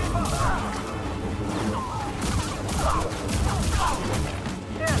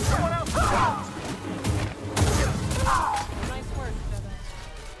 Nice work,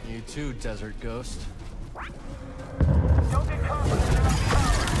 Jedi. You too, Desert Ghost. Don't get confident in our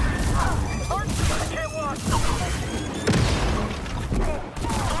power. I can't walk.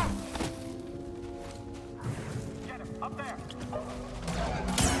 Get him, up there.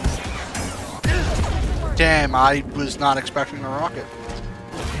 Damn, I was not expecting a rocket.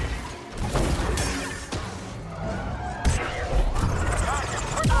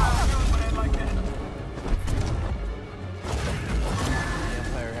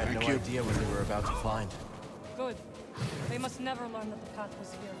 No idea what they were about to find. Good. They must never learn that the path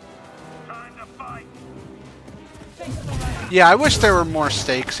was here. Time to fight. Yeah, I wish there were more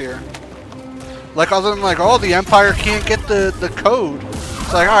stakes here. Like, other than like, oh, the Empire can't get the code.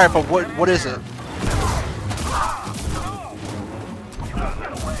 It's like, alright, but what is it?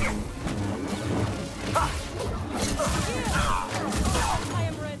 I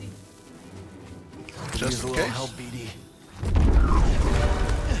am ready. Just in case. Help, BD.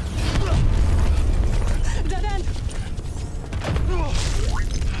 Dead end.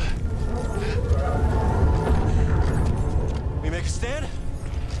 We make a stand?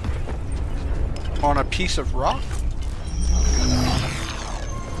 On a piece of rock?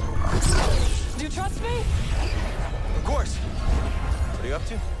 Do you trust me? Of course. What are you up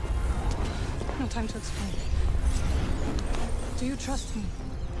to? No time to explain. Do you trust me?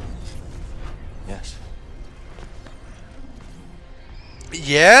 Yes.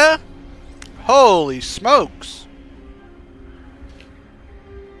 Yeah? Holy smokes.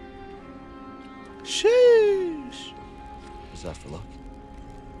 Sheesh. Is that for luck?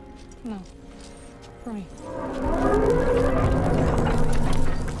 No. For me.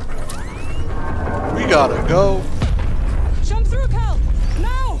 We gotta go. Jump through, Cal!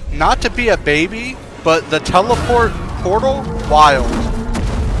 Now! Not to be a baby, but the teleport portal, wild.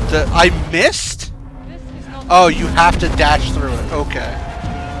 I missed? Oh, you have to dash through it. Okay.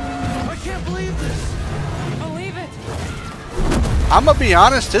 I can't believe this. Believe it. I'm gonna be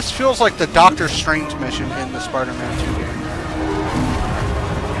honest, this feels like the Doctor Strange mission in the Spider-Man 2 game.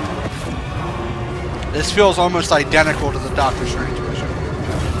 This feels almost identical to the Doctor Strange mission.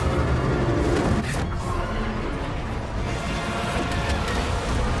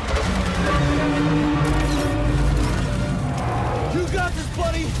 You got this,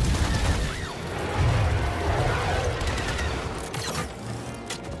 buddy.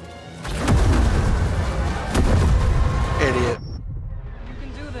 Idiot. You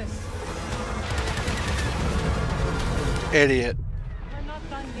can do this. Idiot. We're not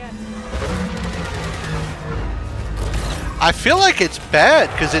done yet. I feel like it's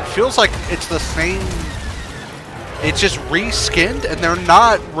bad because it feels like it's the same. It's just reskinned and they're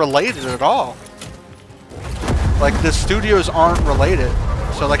not related at all. Like the studios aren't related.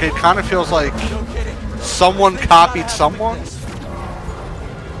 So like it kind of feels like someone copied someone.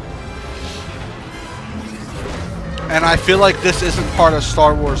 And I feel like this isn't part of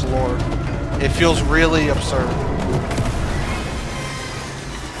Star Wars lore. It feels really absurd.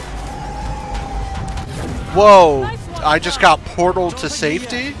 Whoa, I just got portaled to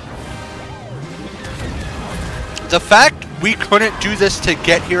safety? The fact we couldn't do this to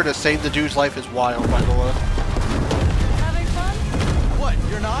get here to save the dude's life is wild, by the way. Having fun? What,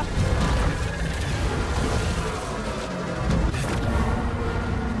 you're not?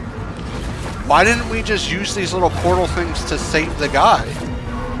 Why didn't we just use these little portal things to save the guy?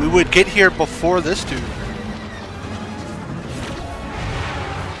 We would get here before this dude.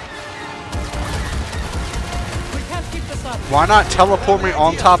 We can't keep this up. Why not teleport me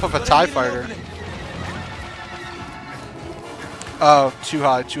on top of a TIE fighter? Oh, too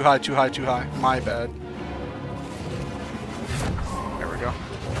high, too high, too high, too high. My bad. There we go.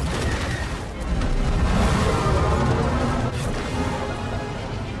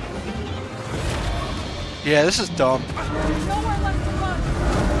 Yeah, this is dumb. Nowhere left to run.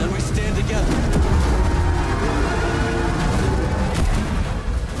 Then we stand together.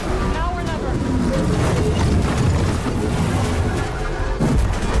 Now or never.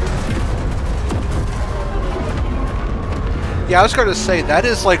 Yeah, I was going to say, that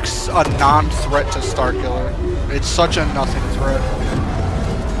is like a non-threat to Starkiller. It's such a nothing threat.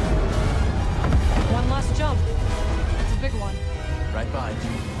 One last jump. It's a big one. Right behind you.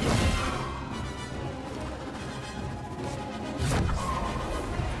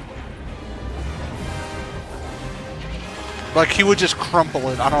 Like, he would just crumple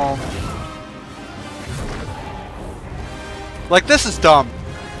it. I don't... Like, this is dumb.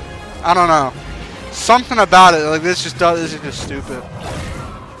 I don't know. Something about it, like, this is just stupid.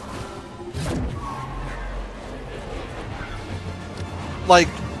 Like...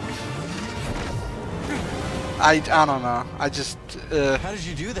 I don't know. I just... How did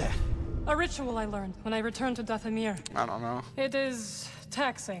you do that? A ritual I learned when I returned to Dathomir. I don't know. It is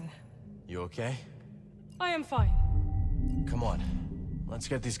taxing. You okay? I am fine. Come on. Let's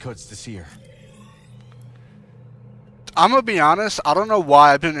get these codes to Seer. I'm gonna be honest, I don't know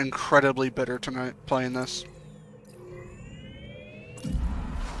why I've been incredibly bitter tonight playing this.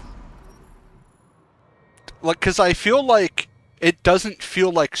 Like, cause I feel like it doesn't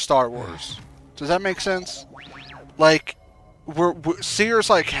feel like Star Wars. Does that make sense? Like, Seer's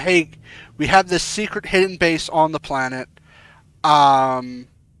like, hey, we have this secret hidden base on the planet.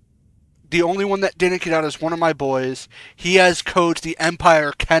 The only one that didn't get out is one of my boys. He has codes the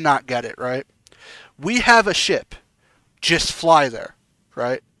Empire cannot get it, right? We have a ship. Just fly there,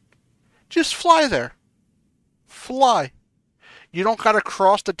 right? Just fly there. Fly. You don't gotta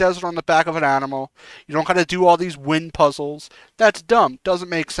cross the desert on the back of an animal. You don't gotta do all these wind puzzles. That's dumb. Doesn't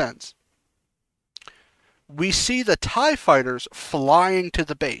make sense. We see the TIE fighters flying to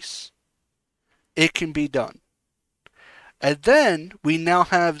the base. It can be done. And then we now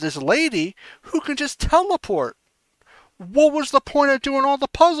have this lady who can just teleport. What was the point of doing all the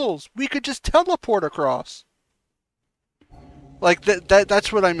puzzles? We could just teleport across. Like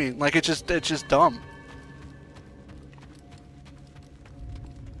that's what I mean. Like it's just dumb.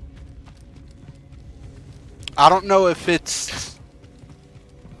 I don't know if it's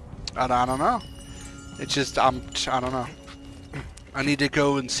I don't know. It's just I don't know. I need to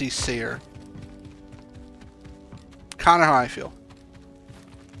go and see Seer. Kind of how I feel.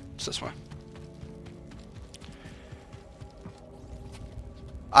 It's this way.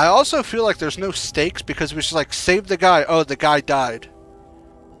 I also feel like there's no stakes because we just like save the guy. Oh, the guy died.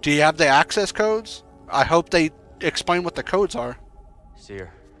 Do you have the access codes? I hope they explain what the codes are.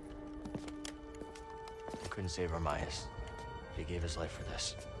 Seer. I couldn't save Armias. He gave his life for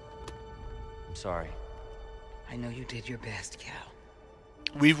this. I'm sorry. I know you did your best, Cal.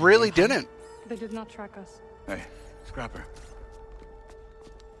 We really didn't. They did not track us. Hey, Scrapper.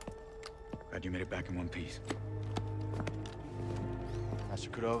 Glad you made it back in one piece. Master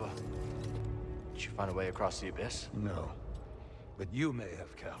Cordova, did you find a way across the abyss? No. But you may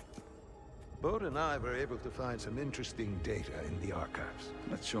have, Cal. Bode and I were able to find some interesting data in the archives.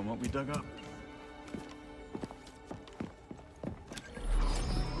 Let's show them what we dug up.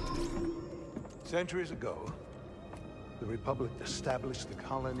 Centuries ago, the Republic established a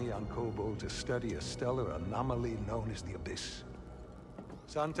colony on Kobold to study a stellar anomaly known as the Abyss.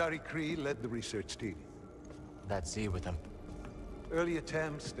 Santari Kree led the research team. That Z with him. Early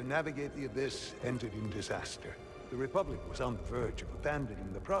attempts to navigate the Abyss ended in disaster. The Republic was on the verge of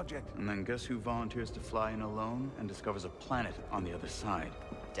abandoning the project. And then guess who volunteers to fly in alone and discovers a planet on the other side?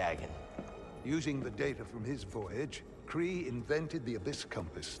 Dagon. Using the data from his voyage, Kree invented the Abyss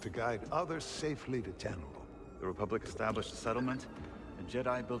Compass to guide others safely to Tanalorr. The Republic established a settlement. The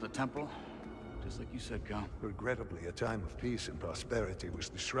Jedi built a temple. Just like you said, Cal. Regrettably, a time of peace and prosperity was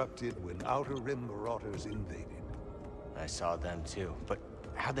disrupted when Outer Rim marauders invaded. I saw them too, but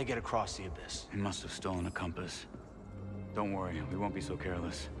how'd they get across the abyss? He must have stolen a compass. Don't worry, we won't be so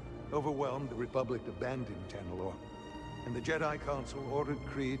careless. Overwhelmed, the Republic abandoned Tanalorr, and the Jedi Council ordered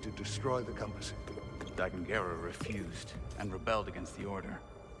Kree to destroy the compass. Dagon Gera refused and rebelled against the Order.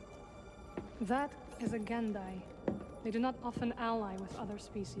 That is a Gendai. They do not often ally with other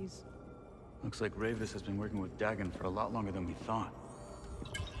species. Looks like Ravis has been working with Dagon for a lot longer than we thought.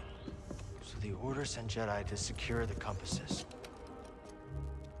 So the Order sent Jedi to secure the compasses.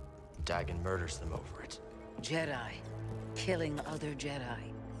 Dagon murders them over it. Jedi. Killing other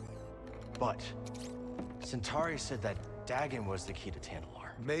Jedi. But Centauri said that Dagon was the key to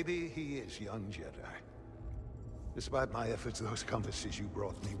Tanalorr. Maybe he is, young Jedi. Despite my efforts, those compasses you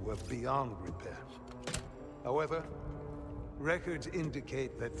brought me were beyond repair. However, records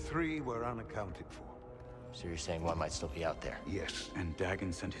indicate that 3 were unaccounted for. So you're saying one might still be out there? Yes, and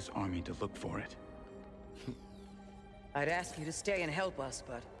Dagon sent his army to look for it. I'd ask you to stay and help us,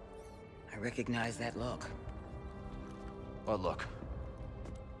 but I recognize that look. What look?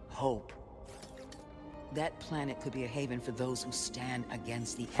 Hope. That planet could be a haven for those who stand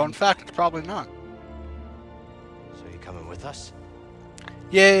against the Fun fact, it's probably not. So you coming with us?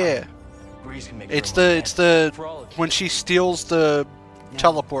 Yeah. Grease can make It's room the for all of you. when she steals the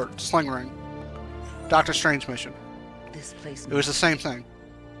teleport sling ring. Doctor Strange mission. This place It was the same thing.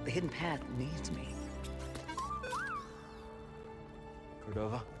 The hidden path needs me.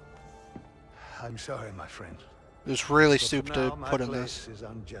 Cordova? I'm sorry, my friend. It was really But for stupid now, to my put in place this. is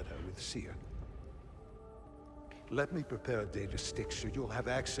on Jeddah with Seer. Let me prepare a data stick so you'll have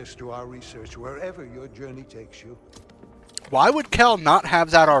access to our research wherever your journey takes you. Why would Kel not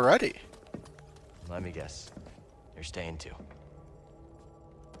have that already? Let me guess. You're staying too.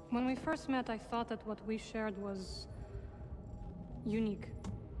 When we first met, I thought that what we shared was unique.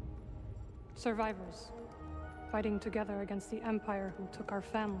 Survivors, fighting together against the Empire who took our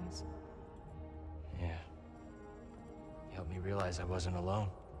families. Yeah. You helped me realize I wasn't alone.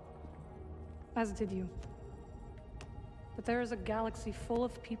 As did you. But there is a galaxy full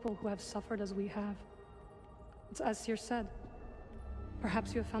of people who have suffered as we have. It's as Seer said.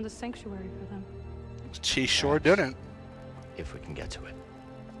 Perhaps you have found a sanctuary for them. She sure didn't. If we can get to it.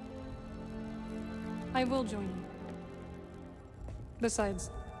 I will join you.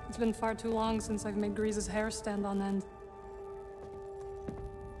 Besides, it's been far too long since I've made Grease's hair stand on end.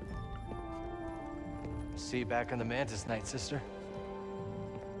 See you back on the Mantis night, sister.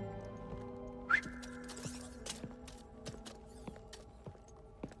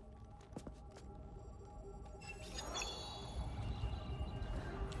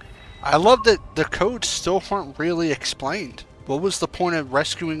 I love that the codes still weren't really explained. What was the point of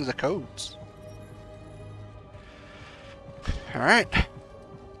rescuing the codes? Alright.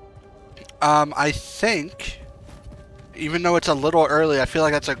 I think, even though it's a little early, I feel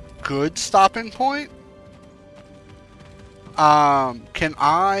like that's a good stopping point. Am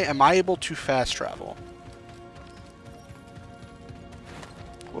I able to fast travel?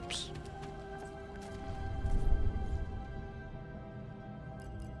 Whoops.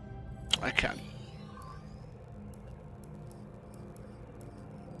 I can.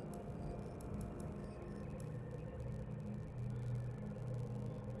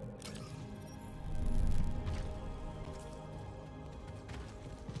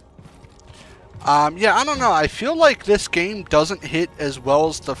 Yeah, I don't know. I feel like this game doesn't hit as well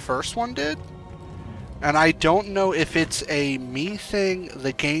as the first one did. And I don't know if it's a me thing,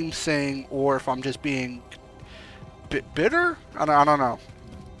 the game thing, or if I'm just being bitter? I don't know.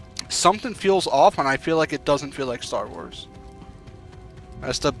 Something feels off, and I feel like it doesn't feel like Star Wars.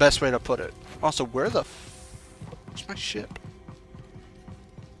 That's the best way to put it. Also, where's my ship?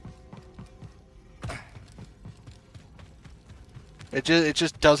 It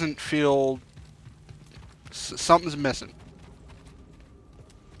just doesn't feel... Something's missing.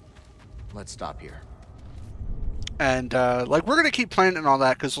 Let's stop here. And, like, we're gonna keep playing it and all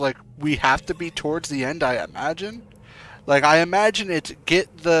that, because, like, we have to be towards the end, I imagine. Like, I imagine it's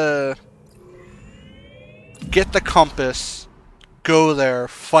get the compass, go there,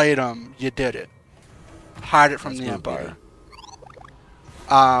 fight them, you did it. Hide it from the Empire.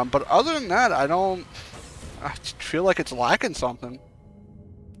 But other than that, I feel like it's lacking something.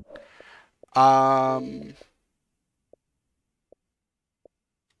 I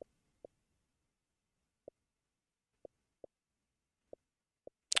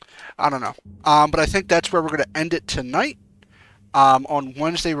don't know. But I think that's where we're going to end it tonight. On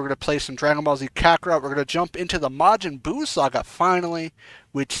Wednesday, we're going to play some Dragon Ball Z Kakarot. We're going to jump into the Majin Buu saga finally,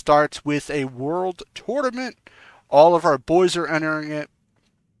 which starts with a world tournament. All of our boys are entering it.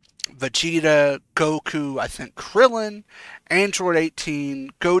 Vegeta, Goku, I think Krillin, Android 18,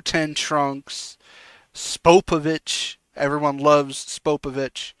 Goten Trunks, Spopovich. Everyone loves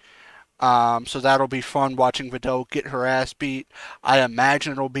Spopovich. So that'll be fun watching Videl get her ass beat. I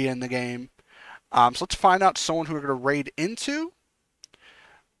imagine it'll be in the game. So let's find out someone who we're going to raid into.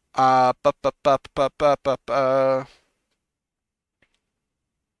 I'm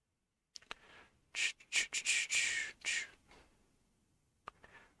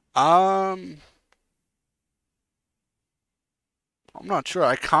not sure.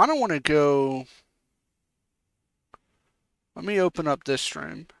 I kind of want to go... Let me open up this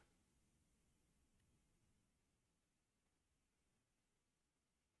stream.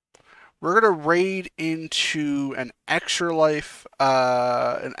 We're gonna raid into an extra lifer.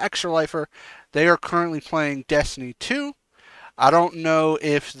 They are currently playing Destiny 2. I don't know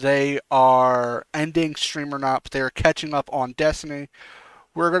if they are ending stream or not, but they are catching up on Destiny.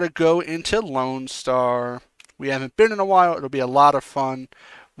 We're going to go into Lone Star. We haven't been in a while. It'll be a lot of fun.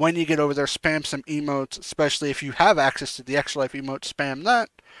 When you get over there, spam some emotes, especially if you have access to the Extra Life emote, spam that.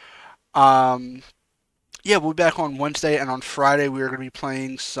 Yeah, we'll be back on Wednesday, and on Friday we are going to be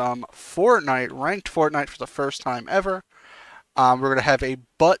playing some Fortnite, ranked Fortnite for the first time ever. We're going to have a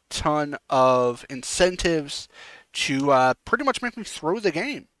butt ton of incentives to pretty much make me throw the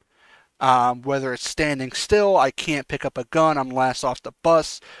game. Whether it's standing still, I can't pick up a gun, I'm last off the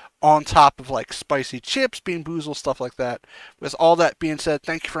bus, on top of like spicy chips, Bean Boozled, stuff like that. With all that being said,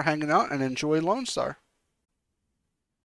 thank you for hanging out and enjoy Lone Star.